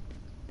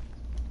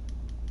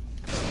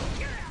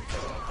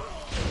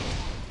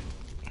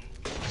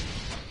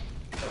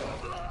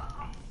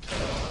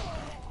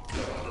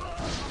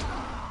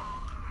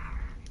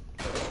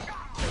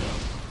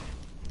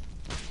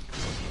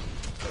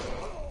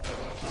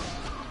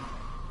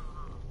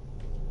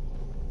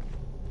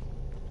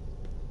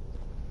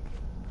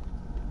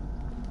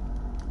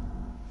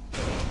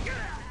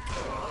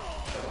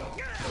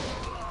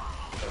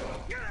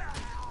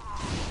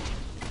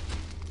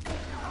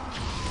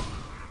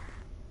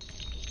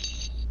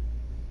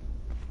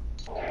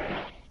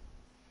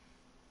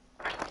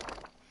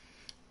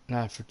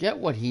 Now I forget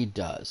what he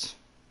does.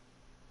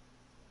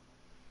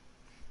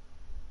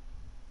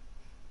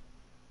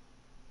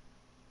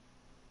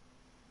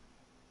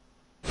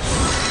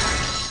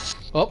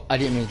 Oh, I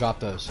didn't mean to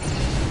drop those.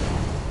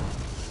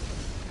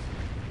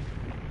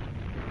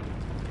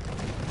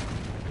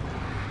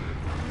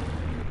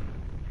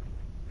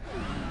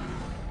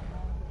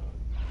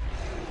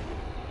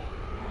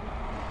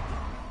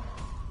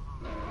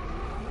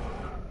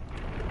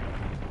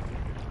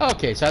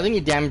 Okay, so I think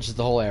he damages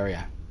the whole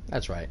area.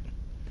 That's right.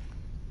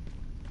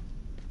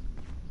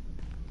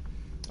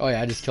 Oh yeah,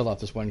 I just killed off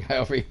this one guy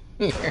over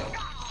here.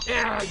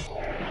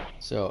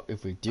 So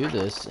if we do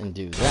this and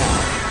do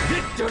that...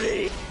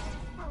 Victory!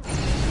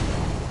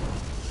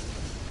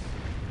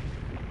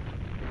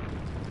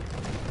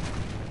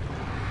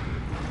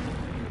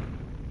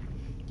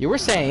 You were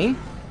saying...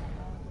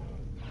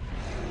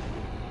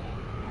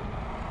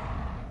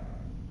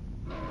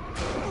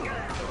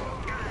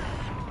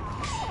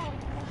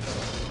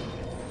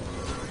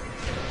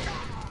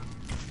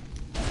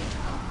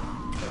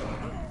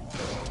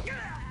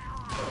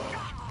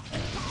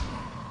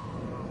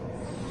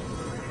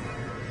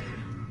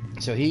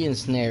 So he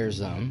ensnares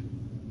them.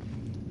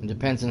 It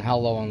depends on how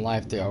low on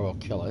life they are, we'll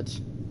kill it.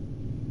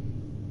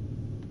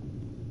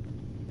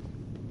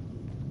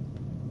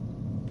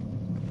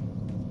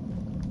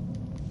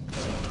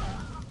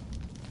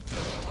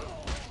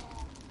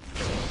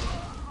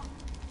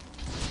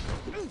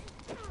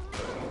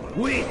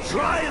 We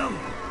triumph!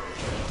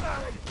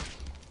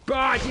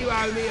 But you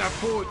owe me a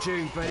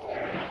fortune for...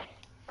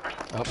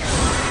 Oh.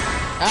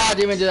 Ah,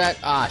 didn't even do that.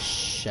 Ah,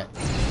 shit.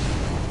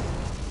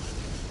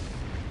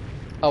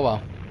 Oh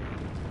well.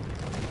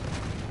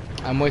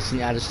 I'm wasting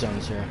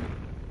Adderstones here.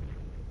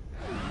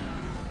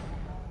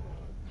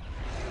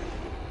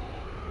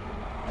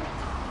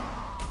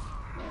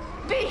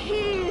 Be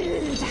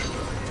healed!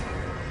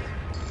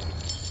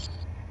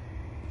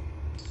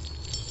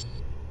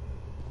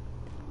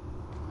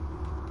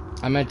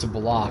 I meant to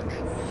block.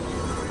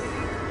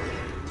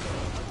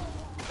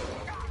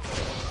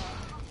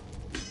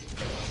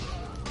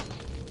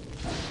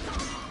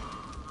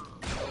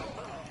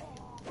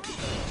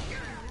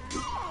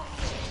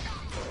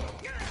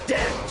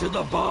 Death to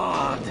the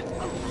bard!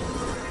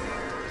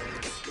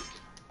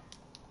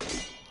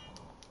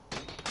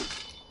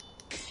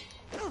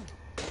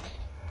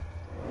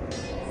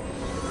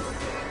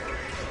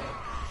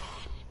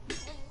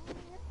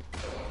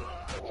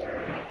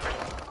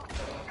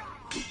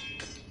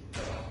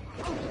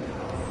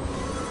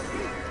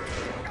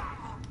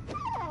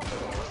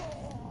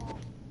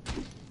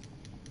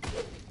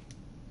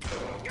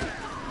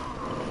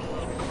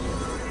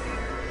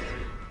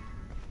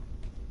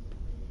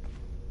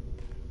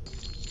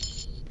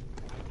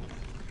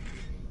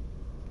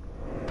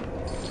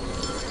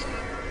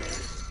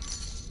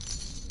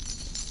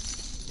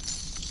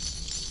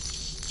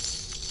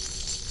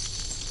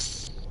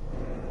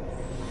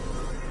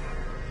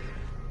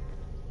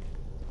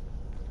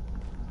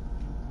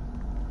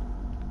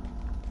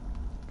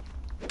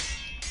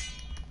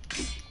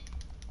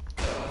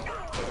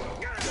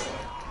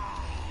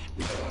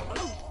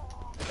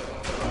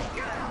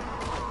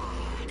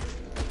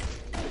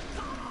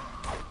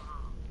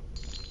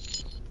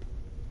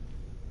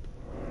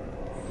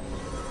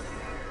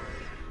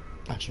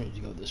 I should need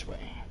to go this way.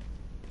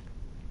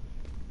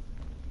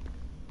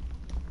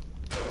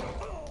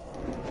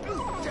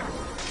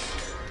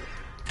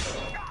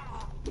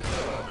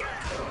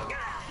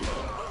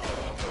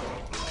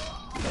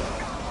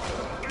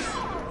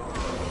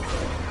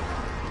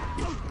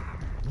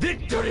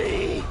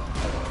 Victory!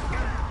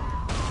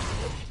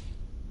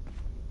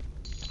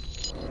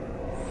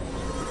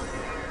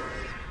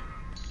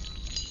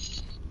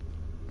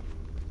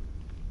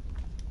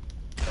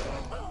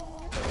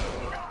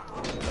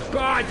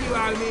 God, you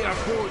owe me a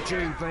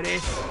fortune for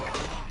this.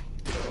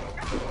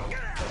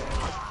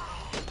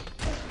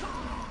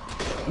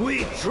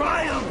 We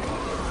triumph!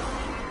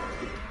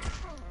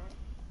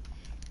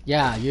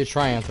 Yeah, you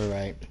triumph,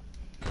 right.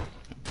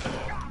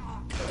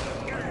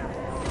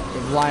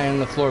 If lying on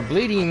the floor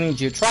bleeding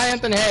means you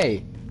triumph, and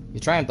hey, you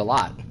triumphed a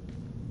lot.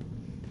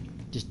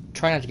 Just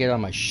try not to get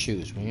on my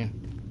shoes, will you?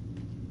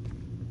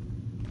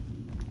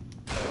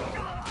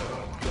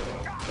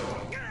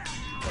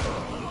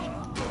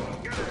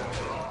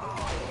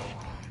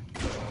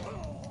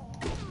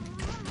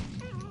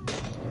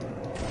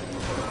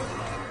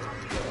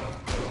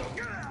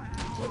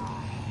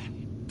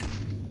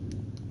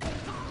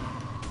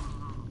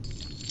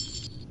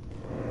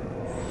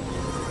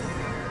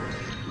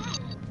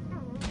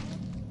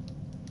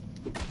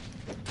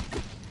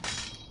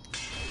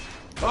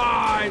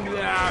 I'm the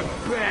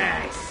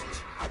best!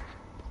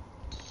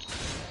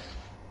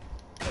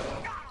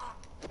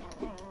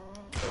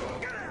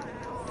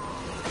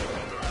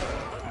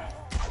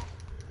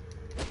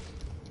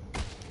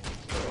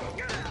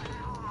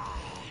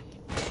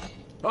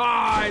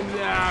 I'm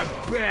the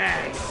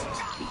best!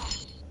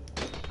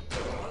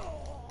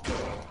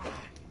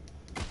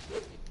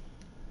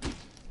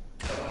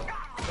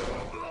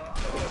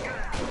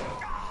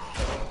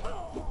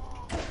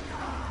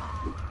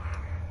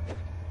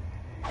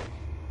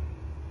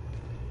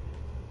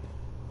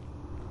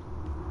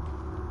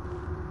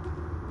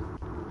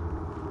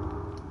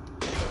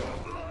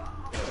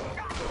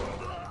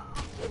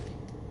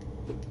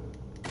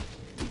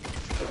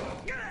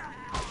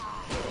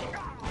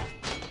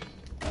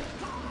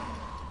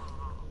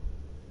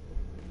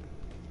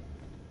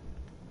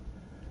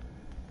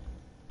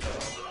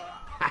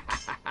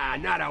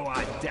 Another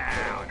one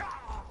down.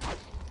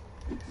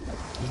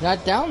 He's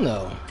not down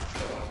though.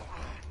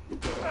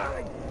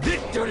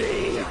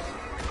 Victory!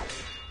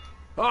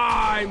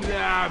 I'm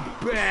the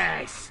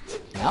best!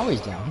 Now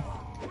he's down.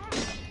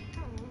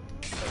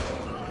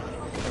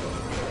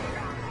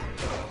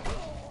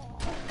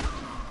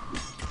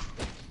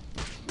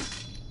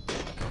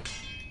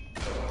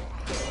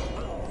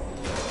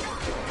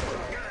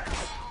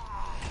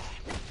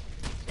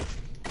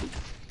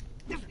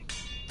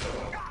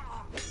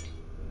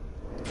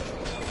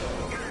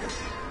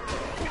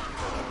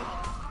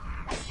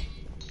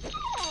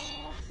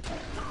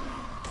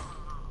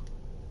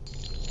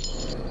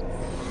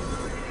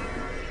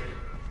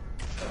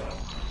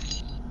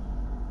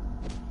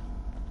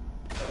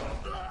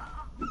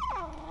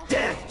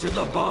 to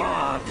the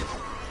bard!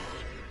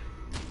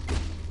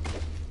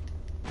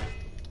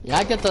 Yeah,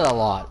 I get that a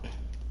lot.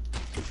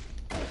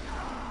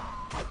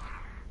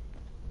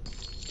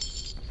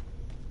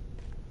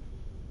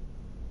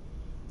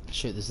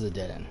 Shoot, this is a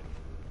dead end.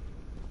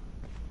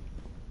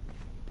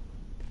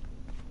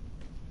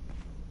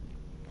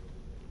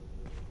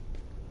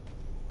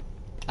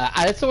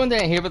 That's the one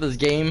thing I hate about this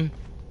game.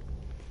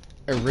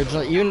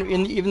 Originally,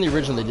 even the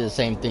original, they did the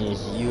same thing.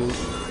 Is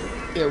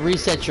it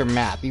resets your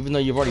map, even though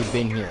you've already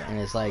been here, and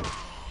it's like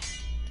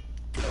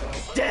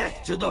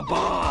death to the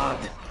bard.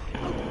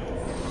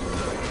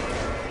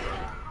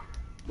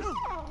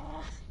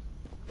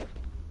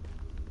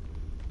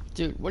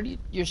 Dude, what are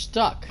you're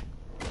stuck.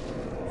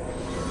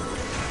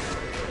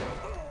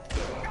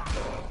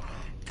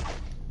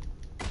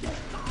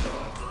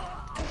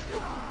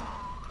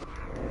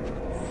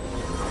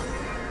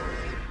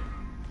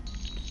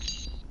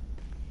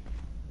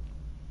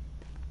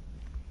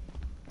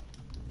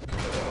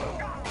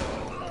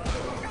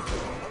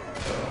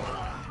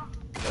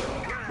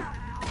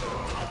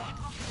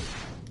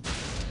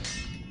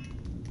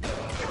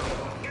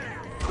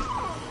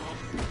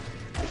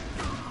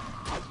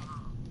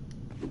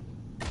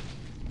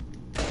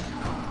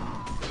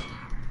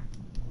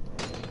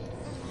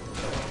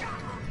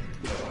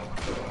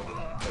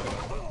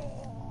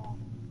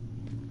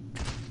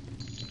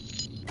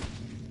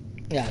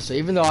 Yeah, so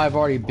even though I've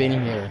already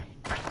been here,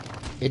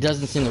 it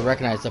doesn't seem to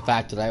recognize the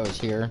fact that I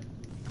was here.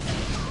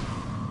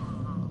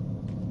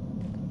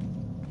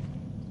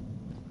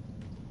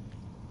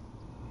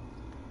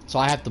 So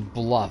I have to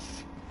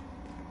bluff.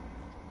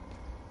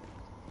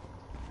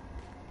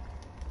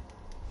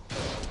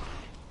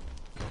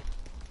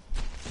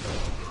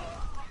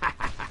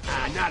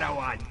 Another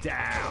one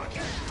down.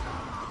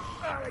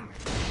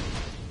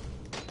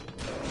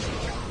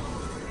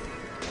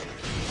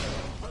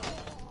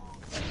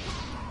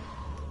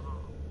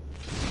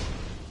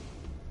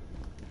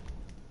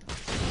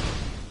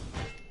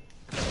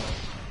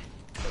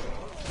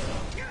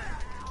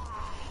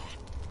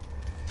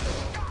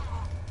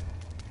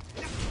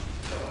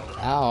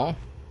 Ow.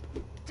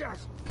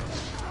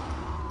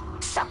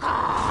 Sucker!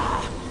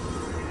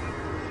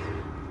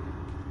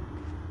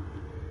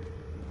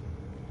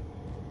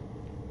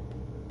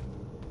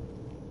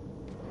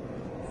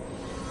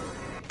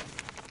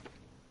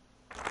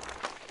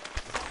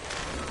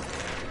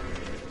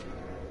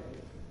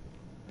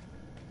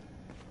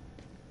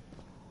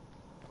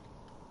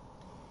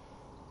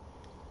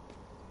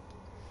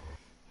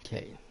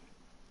 Okay.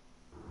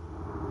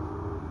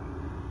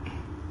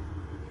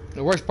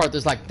 The worst part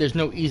is there's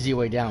no easy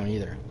way down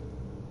either.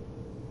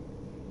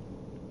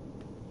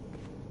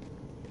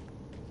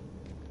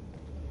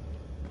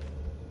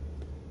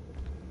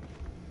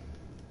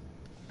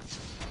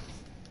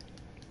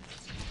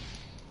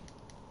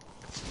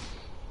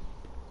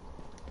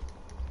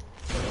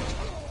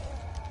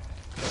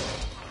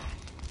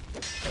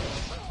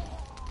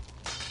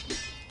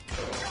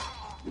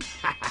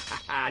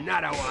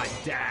 Another one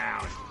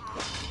down.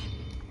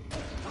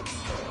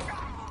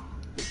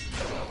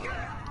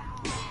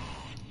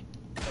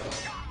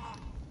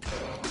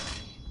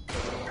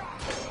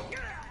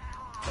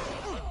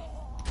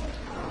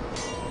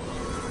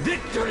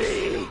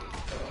 Victory!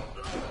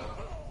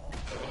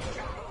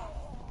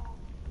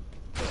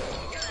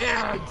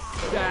 And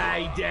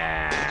stay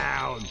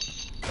down!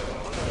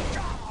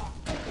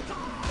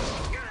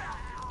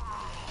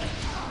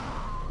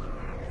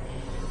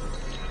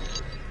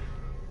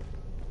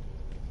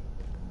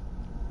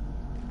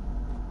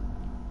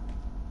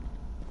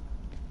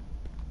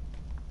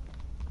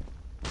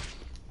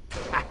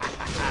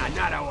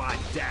 Another one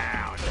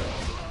down!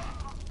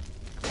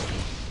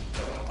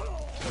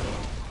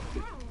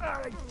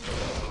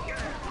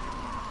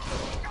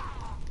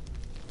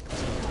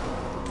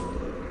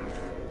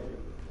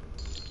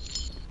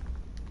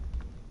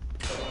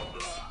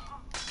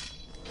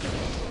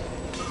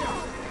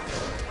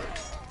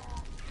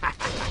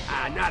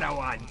 Another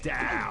one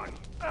down!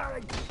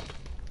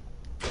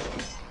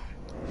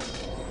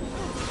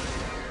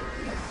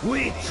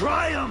 We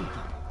triumph!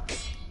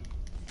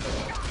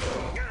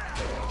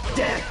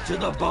 Death to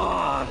the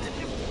bard!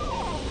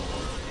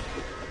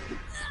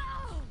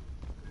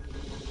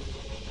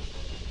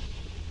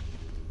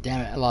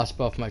 Damn it, I lost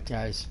both my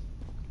guys.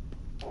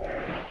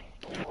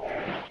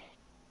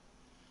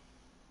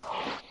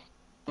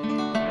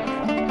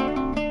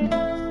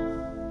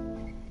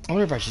 I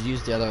wonder if I should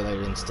use the other light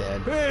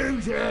instead.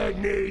 Whose head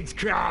needs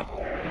crap?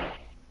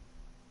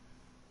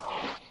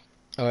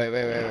 Oh,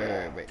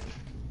 wait.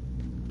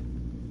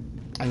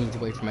 I need to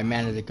wait for my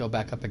mana to go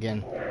back up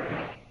again.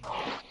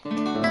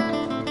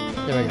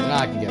 There we go, now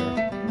I can get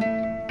her.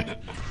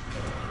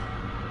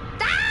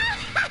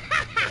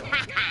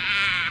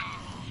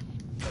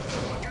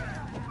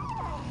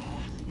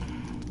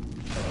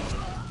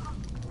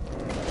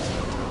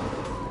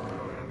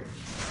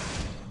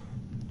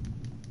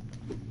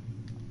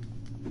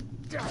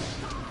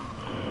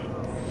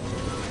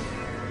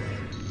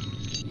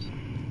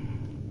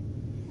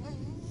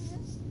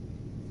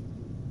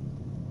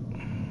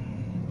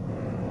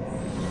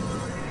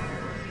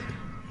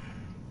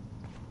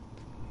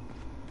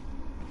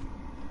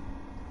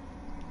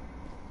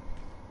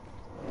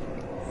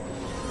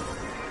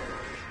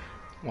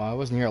 Well, I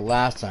wasn't here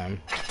last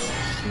time.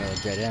 It's another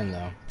dead end,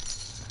 though.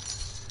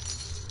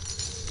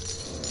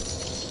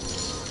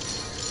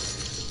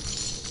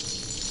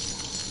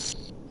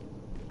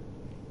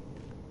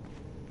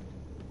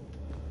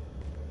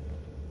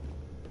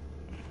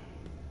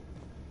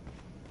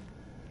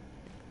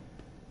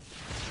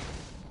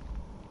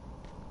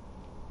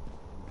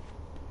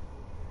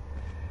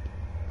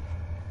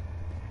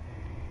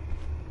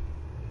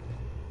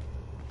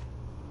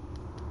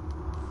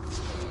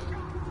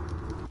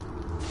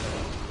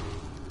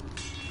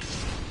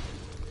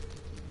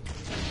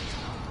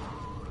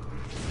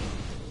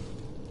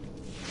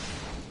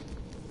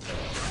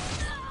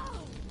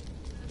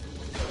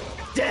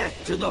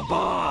 Death to the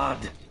bard!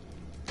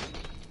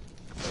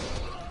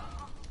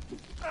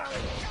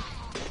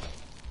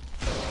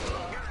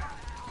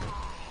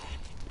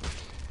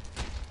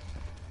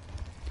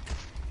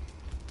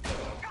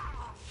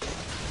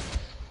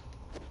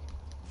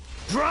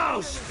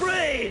 Drow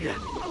sprayed!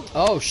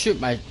 Oh shoot,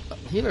 my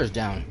healer's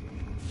down.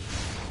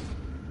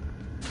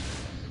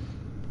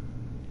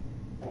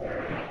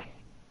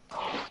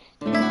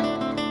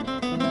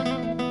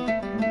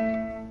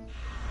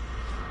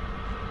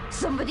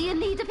 Somebody in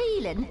need of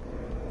healing?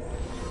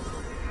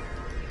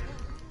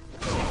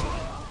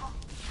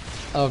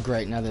 Oh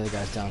great, now the other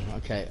guy's down.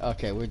 Okay,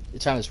 okay,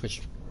 it's time to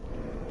switch.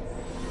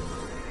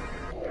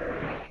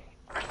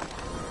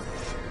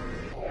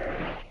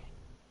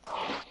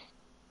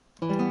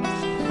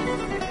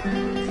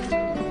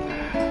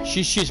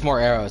 She shoots more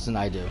arrows than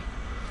I do,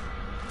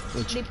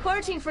 which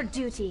Reporting for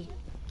duty.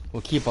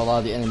 will keep a lot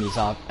of the enemies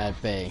off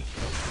at bay.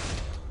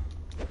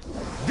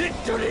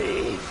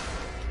 Victory!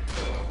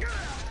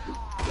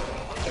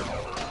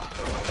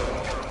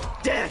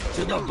 Death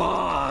to the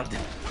bard!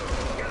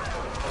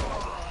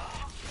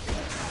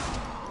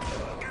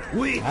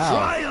 We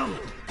triumph!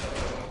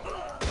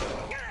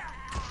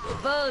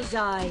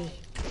 Bullseye.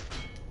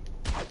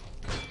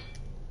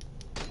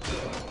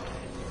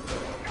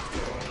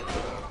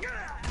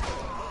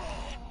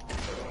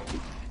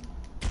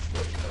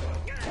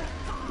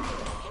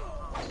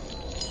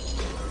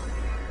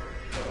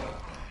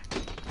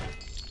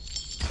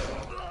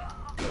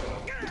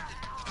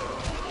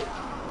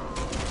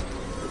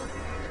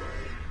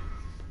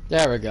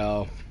 There we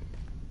go.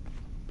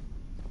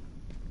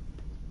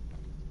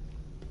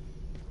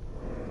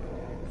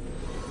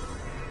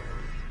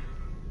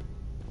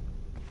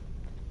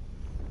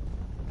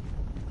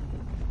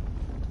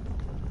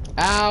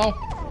 Ow!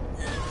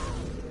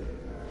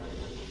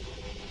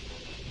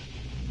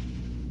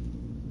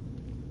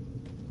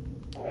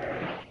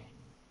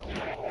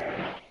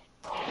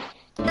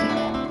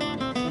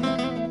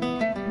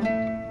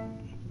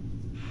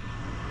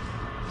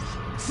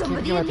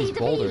 Somebody in need of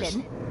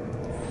healing?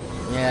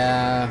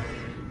 Yeah.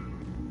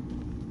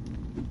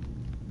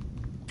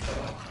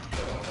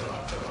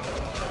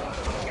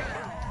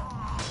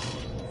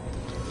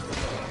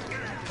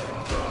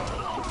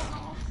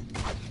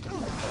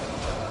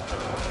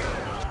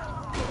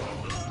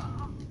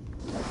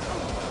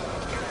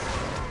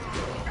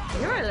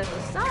 You're a little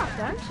soft,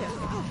 aren't you?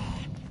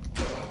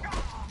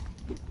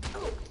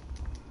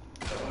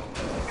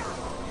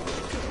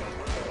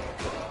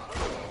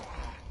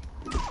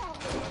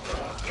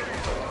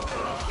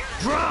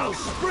 Drow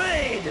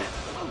sprayed!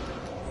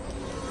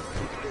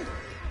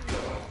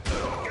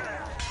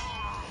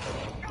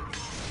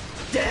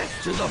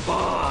 Death to the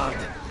bard!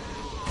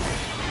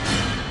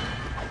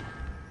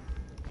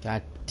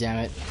 God damn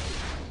it.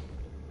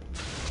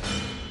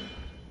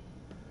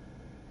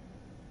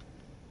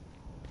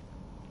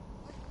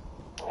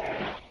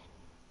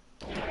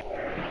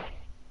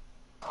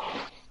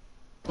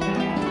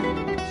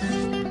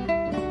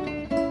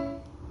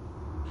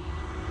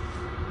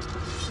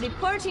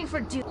 Reporting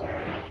for duty.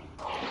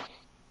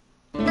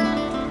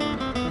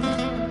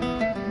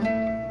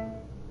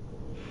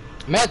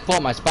 I may have to pull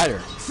out my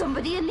spider.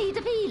 Somebody in need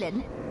of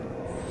healing?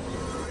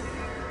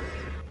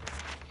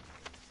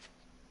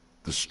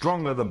 The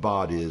stronger the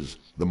bard is,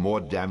 the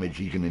more damage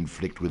he can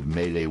inflict with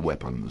melee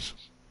weapons.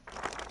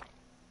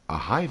 A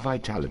high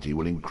vitality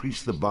will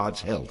increase the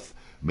bard's health,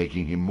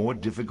 making him more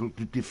difficult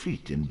to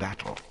defeat in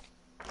battle.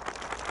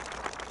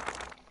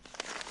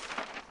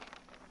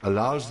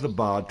 Allows the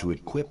bard to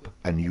equip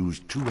and use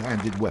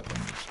two-handed weapons.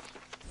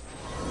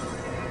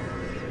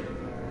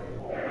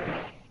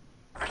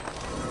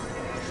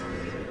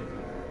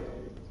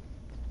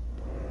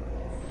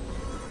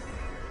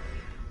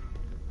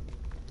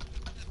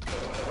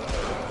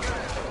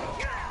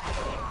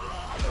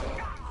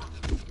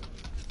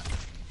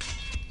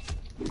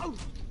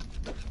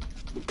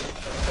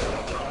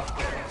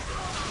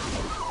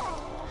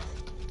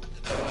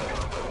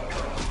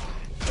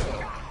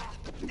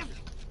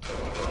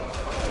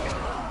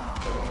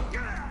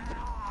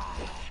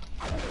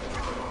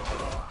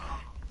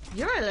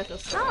 You're a little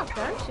soft,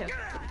 aren't you?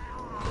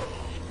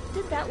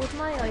 Did that with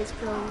my eyes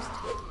closed.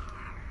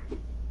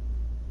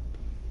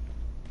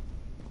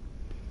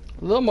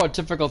 A little more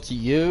difficult to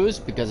use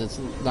because it's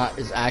not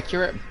as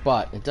accurate,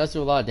 but it does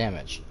do a lot of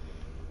damage.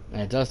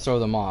 And it does throw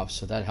them off,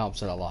 so that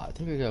helps it a lot. I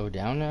think we go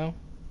down now.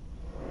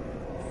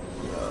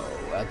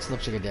 It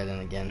looks like a dead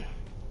end again.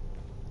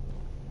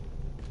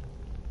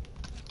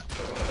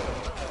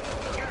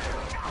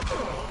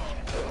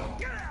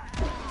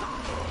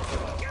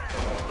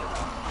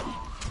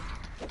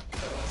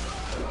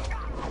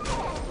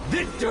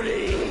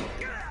 Victory!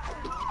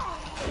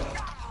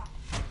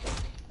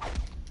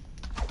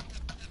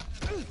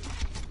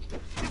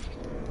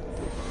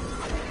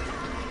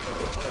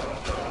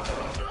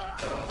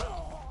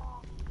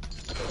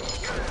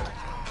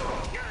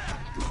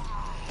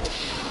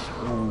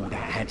 Ooh,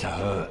 that had to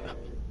hurt.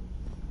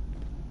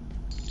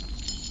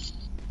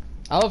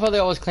 I love how they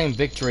always claim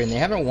victory and they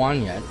haven't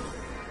won yet.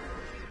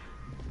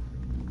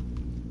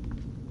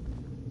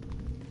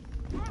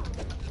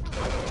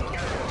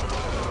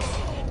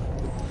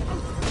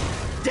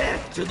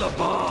 Death to the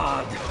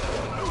bard!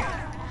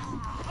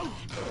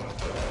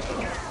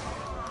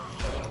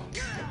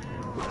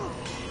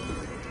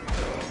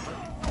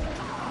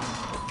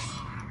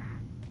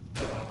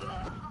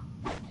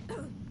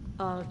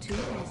 All too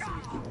easy.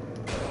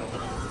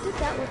 Did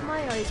that with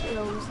my eyes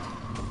closed.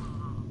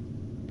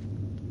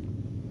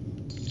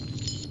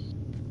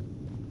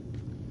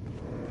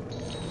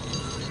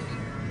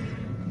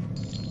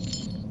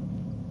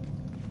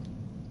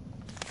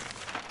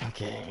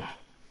 Okay.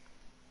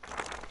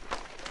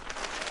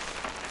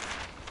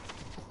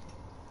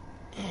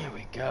 Here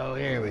we go,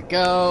 here we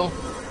go.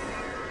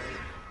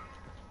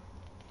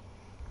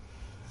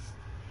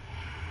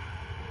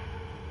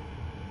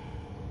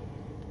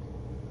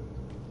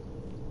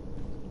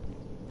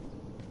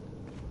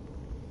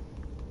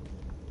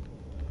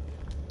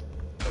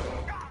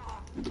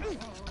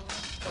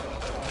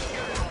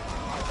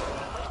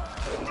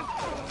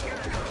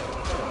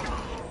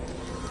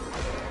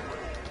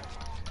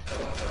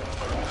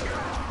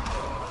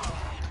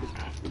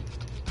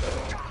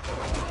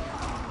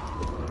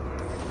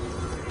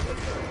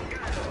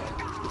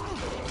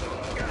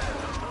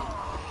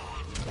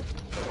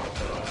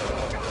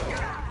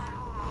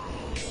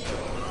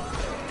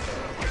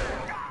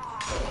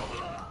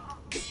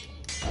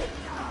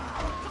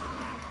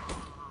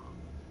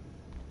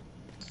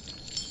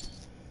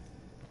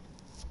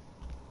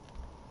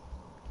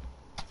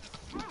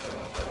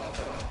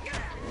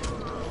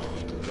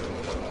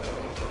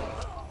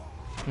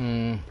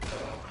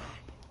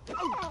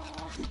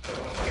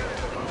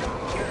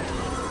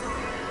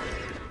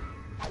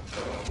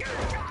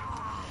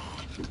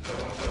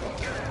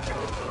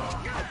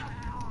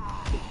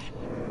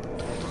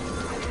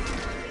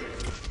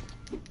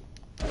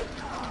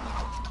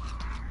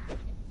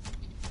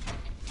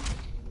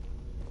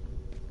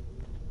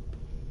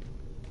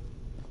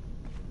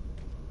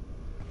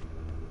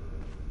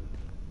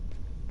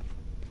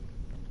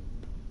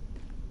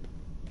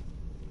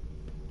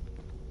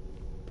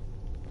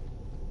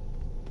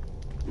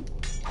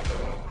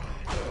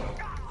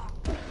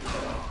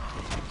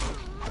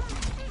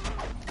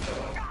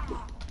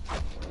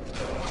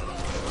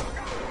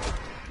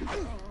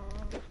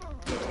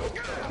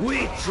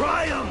 We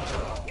triumphed!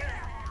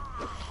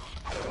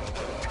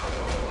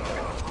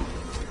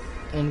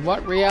 In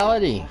what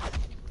reality?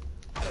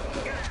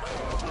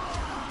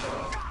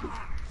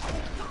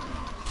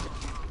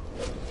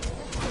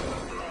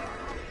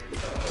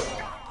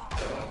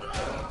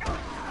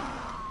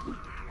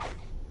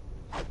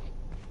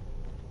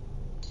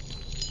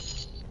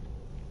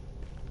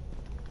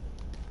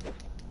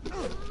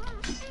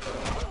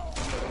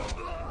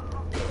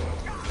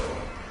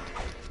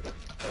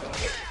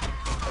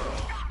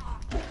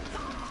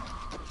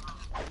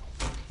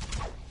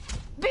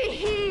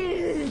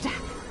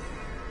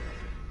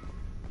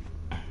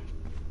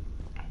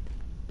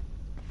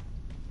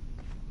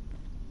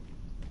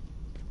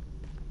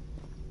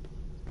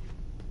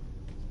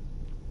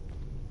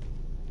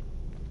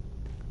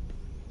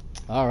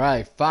 All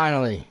right,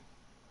 finally.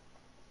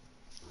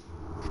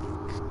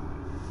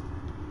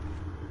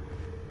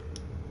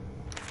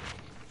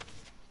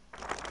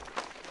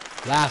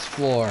 Last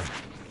floor.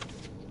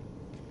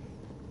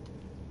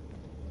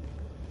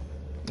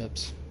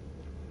 Oops.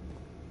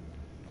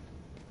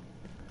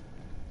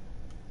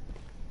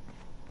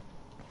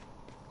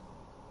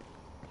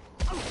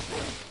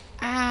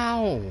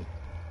 Ow!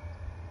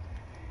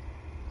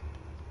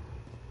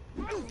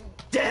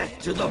 Death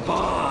to the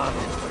bard!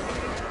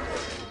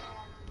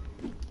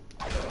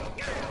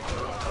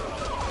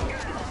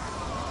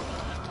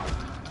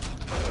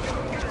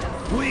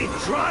 We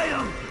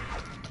triumph!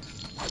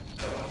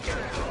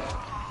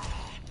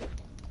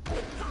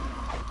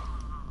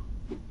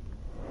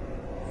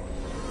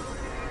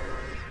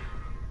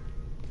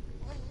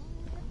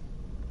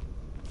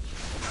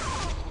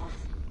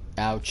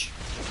 Ouch.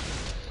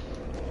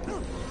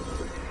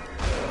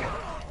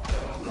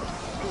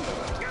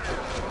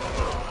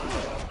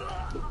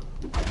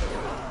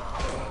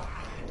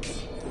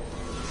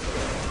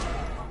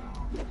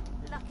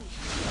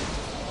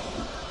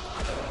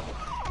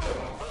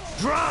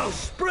 Drow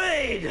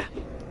sprayed!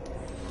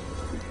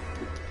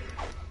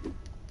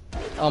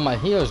 Oh, my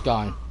healer's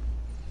gone.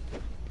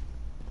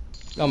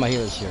 Oh, my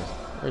healer's here.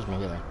 Where's my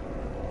healer?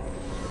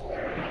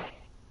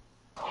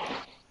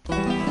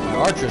 My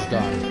archer's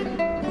gone.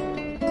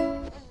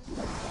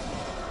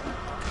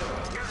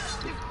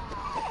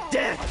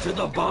 Death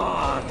to the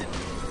bard!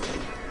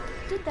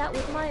 Did that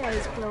with my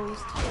eyes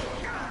closed.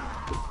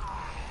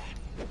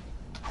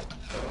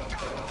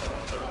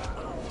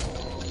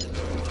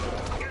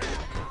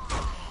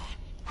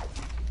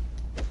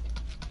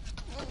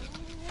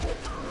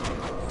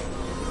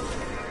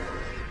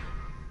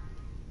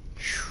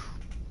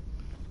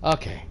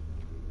 Okay.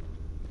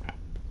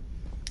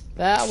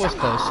 That was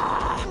close.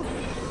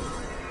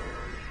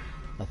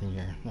 Nothing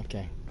here.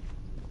 Okay.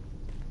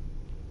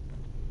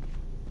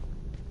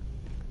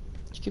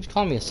 She keeps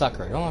calling me a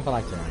sucker. I don't know if I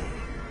like that or not.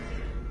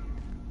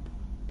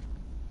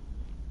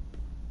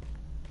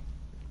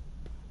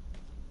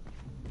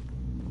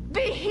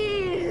 Be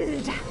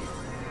healed!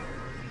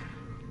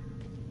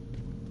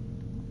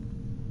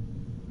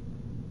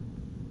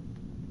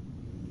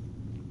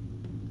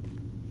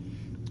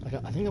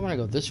 I think I want to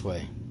go this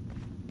way.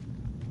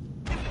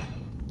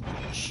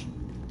 Ouch.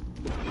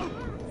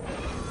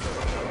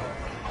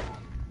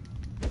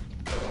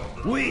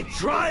 We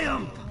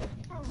triumph!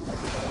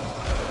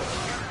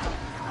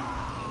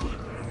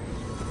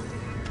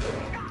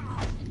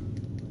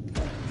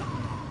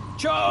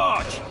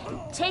 Charge!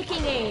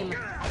 Taking aim.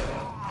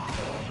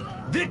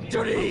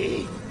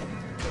 Victory!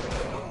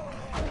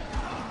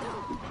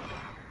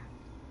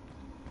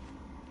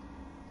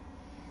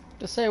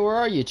 Just say, where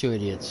are you two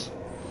idiots?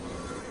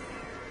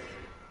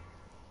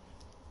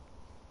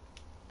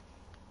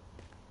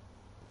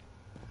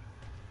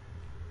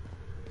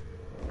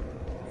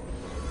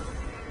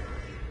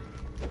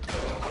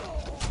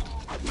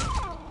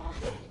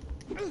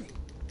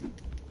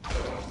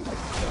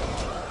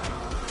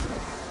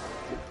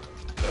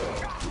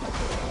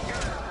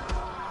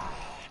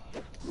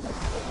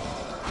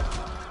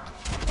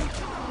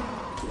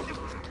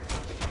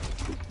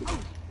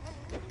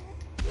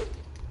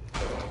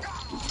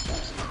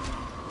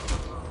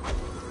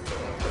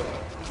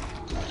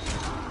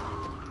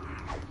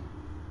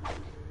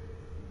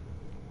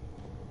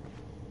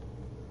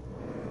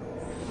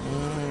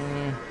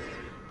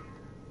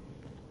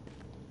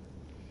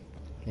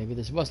 Maybe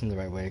this wasn't the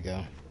right way to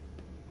go.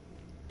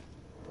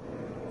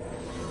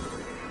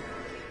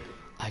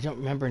 I don't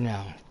remember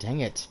now.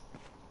 Dang it.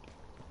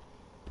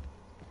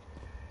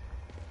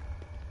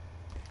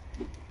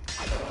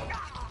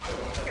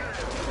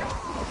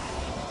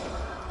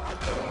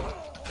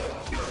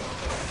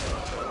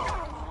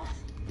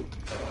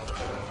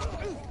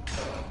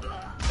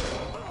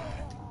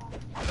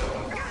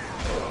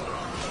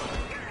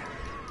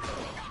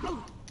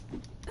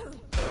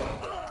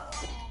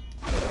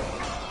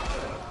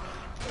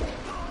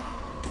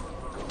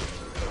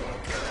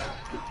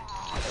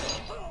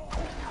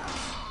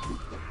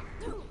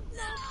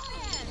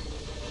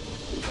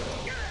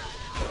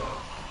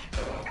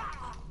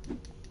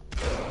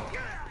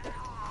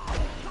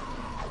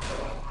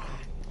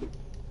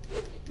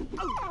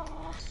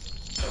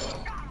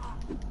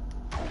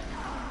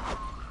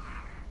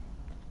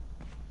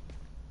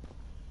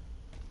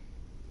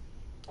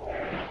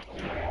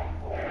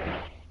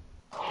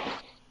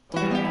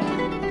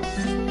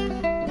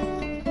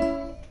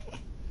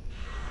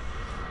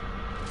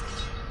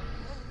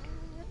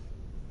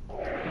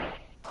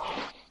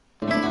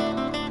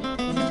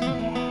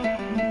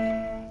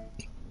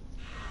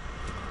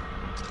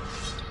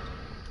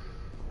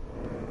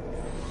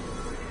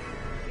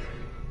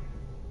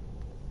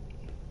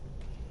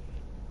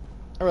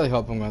 I really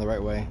hope I'm going the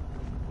right way.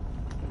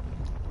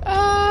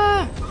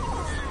 Ah!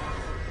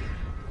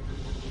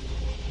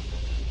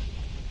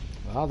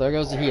 Well, there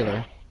goes the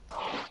healer.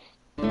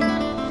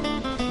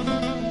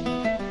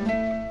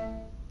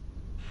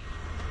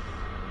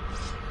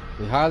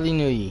 We hardly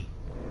knew ye.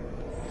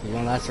 You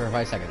don't last for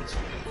 5 seconds.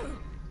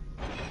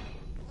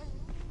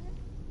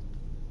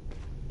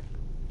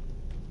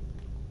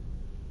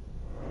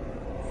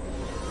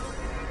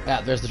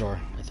 Ah, there's the door.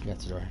 I think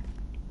that's the door.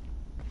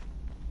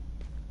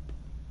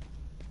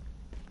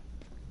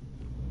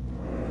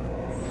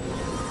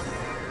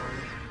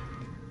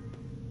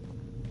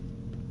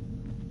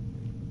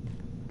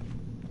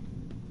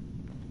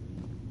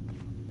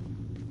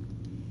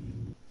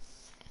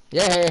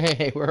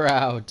 Yay, we're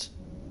out.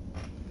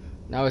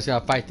 Now he's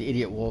gotta fight the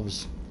idiot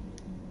wolves.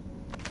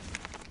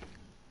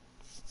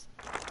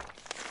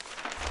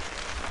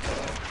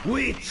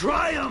 We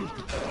triumph!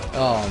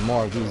 Oh,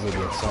 more of these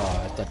idiots.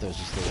 Oh, I thought those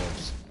were just the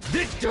wolves.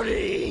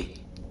 Victory!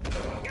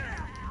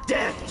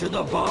 Death to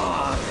the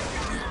bard!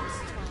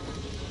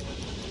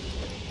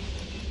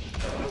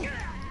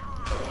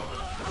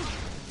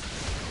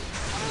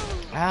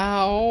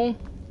 Ow!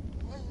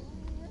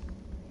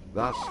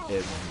 Thus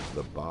ends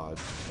the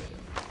bard's tale.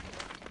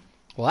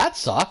 Well, that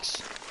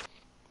sucks.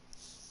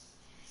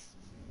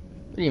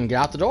 We didn't even get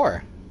out the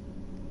door.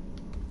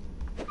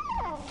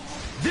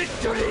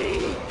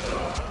 Victory!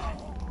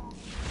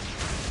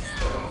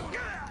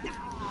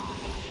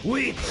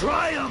 We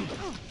triumph!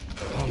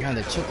 Oh man,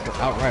 they took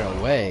her out right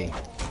away.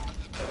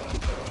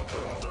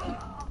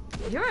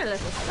 You're a little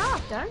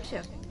soft, aren't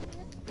you?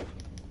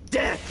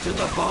 Death to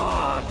the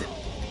bard!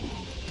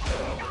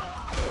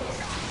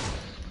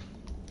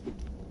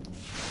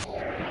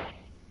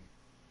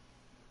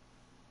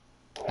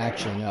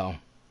 Actually, no.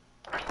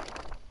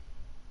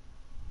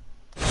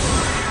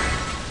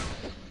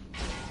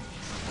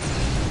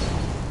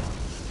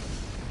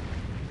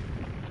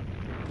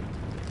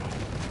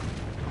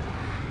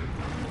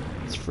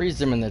 freeze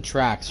them in the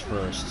tracks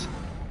first.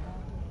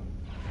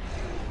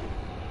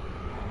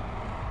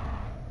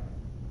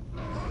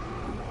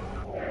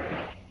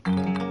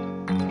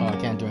 Oh, I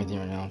can't do anything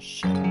right now.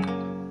 Shit.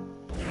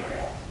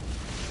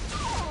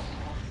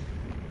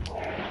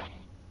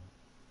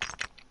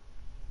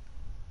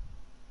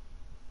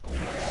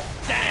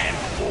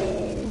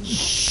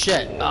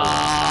 Shit.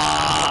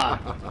 Ah!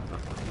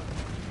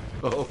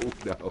 Oh,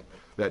 no.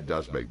 That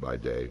does make my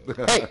day.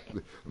 Hey!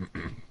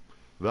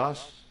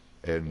 Thus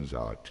ends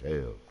our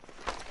tale.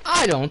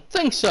 I don't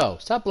think so.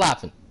 Stop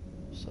laughing.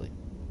 Silly.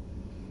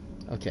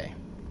 Okay.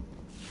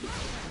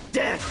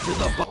 Death to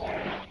the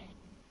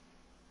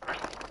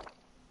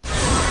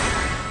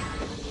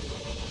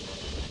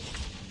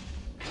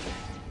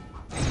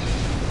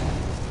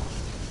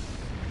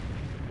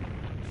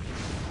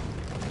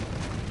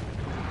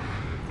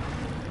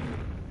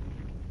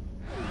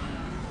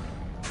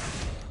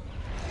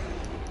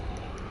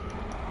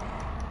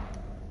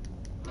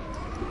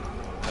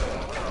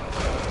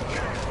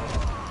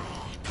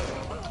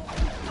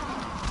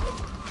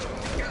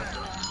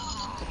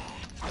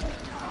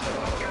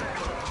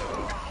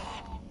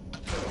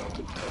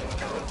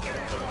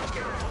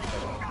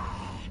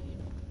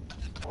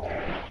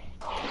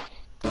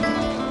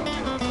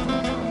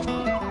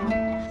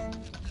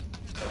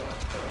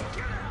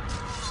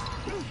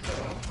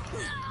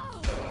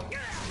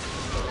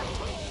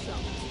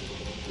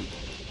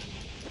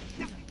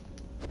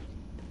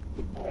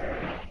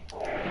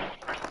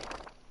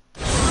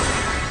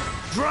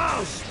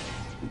Drows!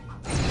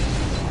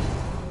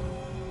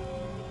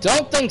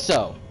 Don't think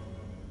so.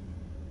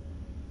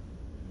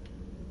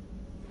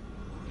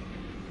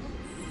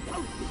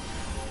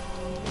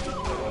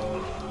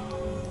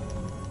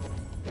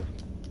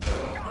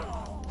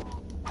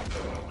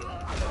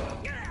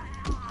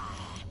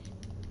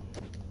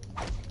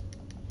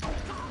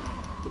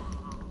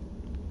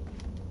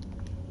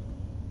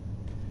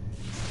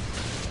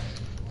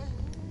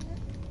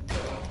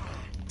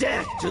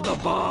 Death to the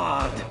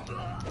bard!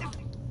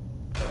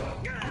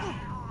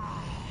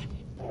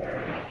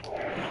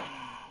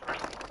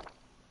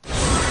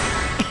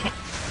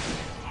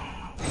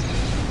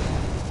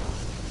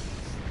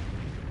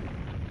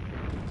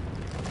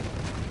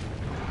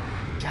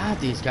 God,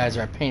 these guys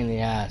are a pain in the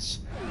ass.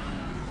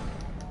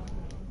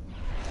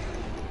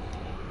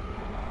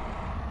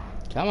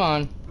 Come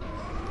on.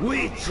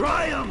 We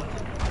triumph!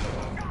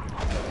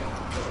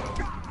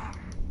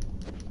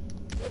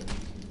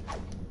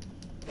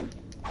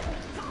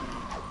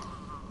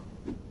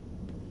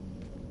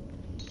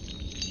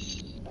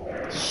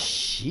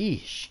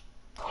 Sheesh.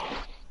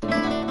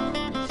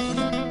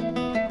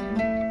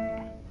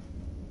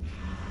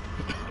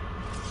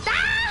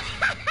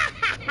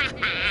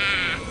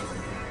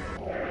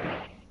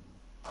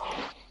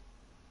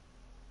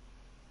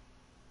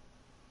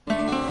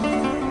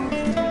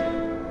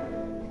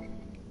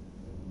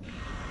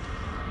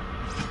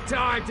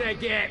 Time to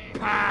get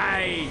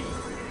paid!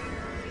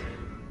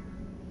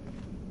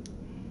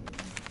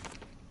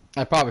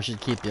 I probably should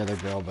keep the other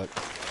girl, but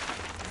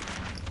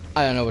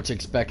I don't know what to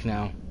expect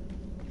now.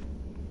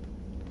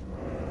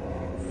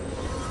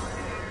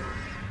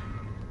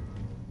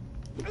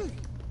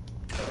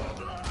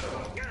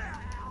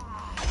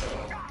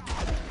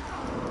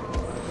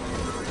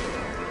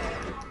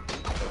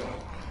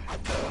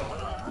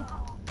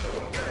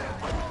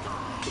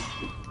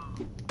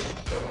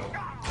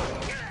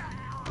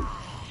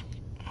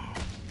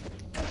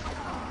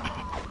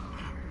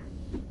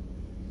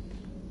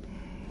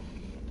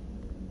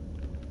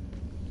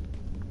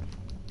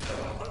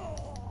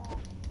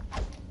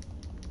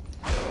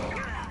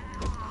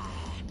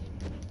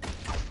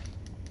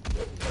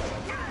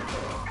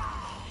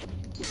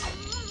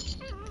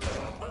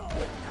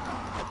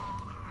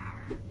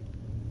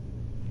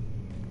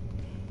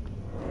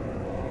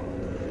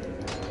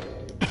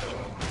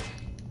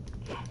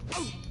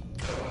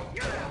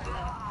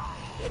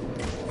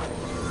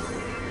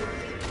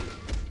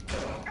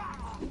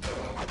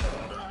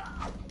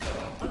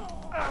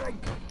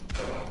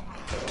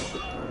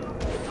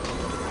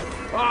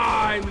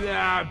 I'm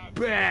the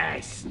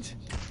best!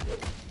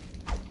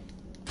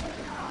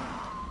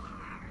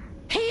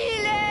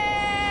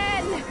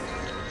 Healing!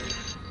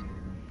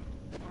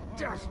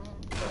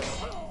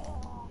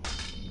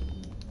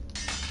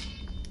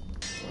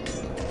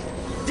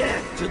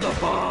 Death to the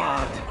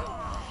bard!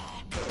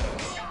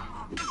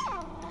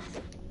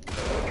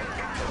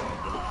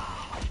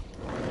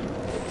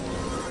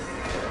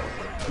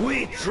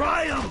 We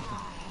triumph!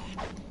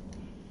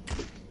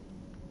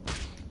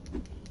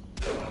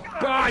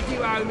 Bard,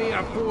 you owe me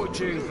a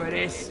fortune for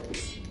this.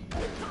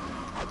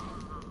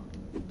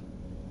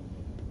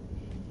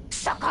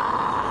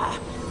 Sucker!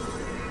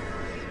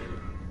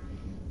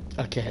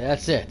 Okay,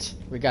 that's it.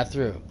 We got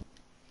through.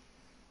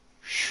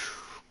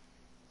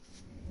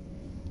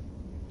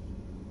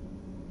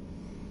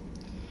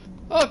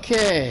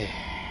 Okay.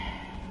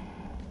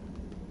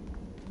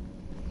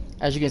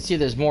 As you can see,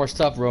 there's more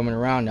stuff roaming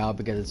around now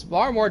because it's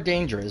far more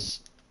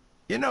dangerous.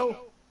 You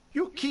know,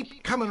 you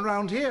keep coming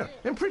around here,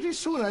 and pretty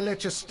soon I'll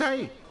let you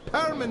stay.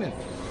 Permanent.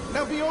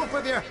 Now be off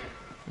with you.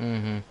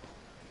 Mm-hmm.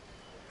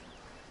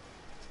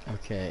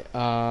 Okay,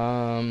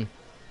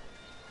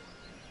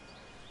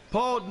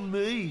 Pardon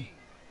me.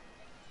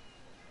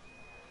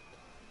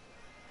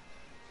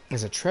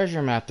 There's a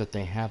treasure map that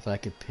they have that I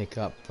could pick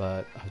up,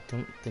 but I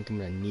don't think I'm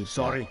gonna need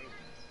Sorry.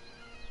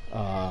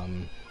 that.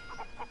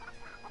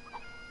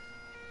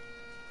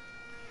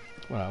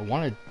 What I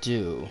want to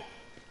do...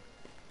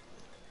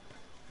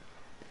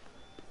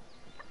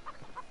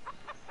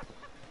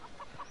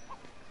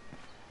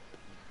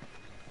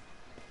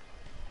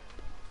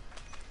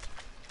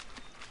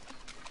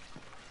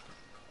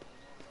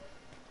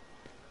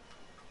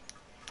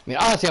 I mean,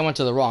 honestly, I went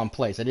to the wrong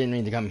place. I didn't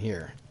mean to come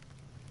here.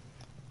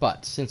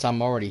 But, since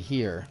I'm already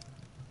here...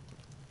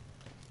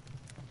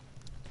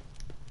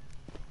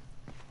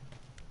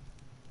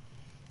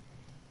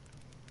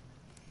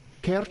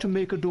 Care to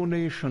make a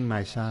donation,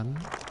 my son?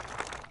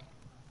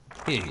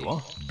 Here you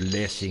are.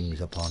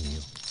 Blessings upon you.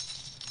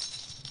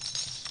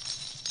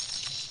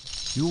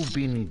 You've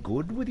been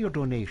good with your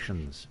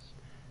donations.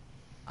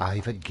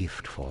 I've a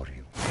gift for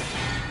you.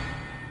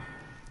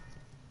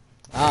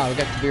 Ah, we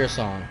got the beer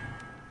song.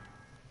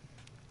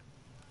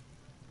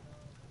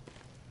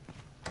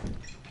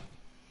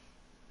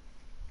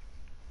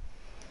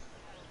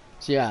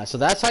 So yeah, so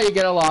that's how you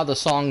get a lot of the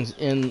songs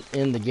in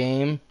the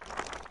game.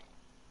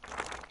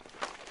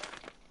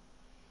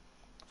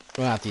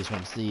 Well, not these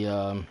ones.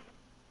 The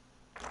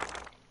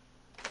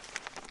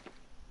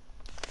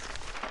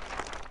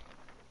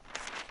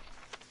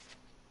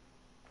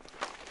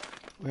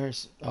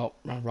where's... Oh,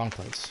 wrong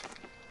place.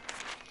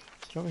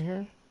 Is it over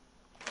here?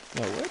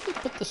 No, where did they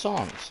put the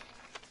songs?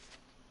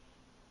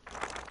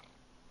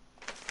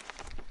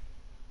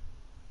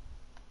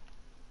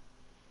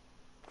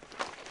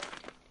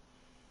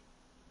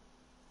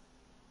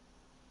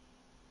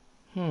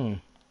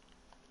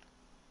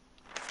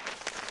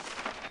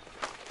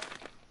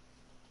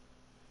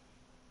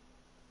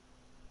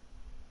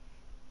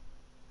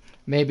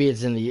 Maybe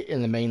it's in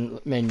the main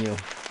menu.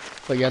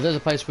 But yeah, there's a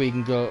place where you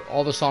can go,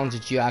 all the songs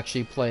that you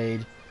actually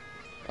played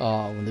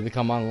when they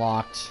become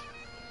unlocked.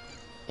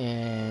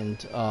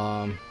 And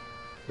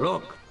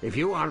Look, if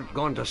you aren't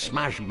going to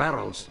smash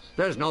barrels,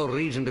 there's no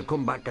reason to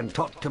come back and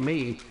talk to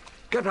me.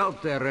 Get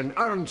out there and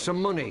earn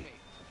some money.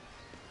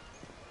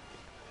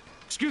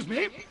 Excuse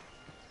me?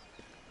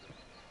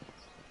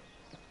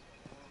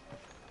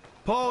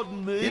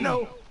 Pardon me? You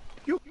know,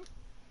 you...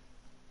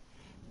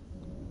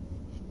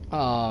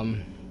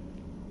 trying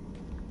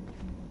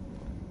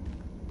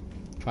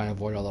to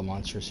avoid all the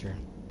monsters here.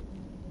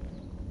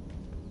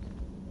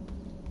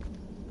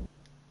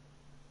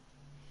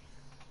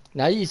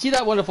 Now you see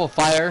that wonderful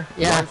fire?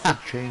 Yeah. Life had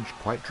changed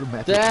quite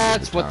dramatically.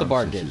 That's what the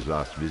bard since did. His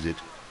last visit.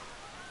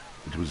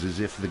 It was as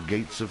if the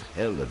gates of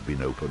hell had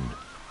been opened,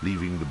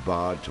 leaving the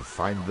bard to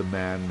find the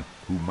man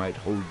who might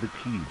hold the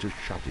key to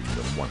shutting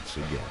them once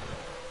again.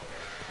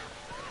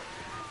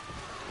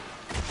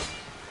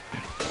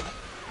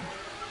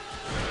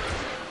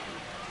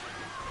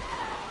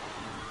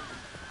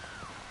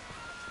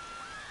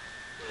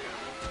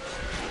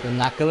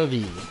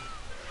 Renacalavi.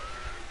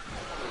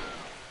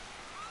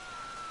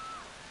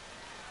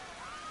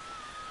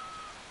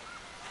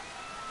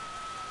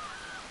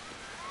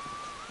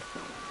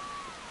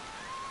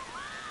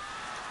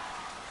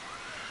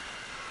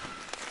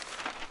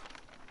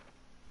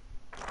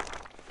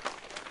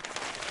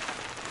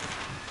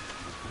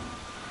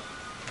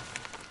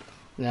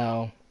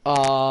 Now,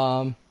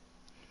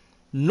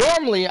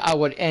 normally I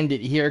would end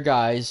it here,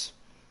 guys,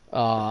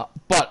 but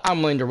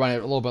I'm willing to run it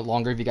a little bit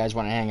longer if you guys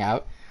want to hang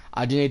out.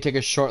 I do need to take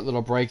a short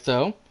little break,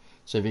 though,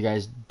 so if you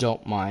guys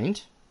don't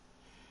mind,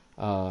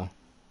 I'll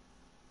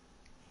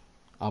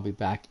be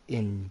back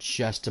in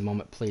just a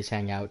moment. Please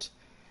hang out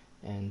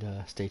and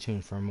stay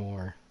tuned for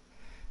more.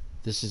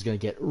 This is going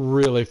to get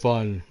really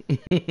fun.